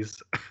oddities,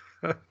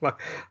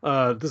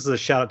 this is a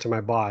shout out to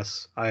my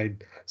boss. I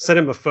sent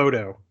him a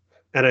photo,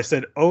 and I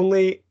said,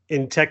 "Only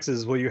in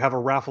Texas will you have a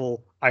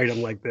raffle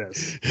item like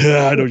this."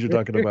 Yeah, I know what you're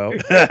talking about.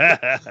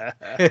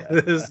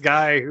 This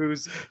guy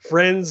whose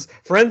friends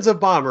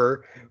of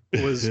Bomber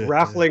was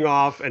raffling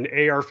off an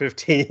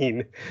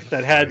AR-15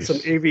 that had some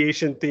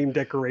aviation-themed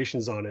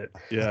decorations on it.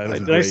 Yeah,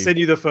 did I send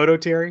you the photo,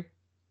 Terry?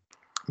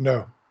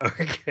 No.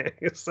 Okay.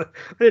 So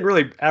I didn't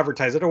really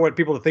advertise. I don't want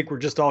people to think we're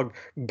just all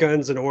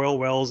guns and oil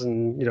wells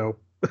and,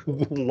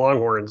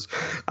 Longhorns.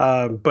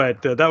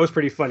 But that was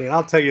pretty funny. And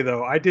I'll tell you,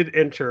 though, I did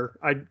enter.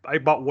 I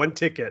bought one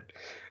ticket,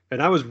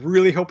 and I was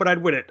really hoping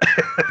I'd win it.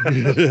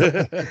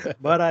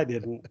 But I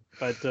didn't.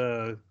 But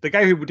the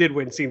guy who did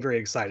win seemed very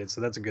excited, so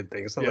that's a good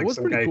thing. It's not it was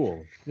pretty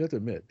cool. You have to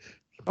admit.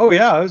 Oh,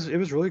 yeah. It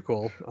was really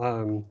cool.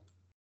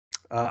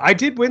 I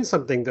did win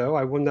something, though.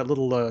 I won that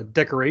little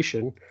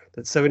decoration,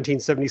 that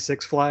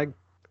 1776 flag.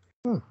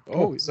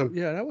 Oh,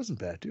 yeah, that wasn't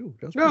bad, too.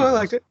 I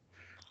liked it.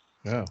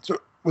 Yeah. So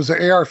was the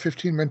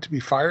AR-15 meant to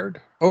be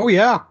fired? Oh,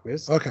 yeah.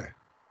 Okay.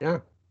 Yeah.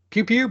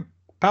 Pew, pew.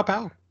 Pow,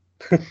 pow.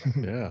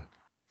 Yeah.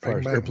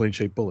 Fires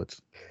airplane-shaped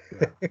bullets.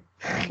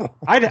 Yeah.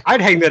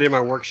 I'd hang that in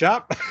my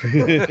workshop.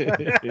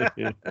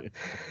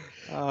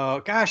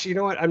 Gosh, you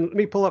know what? Let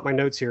me pull up my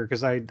notes here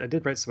because I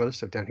did write some other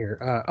stuff down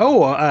here.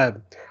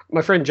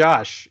 My friend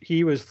Josh,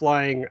 he was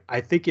flying. I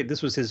think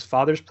this was his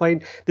father's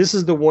plane. This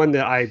is the one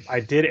that I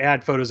did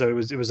add photos of.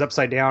 It was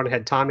upside down. It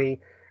had Tommy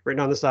written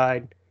on the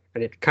side,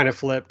 and it kind of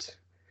flipped.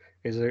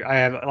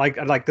 I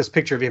like this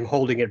picture of him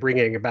holding it,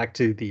 bringing it back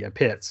to the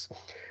pits.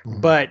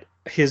 Mm-hmm. But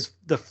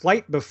the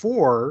flight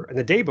before and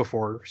the day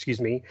before, excuse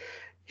me,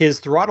 his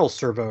throttle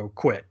servo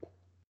quit,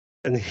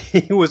 and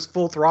he was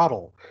full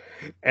throttle.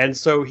 And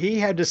so he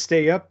had to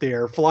stay up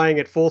there flying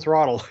at full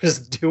throttle,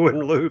 just doing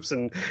loops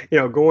and,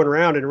 going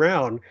round and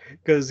round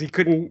because he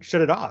couldn't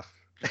shut it off.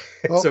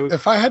 Well, so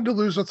if I had to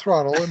lose a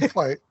throttle in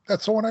flight,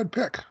 that's the one I'd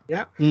pick.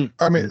 Yeah.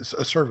 I mean, it's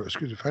a servo,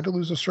 excuse me. If I had to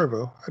lose a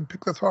servo, I'd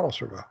pick the throttle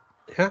servo.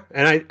 Yeah.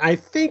 And I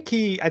think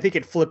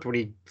it flipped when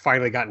he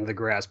finally got into the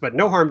grass, but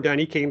no harm done.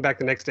 He came back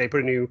the next day,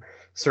 put a new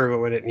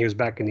servo in it, and he was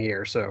back in the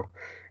air. So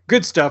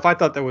good stuff. I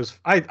thought that was,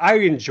 I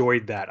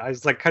enjoyed that. I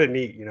was like kind of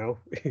neat, You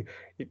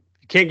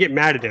can't get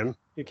mad at him.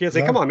 You can't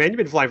say, "Come on, man, you've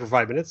been flying for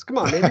 5 minutes. Come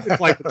on, man, you've been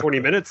flying for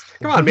 20 minutes.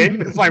 Come on, man,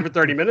 you've been flying for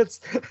 30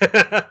 minutes."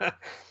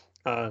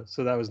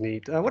 So that was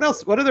neat. What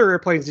else? What other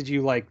airplanes did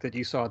you like that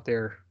you saw out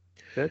there,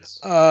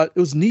 Fitz? It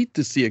was neat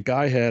to see a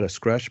guy had a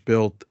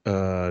scratch-built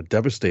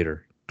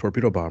Devastator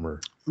torpedo bomber.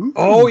 Ooh.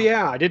 Oh,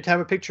 yeah. I did have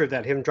a picture of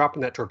that, him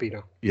dropping that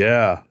torpedo.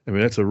 Yeah. I mean,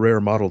 that's a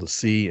rare model to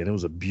see, and it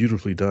was a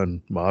beautifully done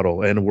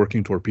model and a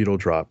working torpedo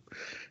drop.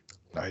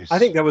 Nice. I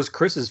think that was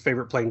Chris's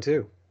favorite plane,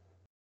 too.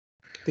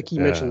 I think he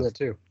mentioned that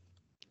too.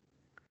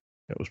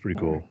 That was pretty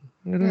cool.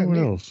 Yeah, And what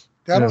else?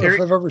 I don't know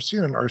if I've ever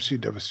seen an RC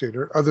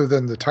Devastator other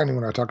than the tiny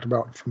one I talked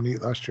about from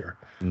NEAT last year.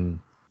 Mm.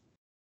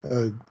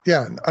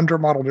 Yeah, an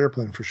undermodeled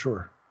airplane for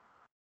sure.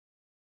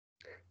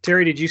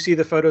 Terry, did you see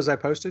the photos I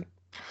posted?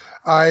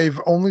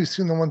 I've only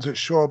seen the ones that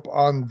show up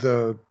on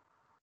the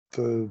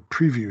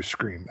preview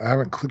screen. I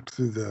haven't clicked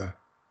through the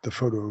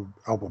photo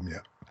album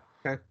yet.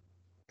 Okay.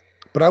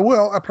 But I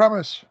will, I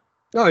promise.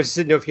 No, I just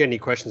didn't know if you had any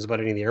questions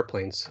about any of the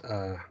airplanes.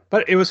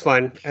 But it was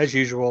fun, as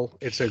usual.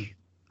 It's a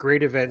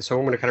great event, so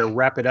I'm going to kind of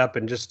wrap it up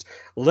and just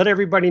let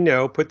everybody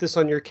know, put this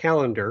on your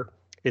calendar.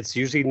 It's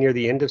usually near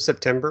the end of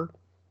September.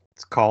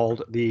 It's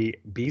called the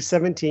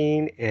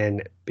B-17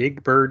 and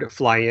Big Bird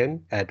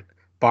Fly-In at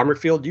Bomber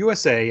Field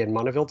USA in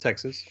Monteville,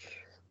 Texas.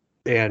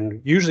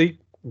 And usually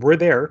we're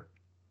there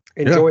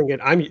enjoying it.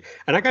 And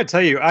I got to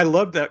tell you, I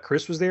love that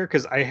Chris was there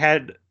because I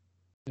had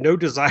no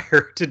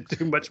desire to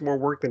do much more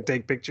work than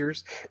take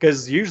pictures,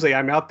 because usually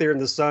I'm out there in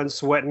the sun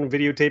sweating,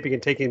 videotaping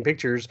and taking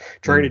pictures,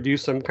 trying to do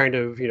some kind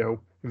of,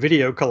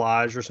 video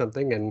collage or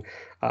something. And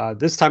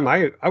this time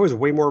I was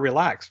way more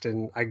relaxed,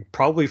 and I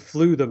probably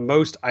flew the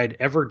most I'd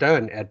ever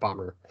done at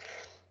Bomber.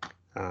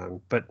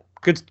 But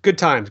good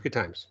times.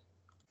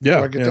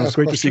 Yeah, it was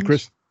great to see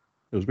Chris.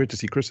 It was great to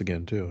see Chris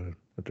again too.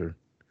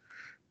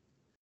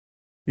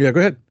 Yeah, go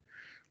ahead.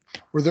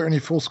 Were there any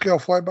full-scale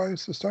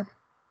flybys this time?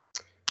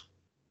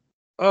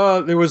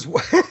 There was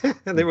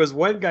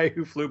one guy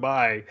who flew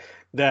by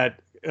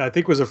that I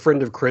think was a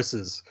friend of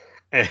Chris's,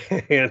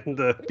 and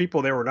the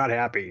people there were not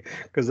happy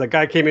because the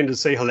guy came in to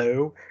say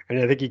hello, and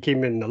I think he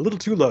came in a little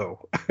too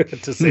low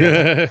to say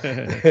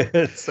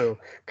hello. So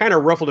kind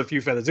of ruffled a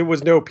few feathers. It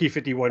was no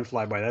P-51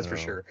 flyby, that's for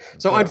sure.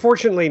 So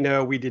unfortunately,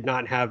 no, we did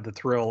not have the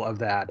thrill of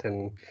that,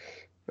 and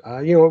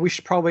we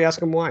should probably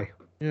ask him why.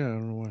 Yeah, I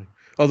don't know why.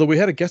 Although we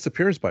had a guest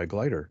appearance by a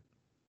glider.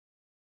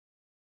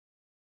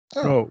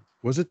 Oh,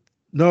 was it?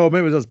 No,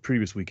 maybe it was the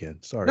previous weekend.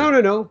 Sorry.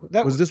 No.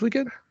 That was this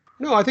weekend?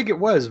 No, I think it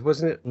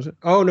wasn't it? Was it?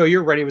 Oh, no,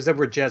 you're right. It was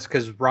over at Jets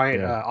because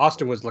Ryan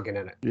Austin was looking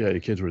at it. Yeah, the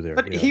kids were there.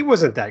 But he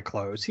wasn't that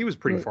close. He was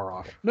pretty far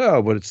off.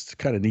 No, but it's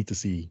kind of neat to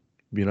see,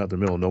 being out in the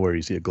middle of nowhere,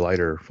 you see a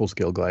glider,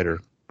 full-scale glider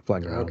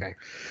flying around. Okay.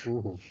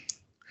 Mm-hmm.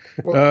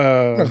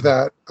 Well, of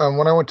that,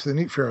 when I went to the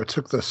NEAT Fair, I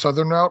took the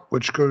southern route,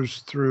 which goes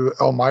through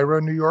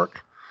Elmira, New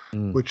York,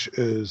 which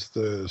is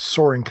the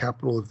soaring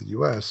capital of the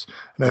U.S.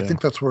 And I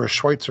think that's where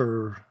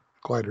Schweitzer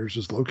Gliders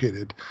is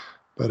located.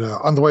 But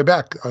on the way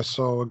back, I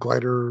saw a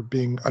glider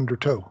being under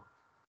tow.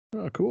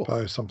 Oh, cool.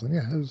 By something.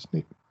 Yeah, it was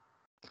neat.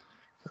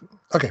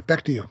 Okay,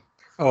 back to you.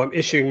 Oh, I'm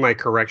issuing my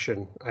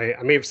correction. I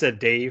may have said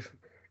Dave.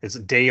 It's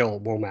Dale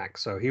Womack.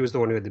 So he was the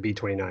one who had the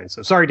B-29.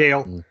 So sorry,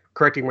 Dale.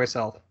 Correcting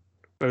myself.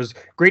 But it was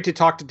great to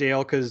talk to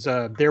Dale because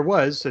there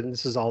was, and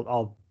this is,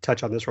 I'll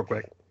touch on this real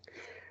quick.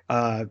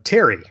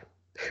 Terry,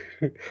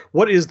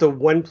 what is the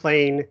one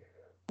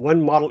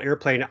model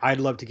airplane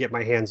I'd love to get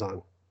my hands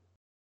on?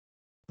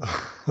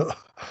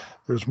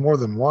 There's more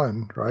than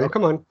one, right? Oh,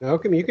 come on.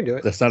 Okay, you can do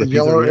it. That's not the a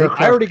yellow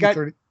aircraft. I already got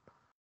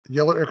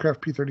yellow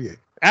aircraft P-38.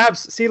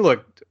 See,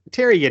 look,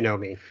 Terry, you know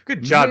me.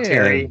 Good job,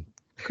 Terry.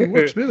 Good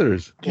work,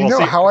 Smithers. Do you know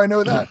how I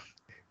know that?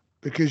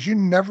 Because you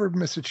never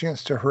miss a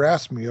chance to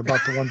harass me about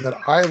the one that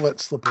I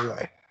let slip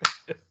away.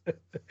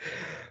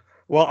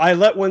 Well, I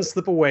let one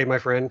slip away, my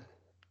friend.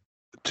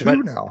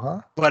 Two now,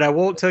 huh? But I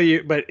won't tell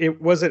you. But it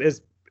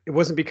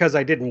wasn't because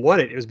I didn't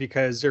want it. It was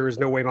because there was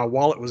no way my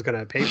wallet was going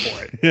to pay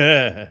for it.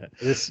 Yeah.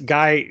 This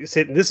guy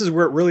said, this is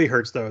where it really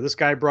hurts, though. This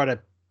guy brought a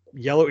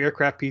yellow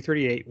aircraft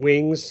P-38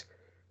 wings,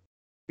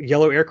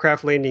 yellow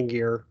aircraft landing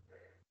gear,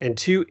 and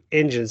two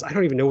engines. I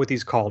don't even know what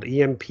these called.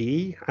 EMP?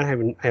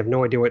 I have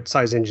no idea what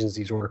size engines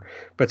these were.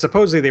 But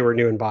supposedly they were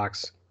new in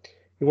box.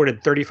 He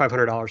wanted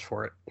 $3,500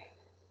 for it.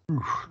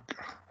 Oof.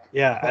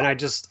 Yeah, and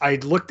I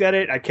looked at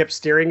it. I kept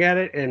staring at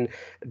it, and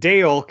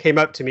Dale came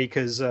up to me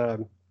because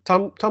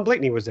Tom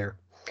Blakeney was there.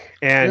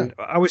 And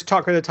I was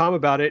talking to Tom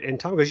about it, and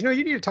Tom goes, you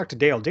need to talk to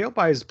Dale. Dale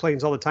buys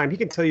planes all the time. He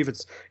can tell you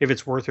if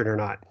it's worth it or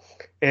not.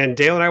 And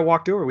Dale and I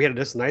walked over. We had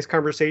this nice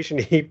conversation.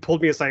 He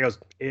pulled me aside. He goes,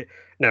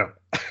 no.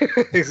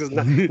 He says,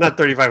 not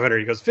 $3,500.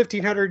 He goes,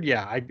 $1,500?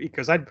 Yeah,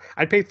 because I'd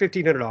pay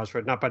 $1,500 for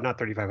it, not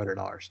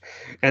 $3,500.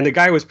 And the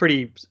guy was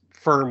pretty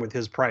firm with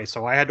his price,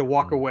 so I had to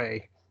walk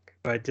away.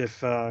 But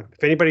if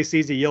anybody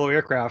sees a yellow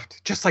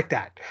aircraft just like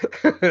that,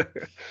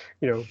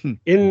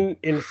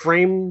 in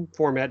frame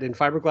format, in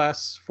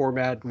fiberglass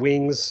format,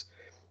 wings,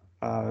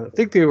 I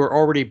think they were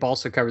already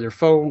balsa covered. They're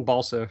foam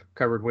balsa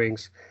covered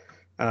wings,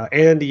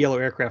 and the yellow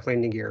aircraft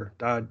landing gear.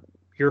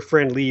 Your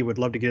friend Lee would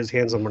love to get his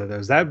hands on one of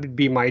those. That would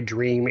be my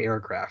dream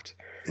aircraft.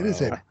 It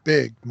is a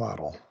big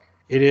model.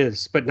 It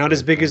is, but not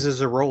as big as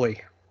a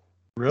Zeroli.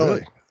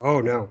 Really?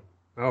 Oh no!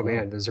 Oh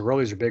man, the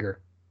Zerolis are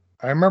bigger.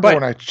 I remember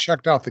when I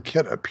checked out the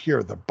kit up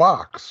here, the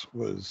box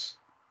was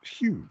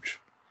huge.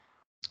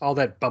 All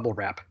that bubble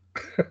wrap.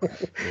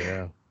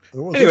 Yeah. It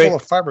was full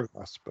of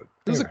fiberglass, but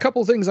there's a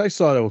couple things I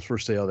saw that was for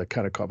sale that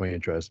kind of caught my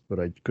interest, but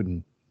I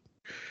couldn't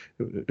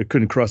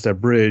cross that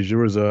bridge. There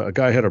was a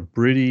guy had a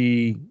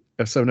Brady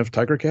F7F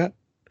Tiger Cat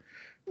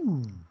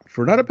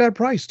for not a bad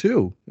price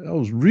too. I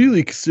was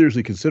really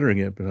seriously considering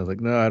it, but I was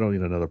like, no, I don't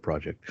need another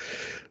project.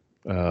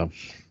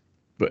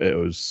 But it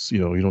was, you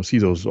don't see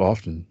those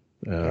often.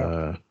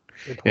 And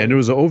there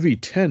was an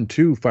OV10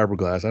 too,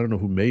 fiberglass. I don't know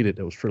who made it.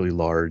 It was fairly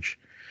large.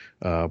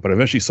 But I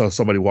eventually saw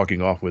somebody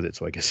walking off with it,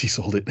 so I guess he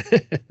sold it.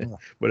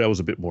 But that was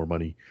a bit more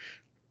money.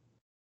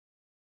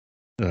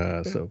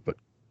 But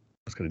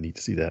it's kind of neat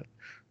to see that.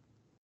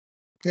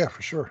 Yeah,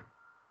 for sure.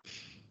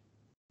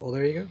 Well,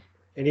 there you go.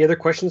 Any other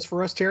questions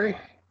for us, Terry?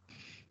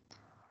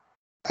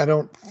 I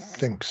don't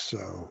think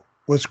so.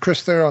 Was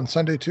Chris there on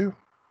Sunday too?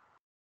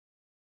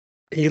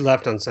 He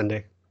left on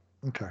Sunday.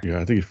 Okay. Yeah,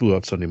 I think he flew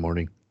out Sunday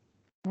morning.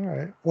 All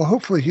right. Well,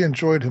 hopefully he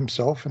enjoyed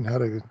himself and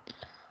had a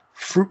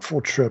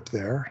fruitful trip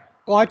there.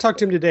 Well, I talked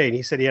to him today, and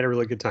he said he had a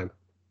really good time.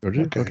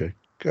 Okay.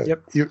 Good.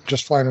 Yep. You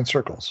just flying in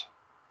circles.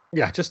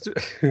 Yeah, just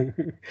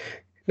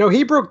no.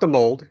 He broke the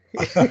mold.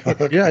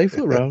 Yeah, he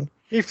flew around.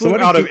 He flew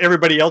out of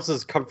everybody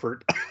else's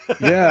comfort.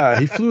 Yeah,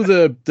 he flew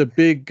the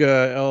big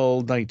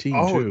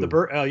L19 too. The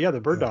bird.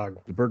 The bird dog.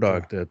 The bird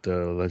dog that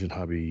Legend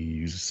Hobby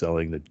uses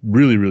selling. That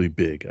really, really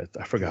big.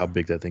 I forgot how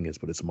big that thing is,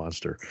 but it's a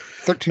monster.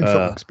 13 foot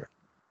wingspan.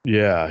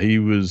 Yeah, he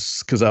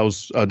was, because I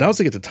was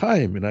announcing at the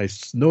time, and I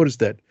noticed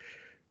that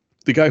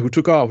the guy who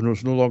took off and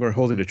was no longer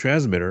holding the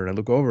transmitter, and I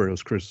look over, it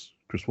was Chris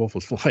Wolf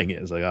was flying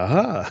it. It's like,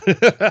 aha.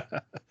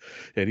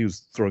 And he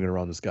was throwing it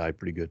around the sky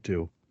pretty good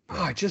too.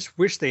 Oh, I just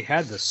wish they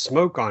had the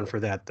smoke on for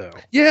that, though.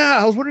 Yeah,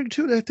 I was wondering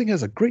too. That thing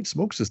has a great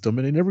smoke system,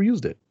 and they never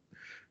used it.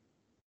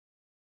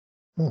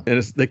 And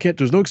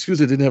there's no excuse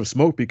they didn't have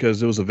smoke because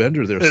there was a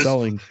vendor there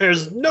selling.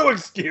 There's no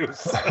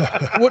excuse.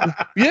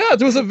 Yeah,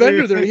 there was a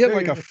vendor there. He had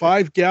like a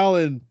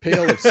 5-gallon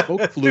pail of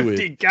smoke fluid.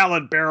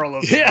 50-gallon barrel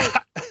of smoke.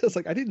 smoke. It's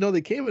like, I didn't know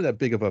they came in that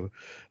big of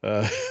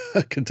a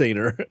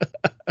container.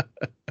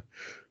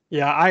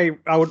 Yeah,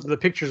 I would. The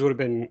pictures would have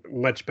been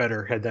much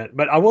better had that.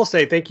 But I will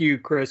say thank you,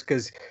 Chris,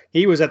 because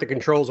he was at the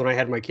controls when I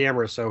had my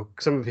camera. So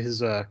some of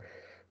his,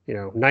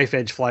 knife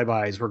edge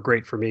flybys were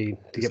great for me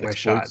to get my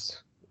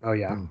shots. Oh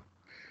yeah,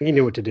 he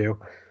knew what to do.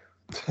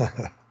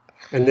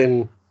 And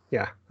then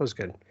that was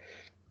good.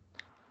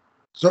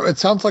 So it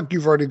sounds like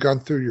you've already gone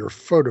through your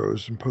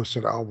photos and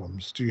posted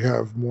albums. Do you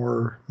have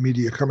more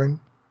media coming?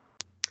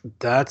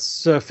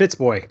 That's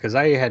Fitzboy, because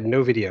I had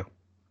no video.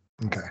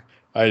 Okay.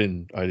 I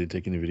didn't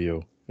take any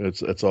video.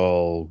 That's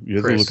all. You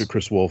have to look at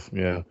Chris Wolf.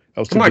 Yeah, I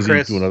was too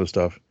busy doing other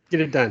stuff. Get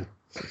it done.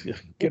 Yeah,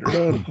 get it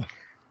done.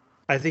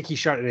 I think he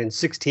shot it in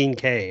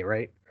 16K,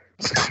 right?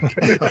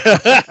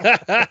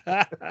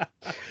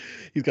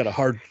 He's got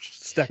a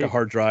stack of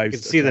hard drives. You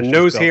can see the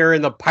nose hair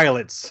in the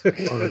pilots.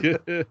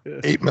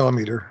 8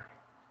 millimeter.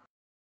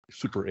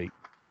 Super 8.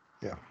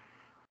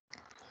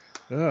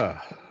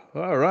 Yeah.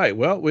 All right.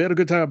 Well, we had a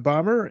good time at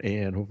Bomber,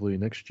 and hopefully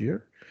next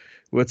year.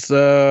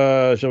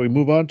 Shall we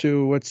move on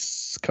to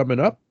what's coming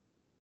up?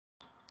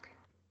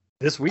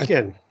 This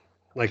weekend.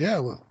 I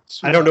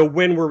don't know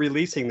when we're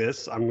releasing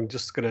this. I'm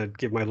just gonna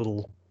give my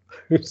little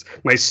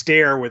my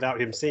stare without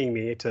him seeing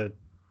me to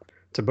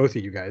both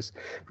of you guys.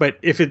 But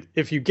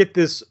if you get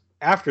this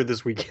after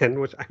this weekend,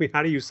 which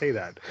how do you say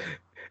that?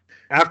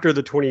 After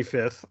the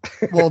 25th.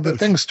 Well, the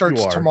thing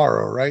starts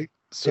tomorrow, right?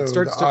 So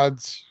the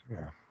odds.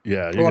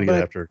 Yeah, you're gonna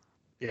get after.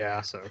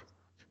 Yeah, so.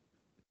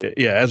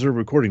 Yeah, as we're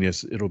recording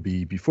this, it'll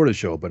be before the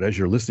show, but as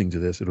you're listening to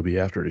this, it'll be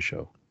after the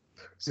show.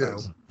 So.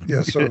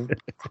 Yeah. So,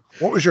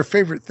 what was your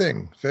favorite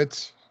thing,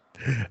 Fitz?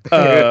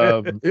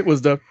 It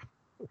was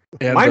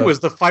mine was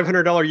the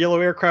 $500 yellow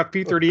aircraft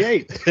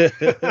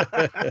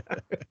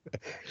P-38.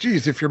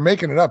 Geez, if you're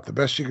making it up, the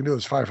best you can do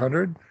is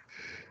 500.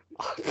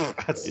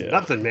 That's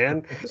nothing,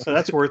 man. So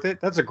that's worth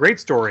it. That's a great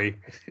story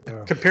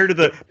compared to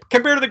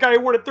the guy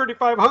who won at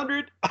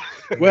 3,500.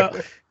 Well.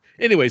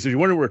 Anyways, if you're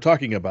wondering what we're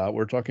talking about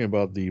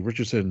the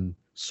Richardson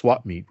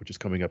Swap Meet, which is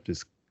coming up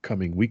this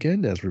coming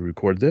weekend as we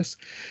record this.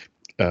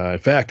 In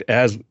fact,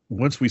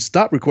 once we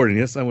stop recording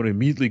this, I'm going to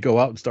immediately go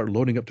out and start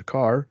loading up the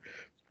car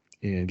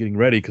and getting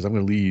ready because I'm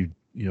going to leave,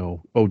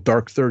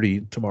 dark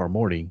 30 tomorrow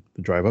morning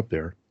to drive up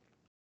there.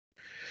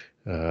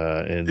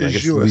 And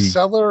is you a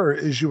seller or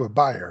is you a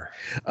buyer?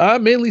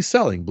 Mainly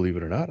selling, believe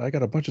it or not. I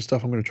got a bunch of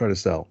stuff I'm going to try to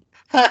sell.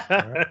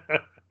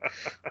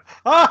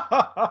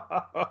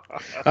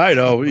 I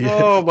know.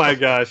 Oh my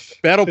gosh!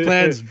 Battle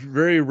plans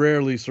very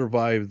rarely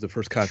survive the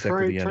first contact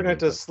with the enemy. Try not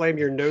to slam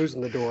your nose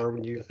in the door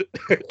when you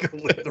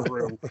leave the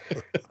room.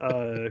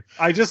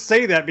 I just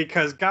say that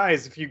because,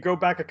 guys, if you go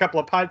back a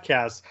couple of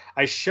podcasts,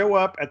 I show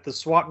up at the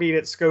swap meet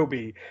at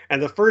Scobie,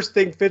 and the first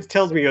thing Fitz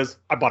tells me is,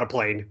 "I bought a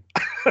plane."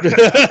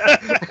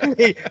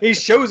 he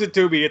shows it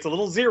to me. It's a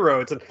little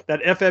zero. It's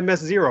that FMS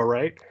 0,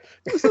 right?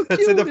 It was so cute.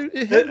 It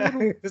had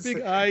little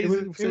big eyes.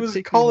 It was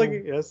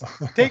calling. Yes,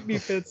 take me,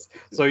 Fitz.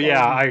 So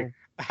yeah,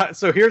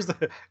 So here's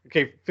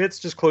Fitz,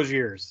 just close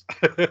your ears.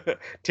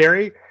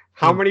 Terry,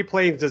 how many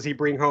planes does he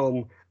bring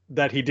home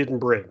that he didn't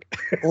bring?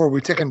 Or are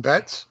we taking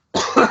bets?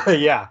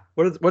 Yeah.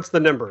 What's the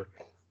number?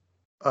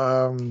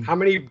 How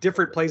many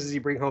different planes does he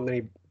bring home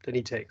than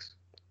he takes?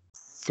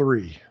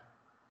 3.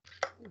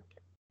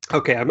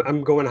 Okay,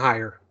 I'm going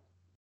higher.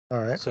 All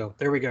right. So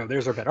there we go.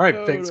 There's our bet. All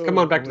right, Fitz, come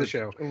on back to the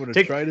show. I'm going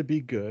to try to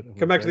be good.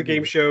 Come back to the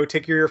game show.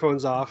 Take your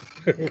earphones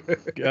off. All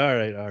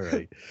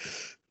right.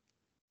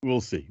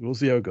 We'll see. We'll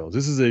see how it goes.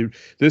 This is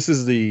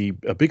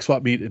a big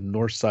swap meet in the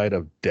north side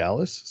of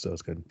Dallas, so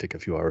it's going to take a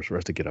few hours for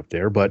us to get up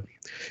there. But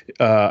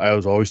I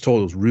was always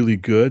told it was really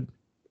good.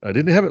 I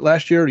didn't have it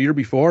last year or the year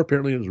before.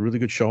 Apparently, it was a really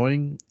good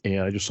showing, and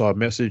I just saw a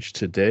message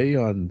today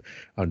on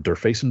Der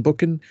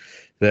Facebooken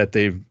that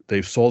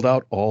they've sold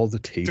out all the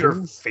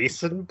tables. Der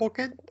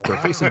Facebooken? Der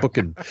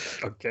Facebooken.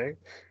 Okay.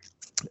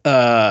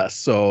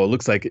 So it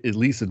looks like at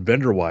least in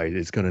vendor wide,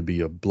 it's going to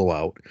be a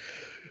blowout.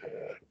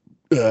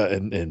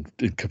 And in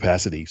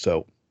capacity.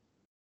 So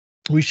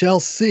we shall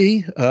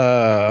see.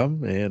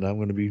 And I'm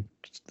going to be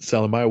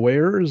selling my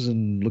wares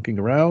and looking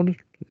around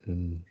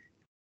and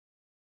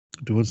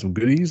doing some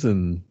goodies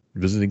and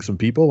visiting some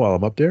people while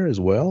I'm up there as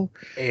well.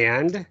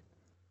 And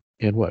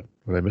what?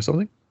 Did I miss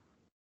something?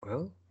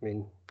 Well, I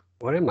mean,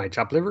 what am I?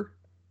 Chopped liver?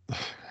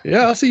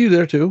 Yeah, I'll see you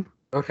there too.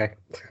 Okay.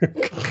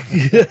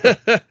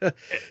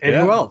 And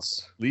who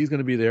else? Lee's going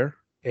to be there.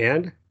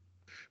 And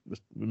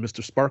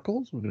Mr.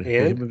 Sparkles. We're going to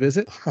pay him a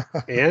visit.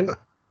 And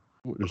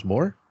there's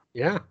more?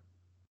 Yeah.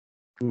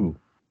 Ooh.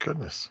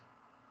 Goodness.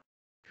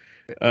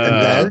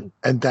 Richard.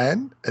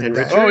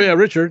 Oh, yeah,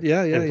 Richard.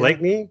 Yeah. And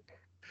Blakeney.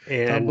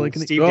 And Tom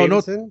Blakeney. Steve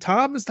Davidson. No,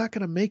 Tom is not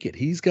going to make it.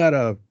 He's got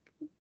a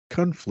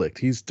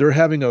conflict. They're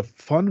having a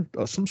fun,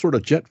 some sort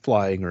of jet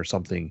flying or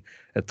something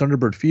at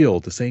Thunderbird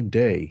Field the same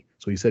day.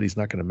 So he said he's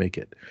not going to make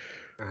it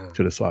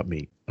to the swap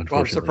meet. Well,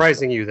 I'm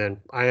surprising you then.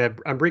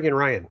 I'm bringing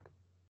Ryan.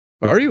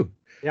 Are you?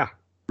 Yeah.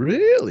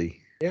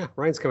 Really? Yeah,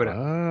 Ryan's coming up.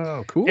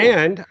 Oh, cool.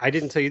 And I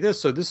didn't tell you this,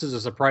 so this is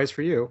a surprise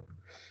for you.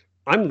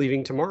 I'm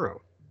leaving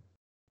tomorrow.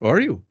 Are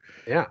you?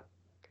 Yeah.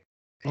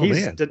 Oh,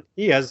 man.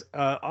 He has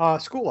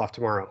school off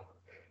tomorrow.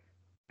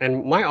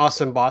 And my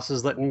awesome boss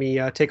is letting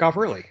me take off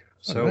early.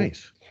 So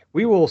nice.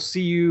 We will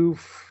see you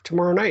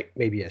tomorrow night,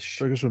 maybe-ish.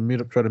 So I guess we'll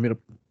try to meet up.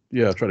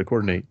 Yeah, try to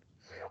coordinate.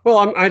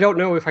 Well, I don't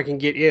know if I can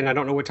get in. I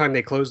don't know what time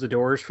they close the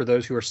doors for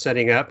those who are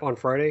setting up on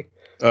Friday.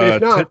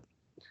 If not,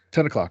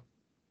 10 o'clock.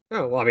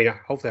 Oh, well, I mean,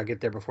 hopefully I'll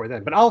get there before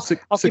then. But I'll keep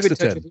in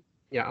touch with you.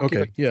 Yeah.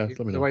 Okay. Yeah. Let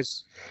me know.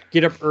 Otherwise,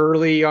 get up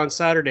early on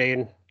Saturday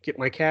and get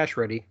my cash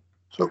ready.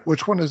 So,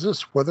 which one is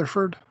this?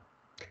 Weatherford?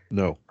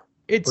 No.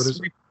 What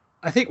is it?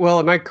 I think. Well,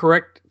 am I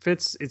correct,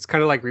 Fitz? It's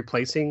kind of like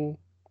replacing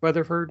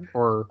Weatherford,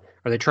 or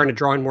are they trying to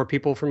draw in more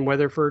people from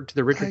Weatherford to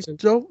the Richardson?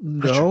 I don't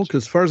know,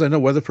 because as far as I know,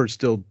 Weatherford's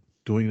still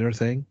doing their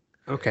thing.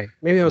 Okay,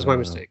 maybe that was my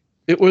mistake.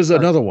 It was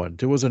another one.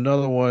 There was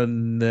another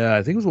one.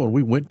 I think it was one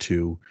we went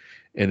to,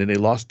 and then they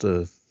lost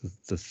the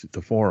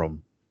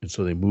forum, and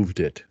so they moved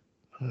it.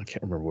 I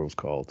can't remember what it was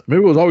called.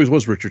 Maybe it always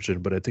was Richardson,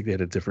 but I think they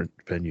had a different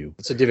venue.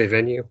 It's a different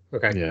venue.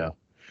 Okay. Yeah.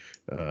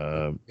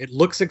 It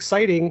looks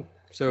exciting.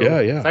 So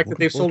yeah. The fact that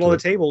they've sold all the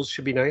tables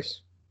should be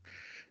nice.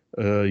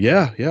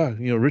 Yeah. You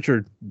know,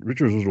 Richard was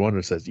the one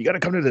that says, "You got to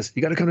come to this.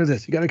 You got to come to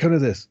this. You got to come to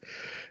this."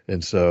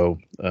 And so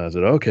I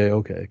said, "Okay."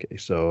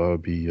 So I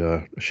would be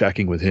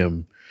shacking with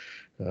him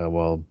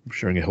while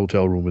sharing a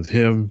hotel room with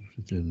him,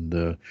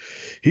 and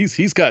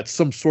he's got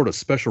some sort of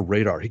special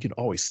radar. He can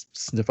always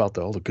sniff out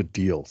all the good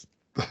deals.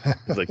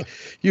 It's like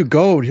you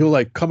go and he'll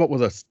like come up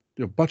with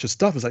a bunch of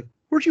stuff. It's like,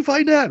 where'd you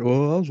find that?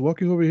 Well, I was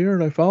walking over here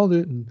and I found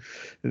it,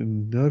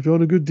 and I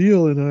found a good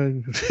deal. And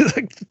I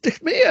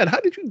like, man, how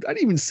did you? I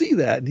didn't even see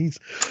that. And he's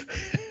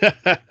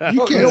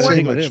you can't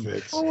say much,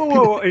 Fitz.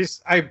 Whoa.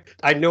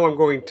 I know I'm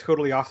going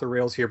totally off the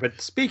rails here,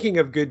 but speaking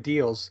of good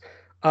deals,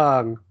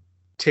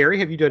 Terry,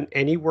 have you done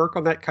any work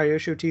on that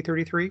Kyosho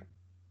T33?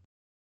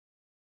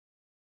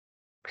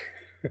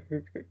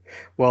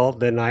 Well,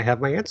 then I have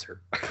my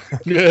answer.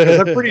 Because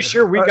I'm pretty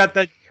sure we got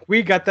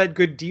that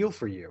good deal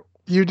for you.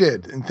 You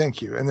did, and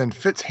thank you. And then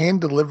Fitz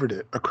hand delivered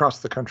it across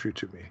the country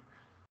to me,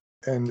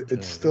 and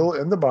it's still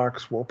in the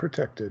box, well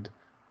protected,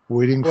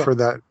 waiting for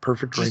that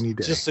perfect rainy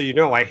day. Just so you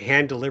know, I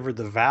hand delivered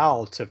the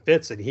Val to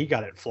Fitz, and he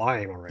got it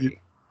flying already.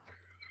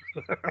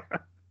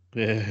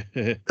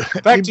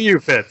 Back to you,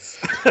 Fitz.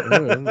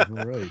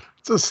 Right.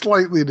 It's a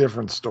slightly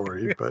different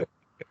story, but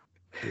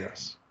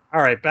yes.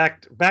 All right,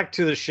 back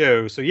to the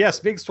show. So yes,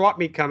 big swap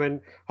meet coming.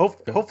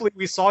 Hopefully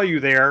we saw you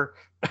there.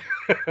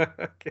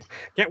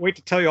 Can't wait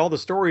to tell you all the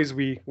stories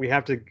we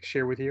have to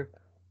share with you.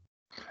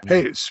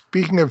 Hey,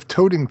 speaking of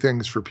toting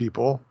things for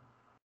people,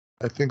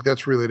 I think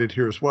that's related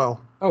here as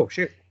well. Oh,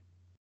 shoot.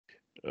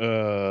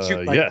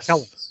 Yes.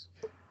 Tell us.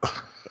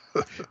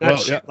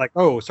 Like,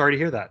 oh, sorry to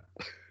hear that.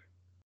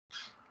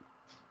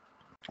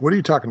 What are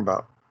you talking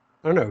about?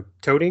 I don't know.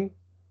 Toting?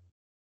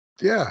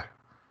 Yeah.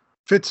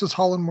 Fitz is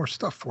hauling more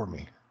stuff for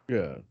me.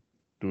 Yeah.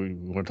 Do we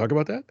want to talk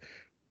about that?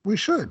 We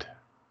should.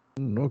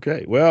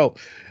 Okay. Well,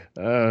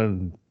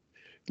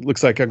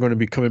 looks like I'm going to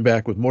be coming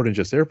back with more than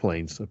just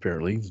airplanes,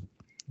 apparently.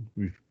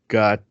 We've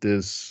got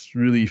this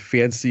really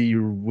fancy,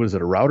 what is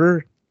it, a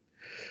router?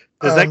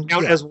 Does that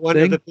count as one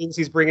of the things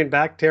he's bringing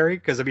back, Terry?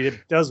 Because, I mean, it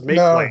does make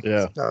planes.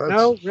 Yeah.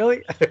 No,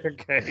 really?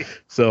 Okay.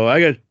 So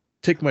I got to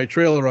take my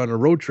trailer on a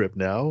road trip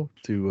now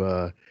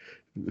to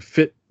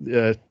fit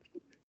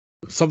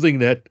something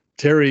that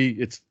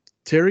Terry,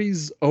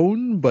 Terry's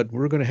own, but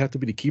we're going to have to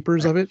be the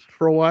keepers of it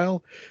for a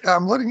while.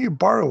 I'm letting you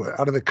borrow it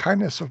out of the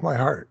kindness of my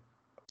heart.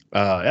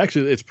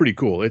 Actually, it's pretty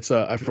cool. It's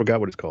I forgot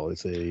what it's called.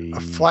 It's a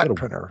flat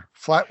printer,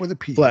 flat with a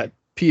P. Flat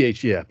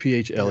PH, yeah,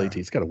 PHLAT.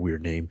 It's got a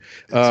weird name.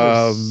 It's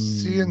a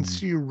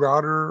CNC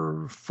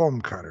router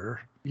foam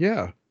cutter.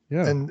 Yeah.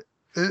 And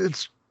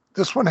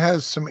this one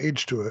has some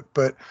age to it,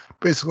 but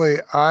basically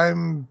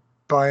I'm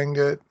buying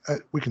it.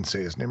 We can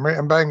say his name, right?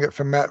 I'm buying it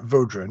from Matt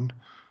Vodrin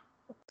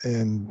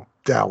in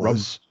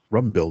Dallas.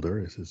 Rum Builder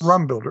is his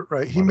Rum Builder,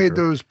 right? moniker. He made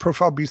those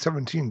Profile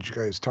B17s. You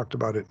guys talked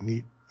about it.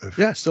 Neat.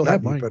 Still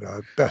have mine. But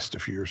Best a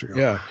few years ago.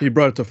 Yeah, he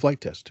brought it to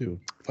Flight Test too.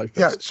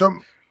 Yeah, so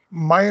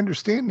my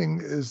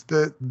understanding is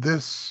that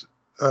this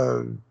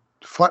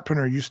flat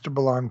printer used to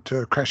belong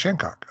to Crash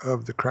Hancock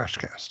of the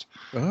Crashcast.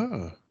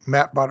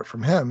 Matt bought it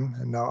from him,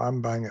 and now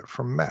I'm buying it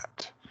from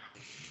Matt.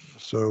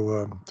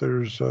 So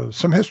there's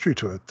some history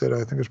to it that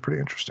I think is pretty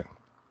interesting.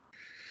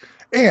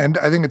 And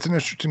I think it's an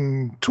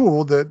interesting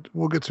tool that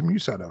we'll get some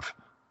use out of.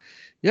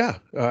 Yeah,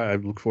 I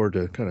look forward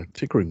to kind of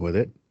tinkering with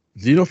it.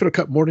 Do you know if it'll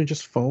cut more than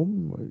just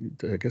foam?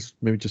 I guess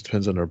maybe it just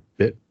depends on our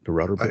bit, the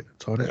router bit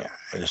that's on it. Yeah,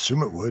 I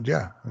assume it would,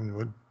 yeah. I mean,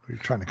 what are you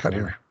trying to cut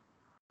here?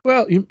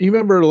 Well, you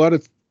remember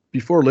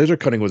before laser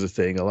cutting was a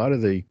thing, a lot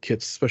of the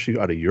kits, especially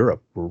out of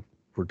Europe, were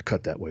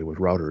cut that way with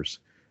routers,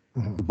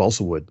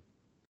 balsa wood.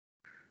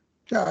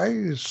 Yeah, I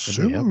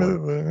assume,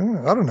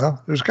 I don't know.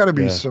 There's got to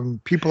be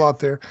some people out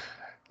there,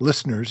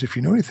 listeners, if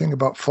you know anything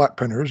about flat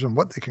printers and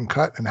what they can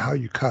cut and how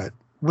you cut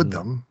with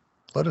them,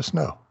 let us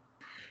know.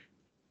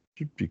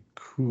 Should be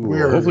cool.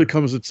 Hopefully it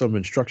comes with some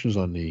instructions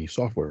on the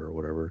software or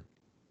whatever.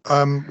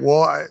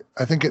 Well,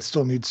 I think it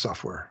still needs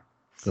software.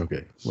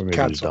 Okay. We're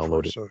going to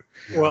download it. So,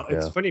 well,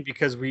 it's funny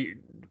because we've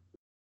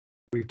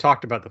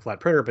talked about the flat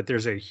printer, but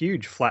there's a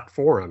huge flat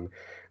forum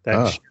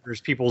that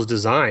shares people's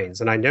designs.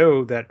 And I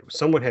know that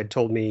someone had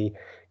told me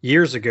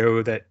years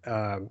ago that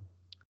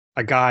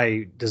a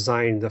guy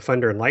designed the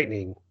Thunder and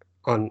Lightning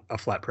on a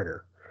flat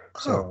printer.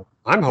 So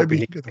I'm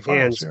hoping to get the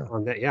hands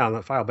on that. Yeah, on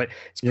that file. But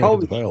it's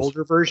probably the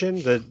older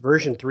version. The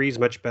version 3 is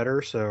much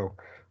better. So,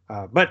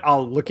 but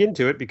I'll look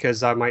into it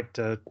because I might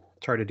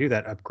try to do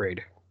that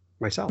upgrade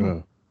myself.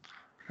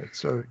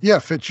 So yeah,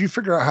 Fitz, you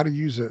figure out how to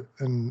use it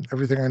and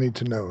everything I need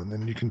to know, and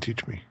then you can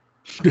teach me.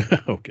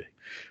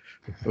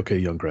 Okay,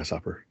 young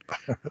grasshopper.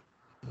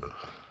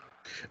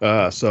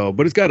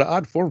 But it's got an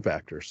odd form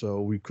factor, so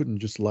we couldn't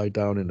just lie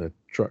down in a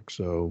truck.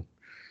 So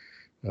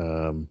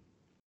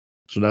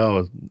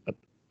now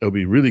it'll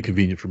be really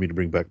convenient for me to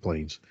bring back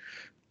planes.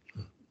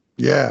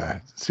 Yeah.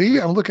 See,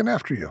 I'm looking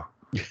after you.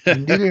 You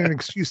needed an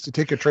excuse to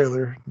take a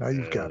trailer. Now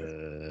you've got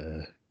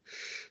it.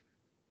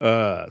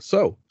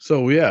 So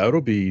yeah,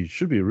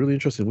 should be a really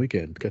interesting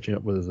weekend. Catching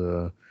up with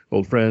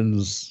old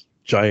friends,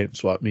 giant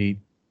swap meet,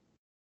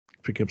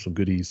 picking up some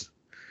goodies.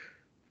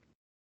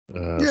 So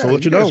I'll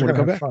let you know when I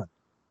come back. Fun.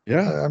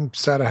 Yeah, I'm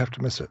sad I have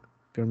to miss it.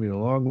 Gonna be a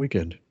long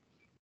weekend.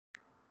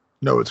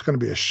 No, it's going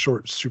to be a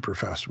short, super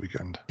fast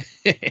weekend.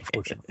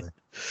 Unfortunately.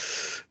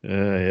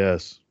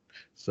 Yes.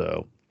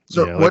 So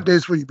what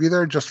days will you be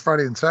there? Just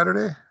Friday and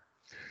Saturday?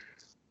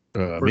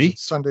 Me?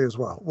 Sunday as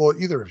well. Well,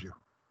 either of you.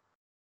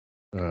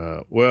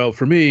 Well,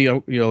 for me,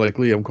 like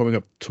Lee, I'm coming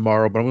up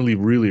tomorrow, but I'm going to leave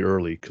really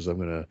early because I'm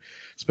going to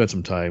spend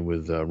some time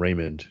with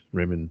Raymond.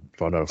 Raymond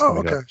found out I was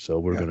coming up, so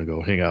we're going to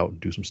go hang out and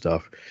do some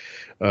stuff.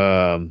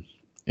 And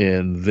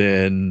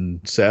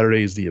then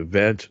Saturday is the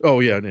event.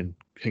 Oh, yeah, and then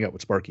hang out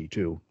with Sparky,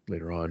 too,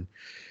 later on.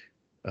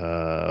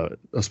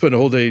 I'll spend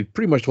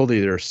pretty much the whole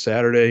day there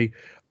Saturday.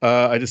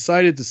 I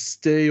decided to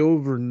stay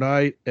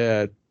overnight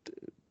at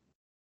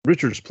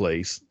Richard's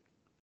place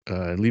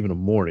and leave in the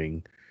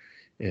morning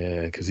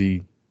because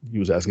he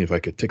was asking if I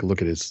could take a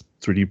look at his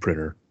 3D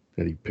printer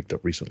that he picked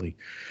up recently,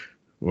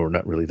 or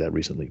not really that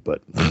recently,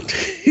 but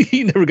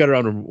he never got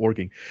around to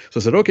working. So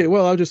I said, okay,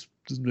 well, I'll just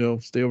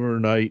stay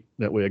overnight.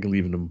 That way I can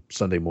leave him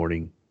Sunday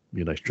morning.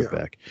 Be a nice trip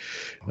back,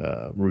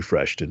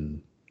 refreshed. And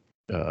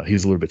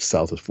he's a little bit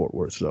south of Fort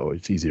Worth, so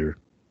it's easier.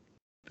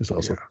 It's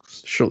also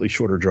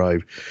shorter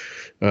drive.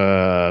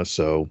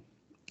 So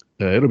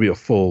it'll be a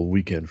full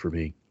weekend for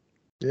me.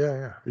 Yeah.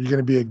 Are you going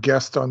to be a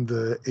guest on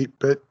the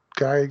 8-bit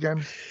guy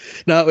again?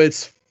 Now,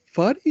 it's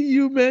funny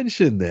you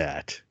mentioned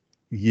that.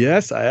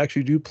 Yes, I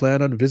actually do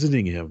plan on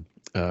visiting him.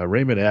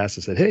 Raymond asked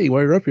and said, hey,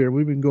 while you're up here,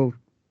 we can go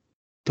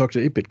talk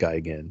to 8-bit guy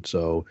again.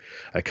 So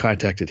I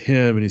contacted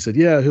him and he said,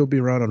 yeah, he'll be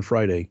around on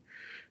Friday.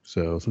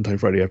 So sometime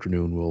Friday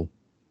afternoon, we'll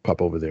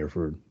pop over there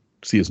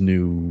see his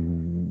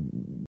new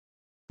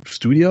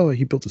studio.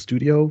 He built a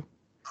studio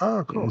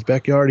in his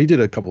backyard. He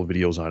did a couple of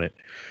videos on it.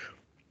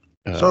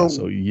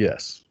 So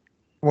yes.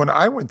 When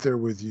I went there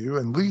with you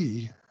and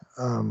Lee,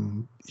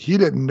 he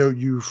didn't know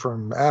you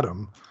from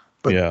Adam,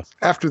 but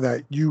after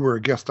that, you were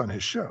a guest on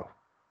his show.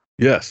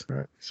 Yes.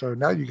 Right. So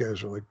now you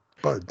guys are like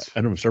buds.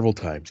 I know him several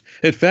times.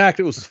 In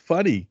fact, it was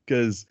funny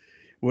because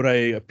when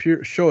I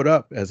showed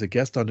up as a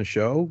guest on the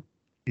show,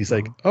 he's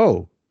like,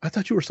 "Oh, I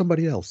thought you were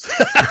somebody else."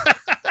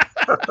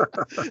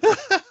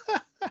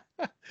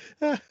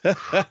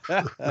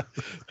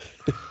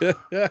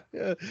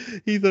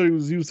 He thought he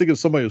was thinking of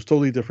somebody who's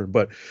totally different,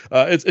 but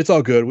it's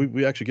all good.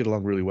 We actually get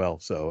along really well,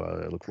 so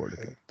I look forward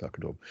to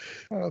talking to him.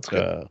 Oh, that's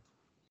good.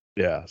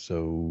 Yeah,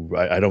 so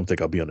I don't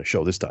think I'll be on the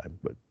show this time,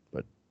 but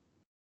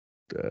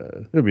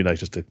it'd be nice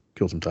just to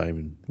kill some time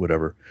and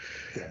whatever.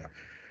 Yeah.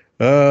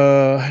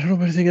 I don't know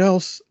about anything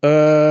else.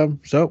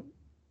 So,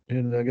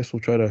 and I guess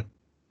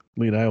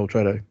Lee and I will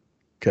try to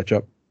catch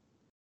up.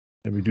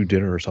 Maybe do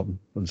dinner or something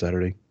on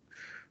Saturday.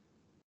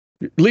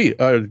 Lee,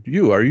 are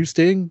you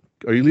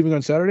leaving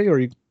on Saturday or are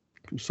you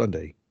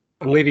Sunday?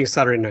 I'm leaving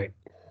Saturday night.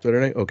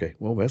 Saturday night? Okay.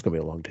 Well, that's gonna be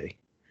a long day.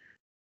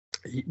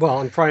 Well,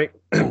 I'm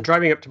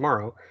driving up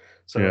tomorrow,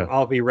 so yeah.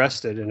 I'll be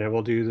rested, and then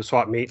we'll do the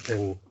swap meet,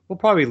 and we'll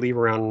probably leave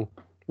around.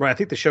 Right, I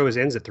think the show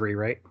ends at 3,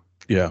 right?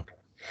 Yeah.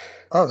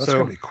 Oh, that's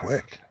gonna be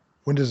quick.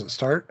 When does it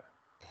start?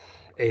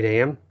 8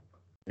 a.m.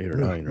 8 or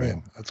 9, right?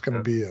 Man, that's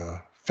gonna be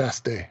a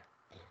fast day.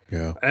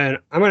 Yeah. And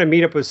I'm gonna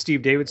meet up with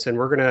Steve Davidson.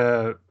 We're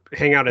gonna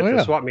hang out at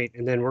the swap meet,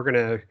 and then we're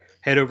gonna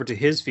head over to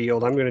his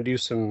field. I'm gonna do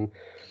some.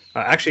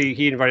 Actually,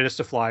 he invited us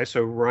to fly,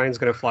 so Ryan's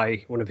gonna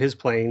fly one of his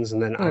planes,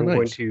 and then I'm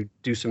going to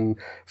do some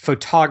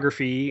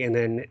photography, and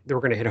then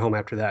we're gonna head home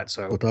after that.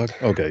 So.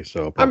 Okay,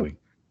 so probably.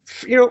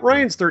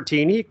 Ryan's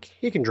 13.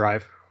 He can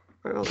drive.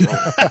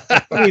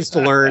 He needs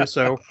to learn.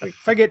 So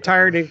if I get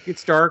tired and it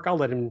gets dark, I'll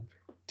let him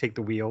take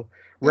the wheel.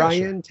 Yeah,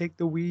 Ryan, take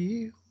the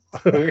wheel.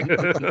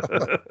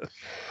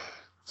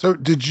 So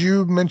did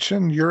you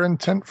mention your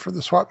intent for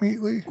the swap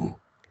meet, Lee?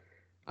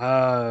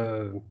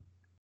 No.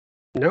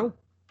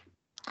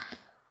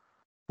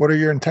 What are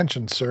your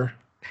intentions, sir?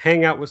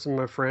 Hang out with some of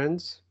my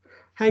friends.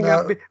 Hang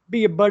out,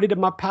 be a buddy to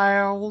my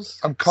pals.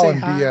 I'm calling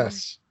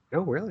BS.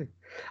 Oh, really?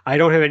 I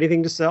don't have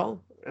anything to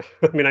sell.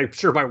 I mean, I'm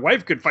sure my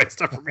wife could find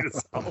stuff for me to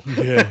sell.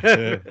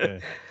 Yeah.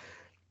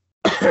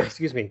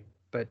 Excuse me.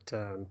 But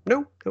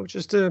no,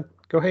 just to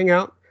go hang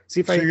out. See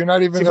if so you're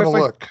not even going to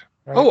look.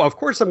 Right? Oh, of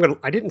course I'm going to.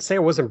 I didn't say I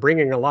wasn't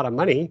bringing a lot of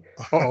money.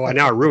 Oh,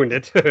 now I ruined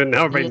it.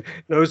 Now everybody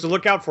knows to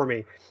look out for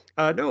me.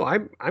 No,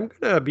 I'm going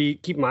to be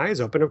keep my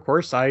eyes open. Of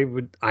course,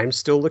 I'm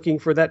still looking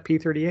for that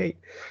P-38.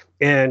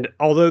 And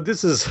although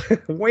this is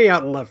way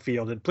out in left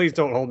field, and please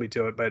don't hold me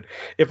to it, but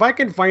if I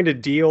can find a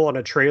deal on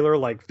a trailer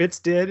like Fitz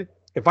did,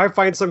 if I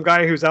find some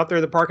guy who's out there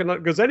in the parking lot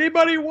and goes,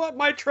 anybody want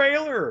my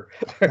trailer?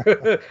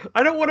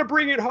 I don't want to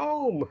bring it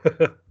home.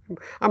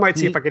 I might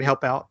see if I can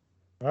help out.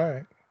 All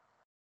right.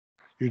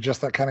 You're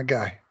just that kind of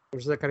guy.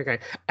 Just that kind of guy.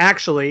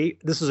 Actually,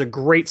 this is a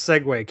great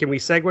segue. Can we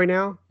segue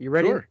now? You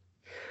ready? Sure.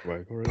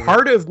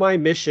 Part of my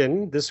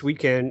mission this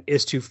weekend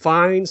is to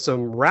find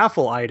some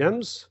raffle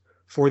items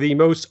for the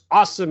most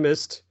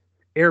awesomest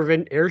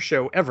air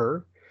show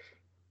ever,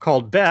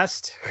 called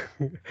Best.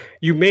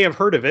 You may have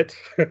heard of it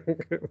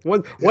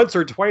once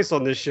or twice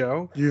on this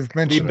show. You've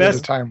mentioned it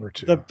a time or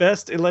two. The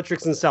Best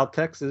Electrics in South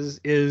Texas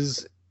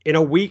is in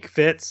a week,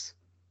 Fitz.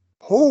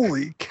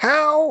 Holy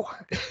cow!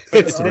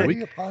 It's in a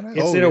week.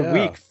 It's in a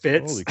week,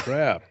 Fitz. Holy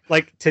crap!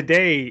 Like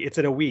today, it's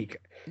in a week.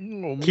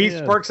 Oh, Keith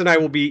Sparks and I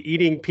will be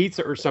eating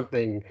pizza or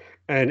something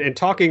and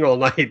talking all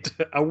night.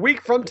 A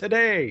week from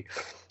today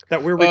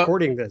that we're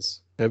recording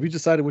this. Have you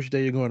decided which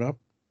day you're going up?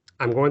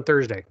 I'm going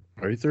Thursday.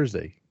 Are you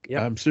Thursday?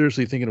 Yeah. I'm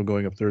seriously thinking of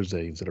going up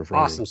Thursday instead of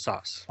Friday. Awesome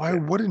sauce. Why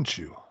wouldn't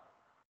you?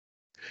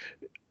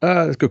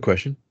 That's a good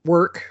question.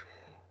 Work.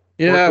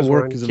 Yeah,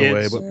 work is in the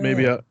way, but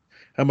maybe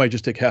I might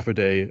just take half a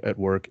day at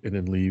work and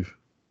then leave,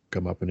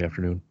 come up in the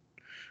afternoon.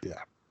 Yeah.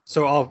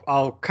 So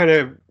I'll kind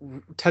of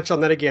touch on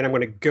that again. I'm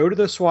going to go to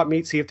the swap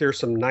meet, see if there's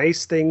some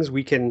nice things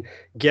we can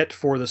get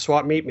for the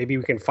swap meet. Maybe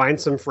we can find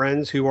some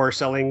friends who are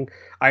selling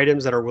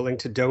items that are willing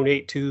to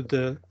donate to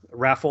the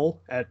raffle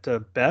at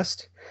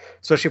Best,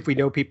 especially if we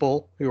know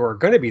people who are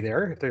going to be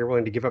there, if they're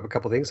willing to give up a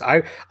couple things.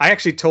 I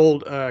actually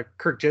told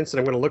Kirk Jensen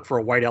I'm going to look for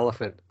a white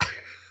elephant.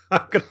 I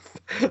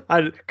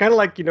kind of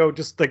like,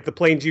 just like the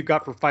planes you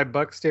got for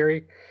 $5,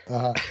 Terry.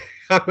 Uh-huh.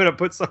 I'm going to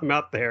put some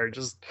out there.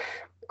 Just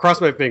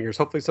cross my fingers.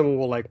 Hopefully someone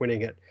will like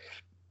winning it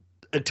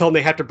until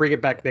they have to bring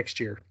it back next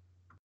year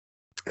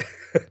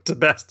to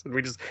Best. And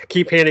we just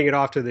keep handing it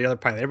off to the other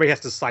pilot. Everybody has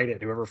to sign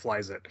it, whoever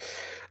flies it.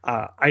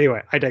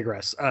 Anyway, I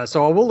digress.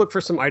 So I will look for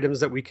some items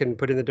that we can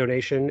put in the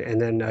donation. And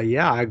then,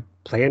 I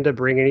plan to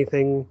bring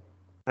anything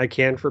I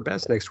can for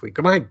Best next week.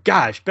 Oh my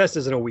gosh, Best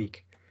is in a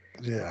week.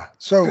 Yeah.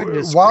 So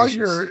while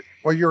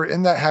you're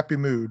in that happy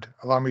mood,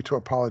 allow me to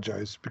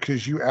apologize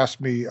because you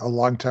asked me a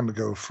long time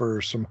ago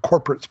for some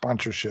corporate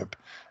sponsorship,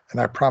 and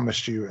I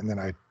promised you, and then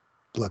I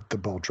let the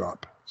ball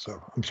drop.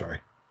 So I'm sorry.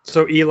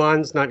 So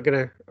Elon's not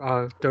going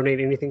to donate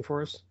anything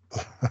for us?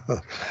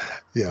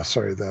 Yeah,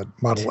 sorry, that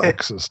Model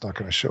X is not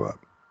going to show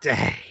up.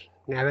 Dang,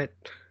 damn it.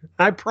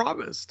 I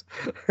promised.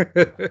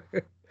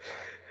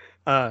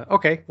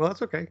 Okay, well,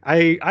 that's okay.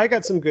 I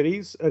got some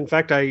goodies. In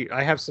fact, I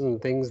have some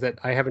things that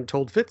I haven't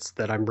told Fitz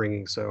that I'm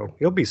bringing, so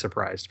he'll be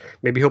surprised.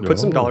 Maybe he'll put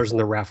some dollars in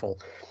the raffle.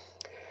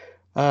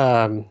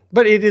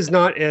 But it is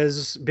not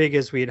as big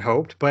as we had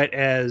hoped. But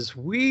as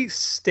we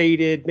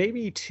stated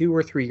maybe 2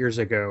 or 3 years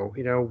ago,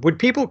 would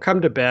people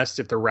come to Best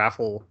if the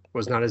raffle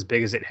was not as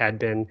big as it had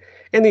been?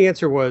 And the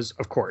answer was,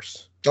 of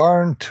course.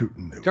 Darn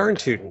tootin'. Darn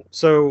tootin'.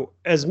 So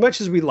as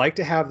much as we like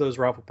to have those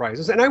raffle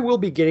prizes, and I will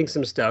be getting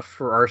some stuff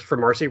from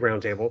RC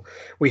Roundtable,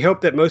 we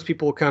hope that most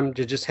people will come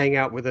to just hang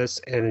out with us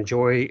and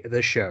enjoy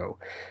the show.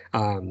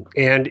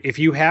 And if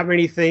you have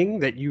anything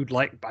that you'd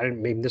like, I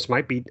mean, this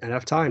might be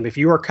enough time. If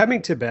you are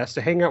coming to Best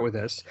to hang out with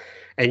us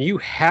and you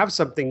have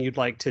something you'd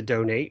like to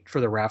donate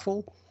for the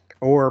raffle,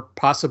 or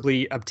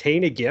possibly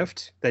obtain a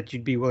gift that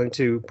you'd be willing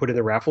to put in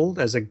the raffle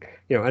as a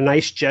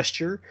nice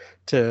gesture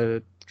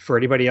for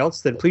anybody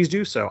else, then please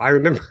do so. I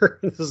remember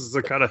this is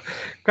a kind of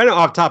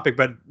off topic,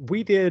 but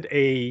we did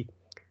a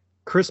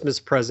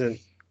Christmas present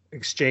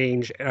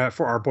exchange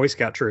for our Boy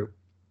Scout troop,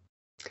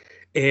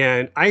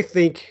 and I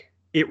think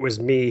it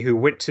was me who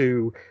went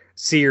to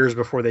Sears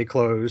before they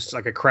closed,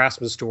 like a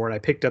Craftsman store, and I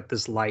picked up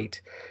this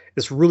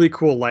really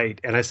cool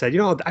light, and I said,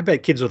 I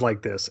bet kids would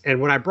like this.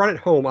 And when I brought it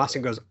home,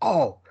 Austin goes,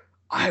 "Oh,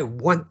 I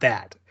want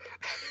that."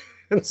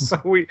 And so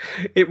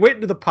it went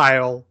into the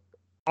pile.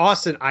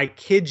 Austin, I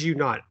kid you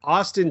not,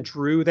 Austin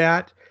drew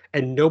that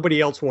and nobody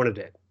else wanted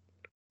it.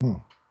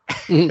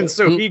 And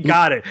so he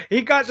got it.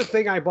 He got the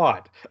thing I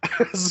bought.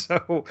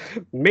 So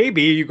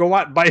maybe you go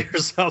out and buy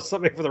yourself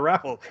something for the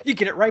raffle. You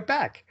get it right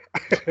back.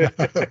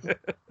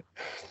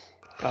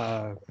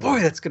 Boy,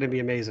 that's going to be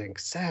amazing.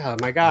 Oh,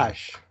 my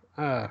gosh.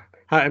 Am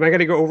I going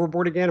to go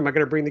overboard again? Am I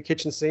going to bring the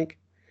kitchen sink?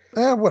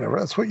 Whatever.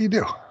 That's what you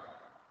do.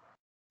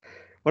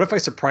 What if I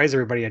surprise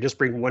everybody? I just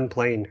bring one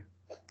plane.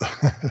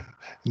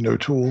 No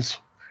tools.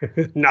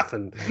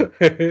 Nothing.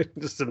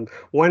 Just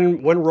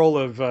one roll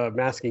of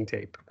masking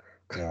tape.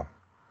 Yeah.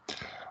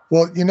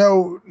 Well,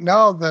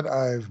 now that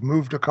I've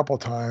moved a couple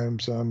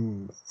times,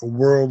 I'm a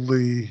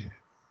worldly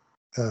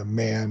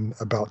man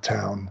about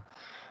town.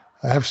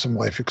 I have some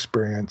life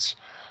experience.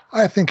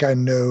 I think I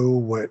know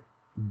what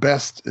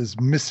Best is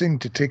missing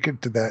to take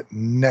it to that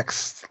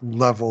next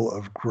level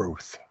of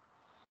growth.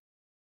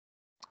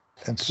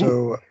 And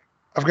so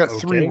I've got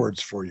 3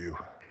 words for you.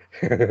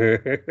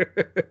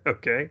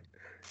 Okay.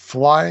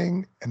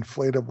 Flying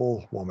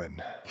inflatable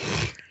woman.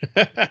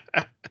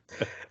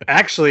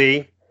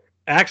 Actually,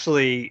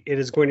 it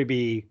is going to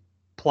be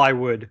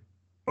plywood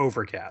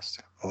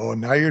overcast. Oh,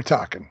 now you're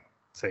talking.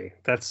 See,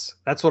 that's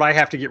what I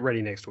have to get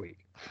ready next week.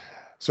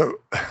 So,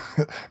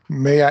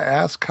 may I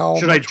ask how?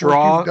 Should I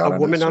draw a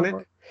woman on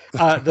it?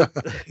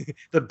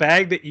 The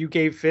bag that you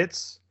gave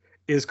Fitz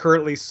is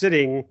currently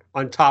sitting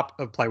on top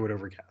of plywood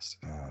overcast.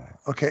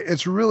 Okay, it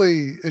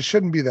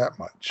shouldn't be that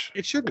much.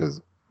 It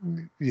shouldn't.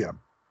 Yeah,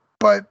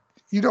 but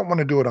you don't want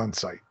to do it on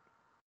site.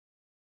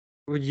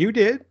 Well, you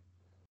did.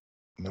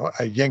 No,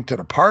 I yanked it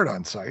apart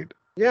on site.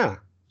 Yeah.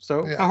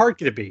 So how hard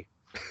could it be?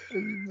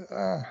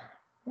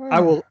 I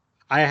will.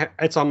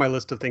 It's on my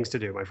list of things to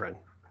do, my friend.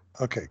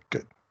 Okay,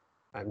 good.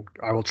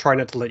 I will try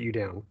not to let you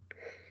down.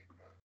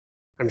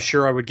 I'm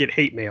sure I would get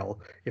hate mail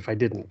if I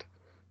didn't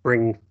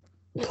bring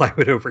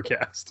plywood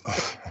overcast.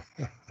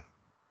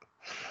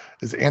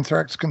 Is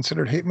anthrax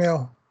considered hate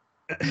mail?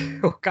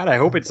 Oh God, I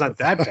hope it's not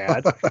that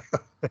bad.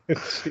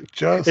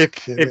 Just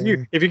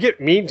kidding. If you get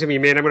mean to me,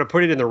 man, I'm going to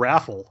put it in the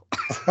raffle.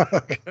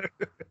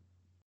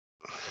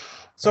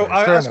 So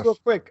right, I'll ask real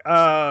quick,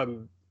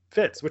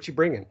 Fitz, what you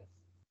bringing?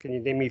 Can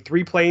you name me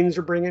 3 planes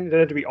you're bringing? It doesn't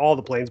have to be all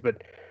the planes,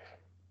 but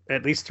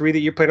at least 3 that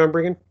you plan on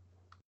bringing.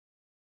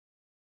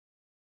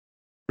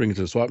 Bring it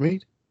to the swap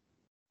meet?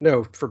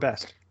 No, for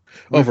Best.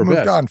 We've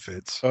moved on,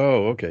 Fitz.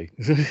 Oh, okay.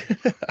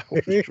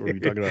 What are you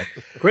talking about?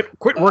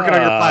 Quit working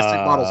on your plastic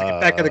models and get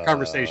back in the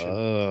conversation.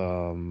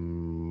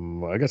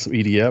 I got some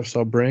EDFs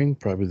I'll bring.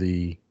 Probably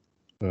the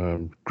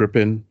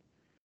Gripen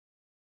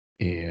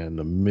and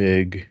the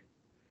MiG.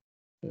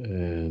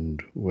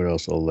 And what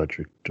else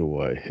electric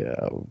do I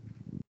have?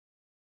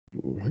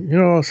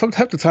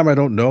 Sometimes the time I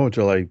don't know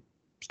until I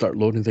start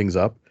loading things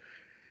up.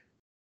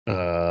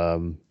 I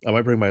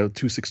might bring my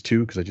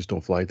 262 because I just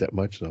don't fly it that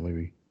much. So I'll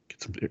maybe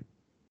get some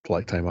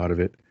flight time out of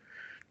it.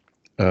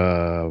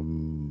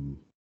 One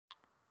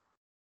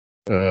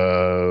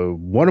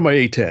of my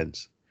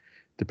A10s,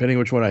 depending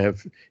which one I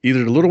have,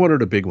 either the little one or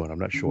the big one. I'm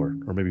not sure,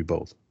 or maybe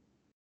both.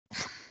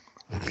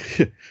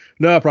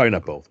 No, probably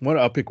not both.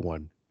 I'll pick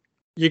one.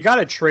 You got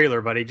a trailer,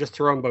 buddy. Just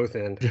throw them both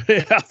in.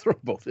 Yeah, I'll throw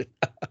them both in.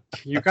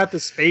 You got the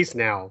space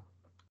now.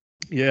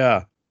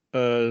 Yeah,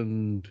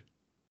 and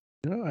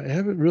I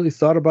haven't really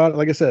thought about it.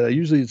 Like I said,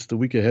 usually it's the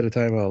week ahead of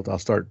time. I'll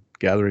start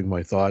gathering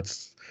my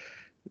thoughts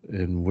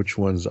and which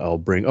ones I'll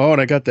bring. Oh,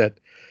 and I got that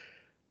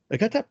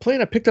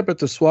plane I picked up at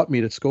the swap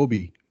meet at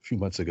Scobie a few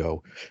months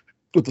ago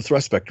with the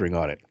thrust vectoring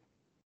on it.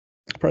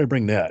 I'll probably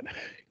bring that.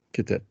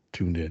 Get that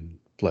tuned in,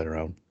 fly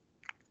around.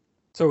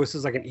 So this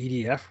is like an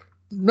EDF?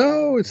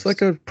 No, it's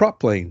like a prop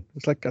plane.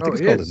 It's like, I think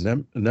it's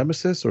called a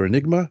Nemesis or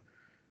Enigma.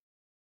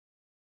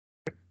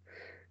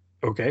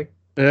 Okay.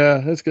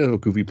 Yeah, it's kind of a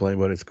goofy plane,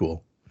 but it's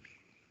cool.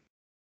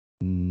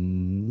 I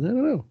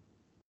don't know.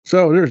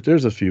 So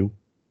there's a few.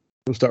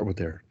 We'll start with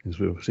there.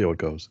 We'll see how it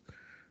goes.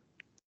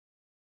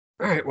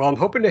 All right. Well, I'm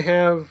hoping to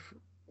have.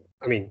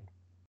 I mean,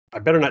 I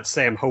better not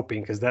say I'm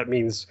hoping because that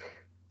means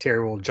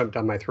Terry will jump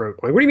down my throat.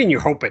 Like, what do you mean you're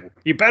hoping?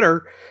 You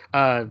better.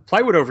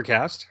 Plywood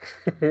Overcast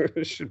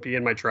should be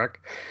in my truck.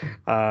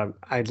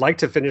 I'd like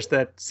to finish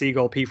that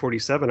Seagull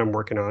P47 I'm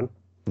working on.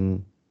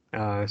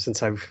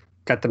 Since I've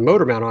got the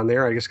motor mount on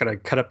there, I just got to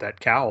cut up that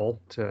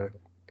cowl to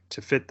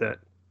fit that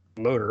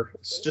motor.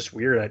 It's just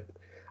weird.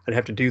 I'd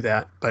have to do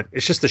that, but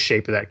it's just the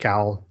shape of that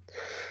cowl.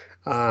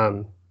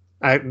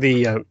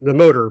 The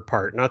motor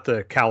part, not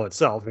the cowl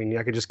itself. I mean,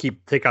 I could just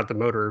take out the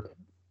motor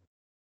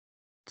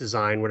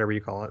design, whatever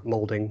you call it,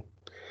 molding.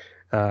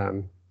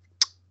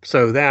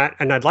 So that,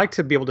 and I'd like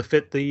to be able to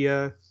fit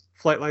the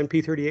Flightline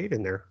P38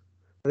 in there.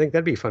 I think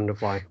that'd be fun to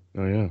fly.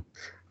 Oh yeah.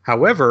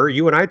 However,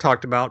 you and I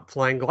talked about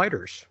flying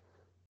gliders.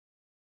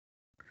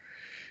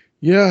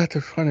 Yeah,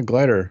 to find a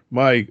glider.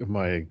 My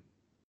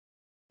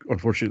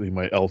unfortunately,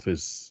 my Elf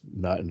is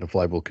not in a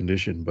flyable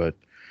condition, but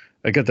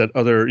I got that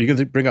other. You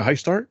can bring a high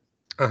start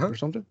or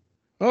something.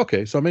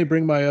 Okay, so I may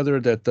bring my other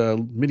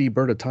mini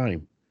Bird of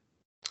Time.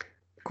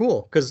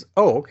 Cool, because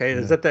okay,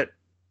 is that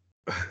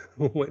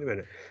wait a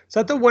minute, is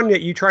that the one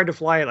that you tried to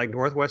fly at like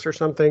Northwest or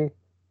something?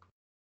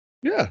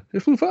 Yeah,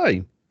 it flew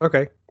fine.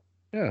 Okay.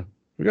 Yeah,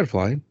 we got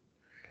flying.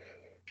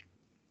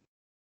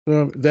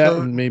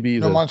 And maybe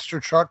no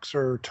monster trucks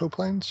or tow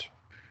planes.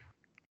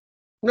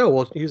 No,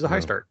 we'll use the high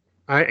start.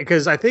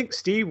 Because I think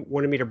Steve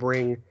wanted me to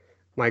bring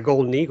my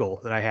Golden Eagle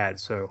that I had,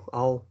 so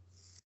I'll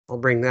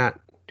bring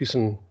that. Do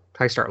some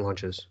high start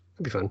launches.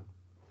 It'd be fun.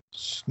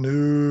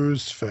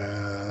 Snooze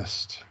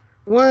fest.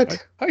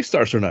 What? High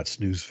starts are not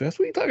snooze fest.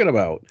 What are you talking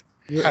about?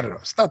 I don't know.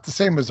 It's not the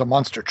same as a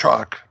monster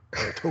truck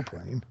or a tow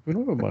plane. We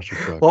don't have a monster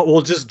truck. Well,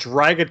 we'll just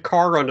drag a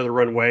car onto the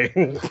runway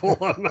and pull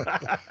them.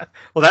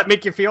 Will that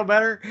make you feel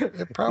better?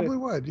 It probably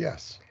would,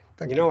 yes.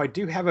 You know, I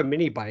do have a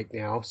mini bike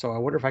now, so I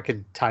wonder if I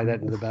could tie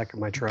that into the back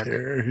of my truck.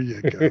 There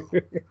you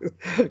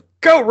go.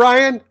 Go,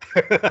 Ryan!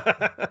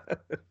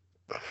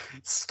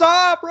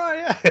 Stop,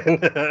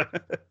 Ryan!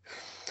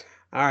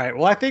 All right.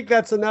 Well, I think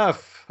that's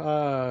enough.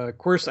 Of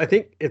course, I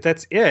think if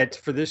that's it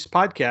for this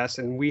podcast,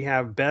 and we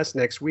have Best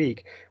next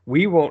week,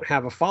 we won't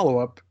have a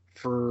follow-up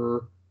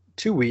for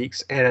 2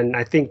 weeks, and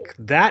I think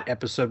that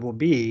episode will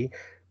be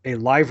a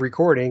live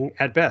recording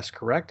at Best,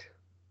 correct?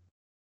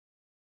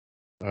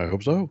 I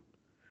hope so.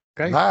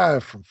 Okay.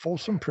 Live from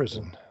Folsom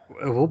Prison.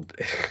 We'll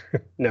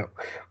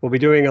be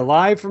doing a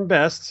live from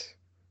Best,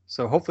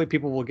 so hopefully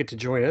people will get to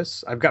join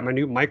us. I've got my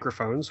new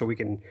microphone, so we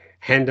can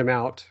hand them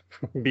out,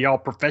 be all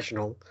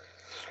professional,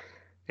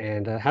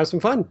 and have some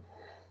fun.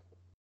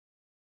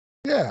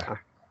 Yeah.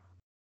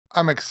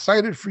 I'm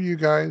excited for you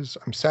guys.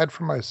 I'm sad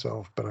for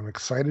myself, but I'm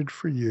excited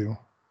for you.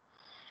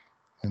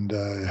 And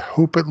I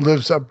hope it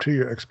lives up to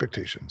your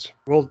expectations.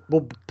 We'll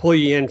pull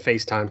you in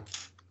FaceTime.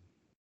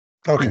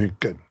 Okay,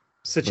 good.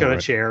 Sit you on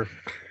a chair.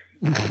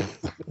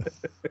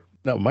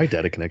 Not my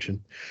data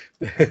connection.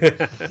 All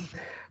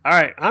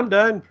right, I'm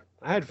done.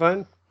 I had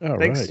fun.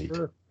 Thanks right.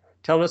 for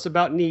telling us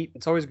about NEAT.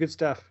 It's always good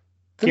stuff.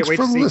 Thanks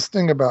for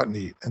listening about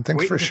NEAT, and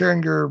thanks for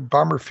sharing your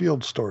Bomber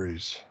Field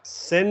stories.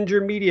 Send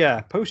your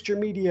media. Post your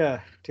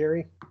media,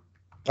 Terry.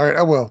 All right,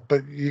 I will,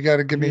 but you got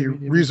to give me a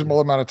reasonable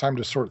amount of time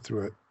to sort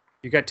through it.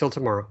 You got till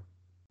tomorrow.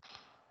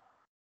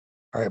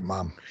 All right,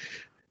 Mom.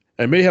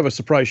 I may have a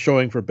surprise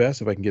showing for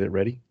Best if I can get it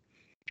ready.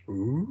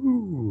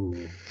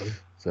 Ooh.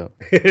 So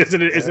is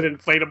it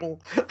inflatable?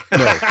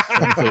 No,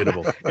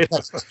 inflatable.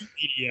 It's two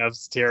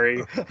PDFs,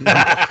 Terry.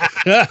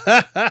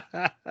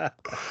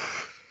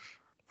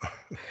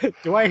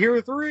 Do I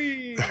hear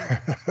 3?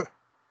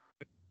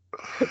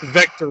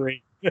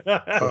 Vectoring.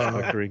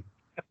 Vectoring.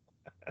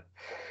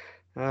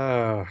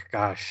 Oh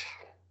gosh.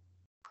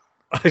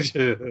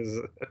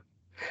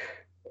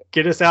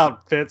 Get us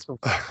out, Fitz. All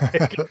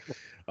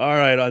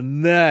right,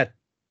 on that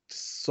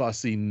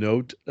saucy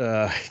note,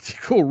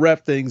 we'll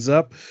wrap things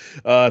up.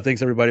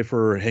 Thanks everybody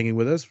for hanging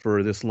with us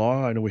for this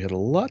long. I know we had a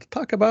lot to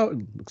talk about. It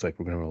looks like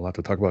we're going to have a lot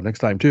to talk about next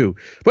time too.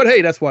 But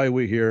hey, that's why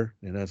we're here,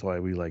 and that's why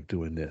we like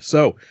doing this.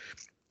 So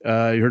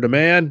you heard a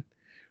man.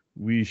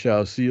 We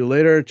shall see you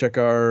later. Check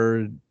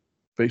our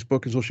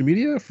Facebook and social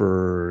media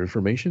for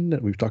information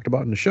that we've talked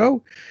about in the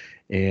show.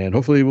 And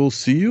hopefully we'll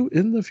see you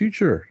in the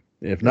future.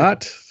 If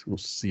not, we'll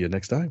see you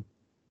next time.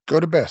 Go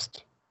to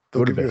Best.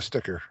 They'll give you a Best.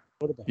 sticker.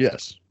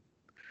 Yes.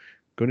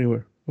 Go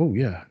anywhere. Oh,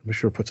 yeah. Make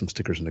sure to put some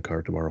stickers in the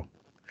car tomorrow.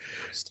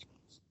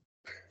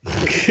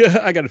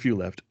 I got a few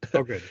left.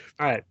 Oh, good.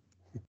 All right.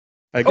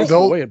 I guess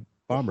they'll- away at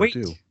Bomber,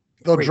 too.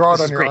 They'll Great. draw it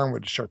This on is your great. arm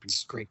with Sharpies. This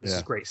is great. This Yeah.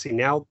 is great. See,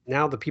 now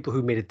the people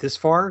who made it this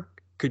far,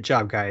 good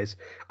job, guys.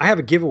 I have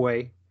a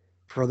giveaway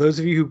for those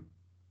of you who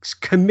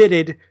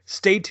committed.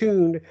 Stay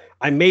tuned.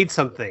 I made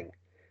something,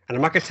 and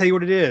I'm not going to tell you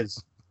what it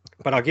is,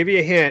 but I'll give you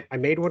a hint. I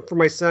made one for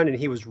my son, and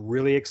he was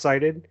really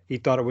excited. He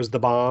thought it was the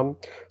bomb.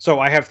 So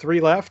I have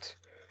 3 left.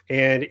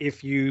 And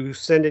if you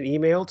send an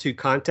email to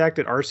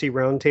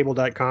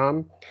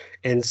contact@rcroundtable.com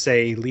and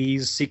say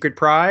Lee's secret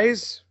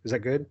prize, is that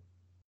good?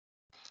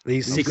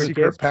 Lee's secret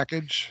gift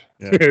package.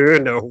 Yeah.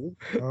 No,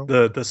 Oh.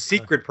 the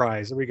secret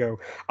prize. There we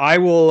go. I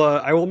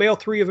will mail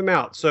 3 of them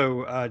out.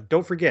 So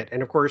don't forget.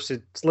 And of course,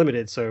 it's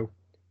limited. So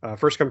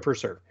first come,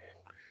 first serve.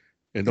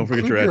 And don't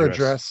forget Include your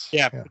address.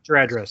 Yeah, put your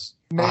address.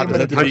 Name does and that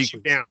have to be- address. You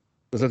down.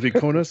 Does that have to be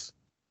CONUS?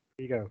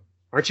 There you go.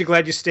 Aren't you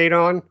glad you stayed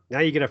on? Now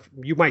you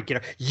might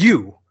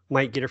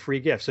get a free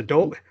gift. So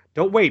don't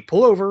wait.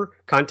 Pull over.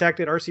 Contact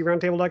at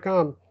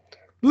rcroundtable.com.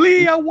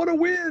 Lee, I want to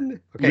win.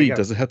 Okay, Lee, go.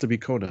 does it have to be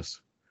CONUS?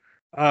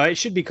 It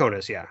should be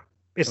CONUS, yeah.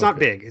 It's not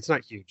big. It's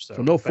not huge. So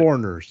no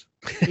foreigners.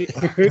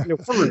 no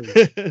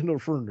foreigners. No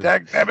foreigners.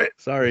 Dagnabbit.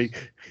 Sorry.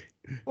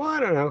 Well, I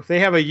don't know. If they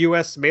have a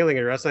U.S. mailing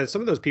address, and some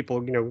of those people,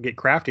 get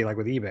crafty like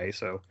with eBay.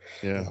 So,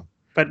 Yeah.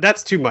 but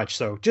that's too much.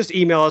 So just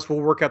email us.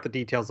 We'll work out the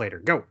details later.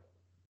 Go.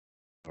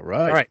 All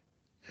right. All right.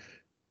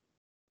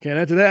 Can't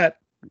add to that.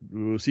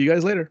 We'll see you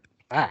guys later.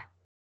 Bye.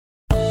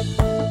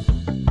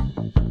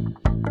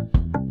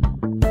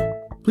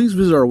 Please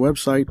visit our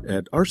website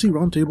at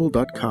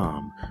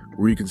rcroundtable.com,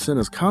 where you can send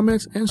us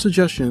comments and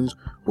suggestions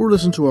or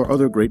listen to our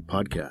other great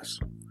podcasts,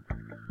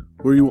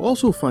 where you will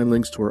also find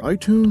links to our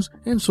iTunes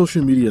and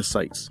social media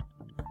sites.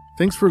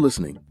 Thanks for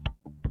listening.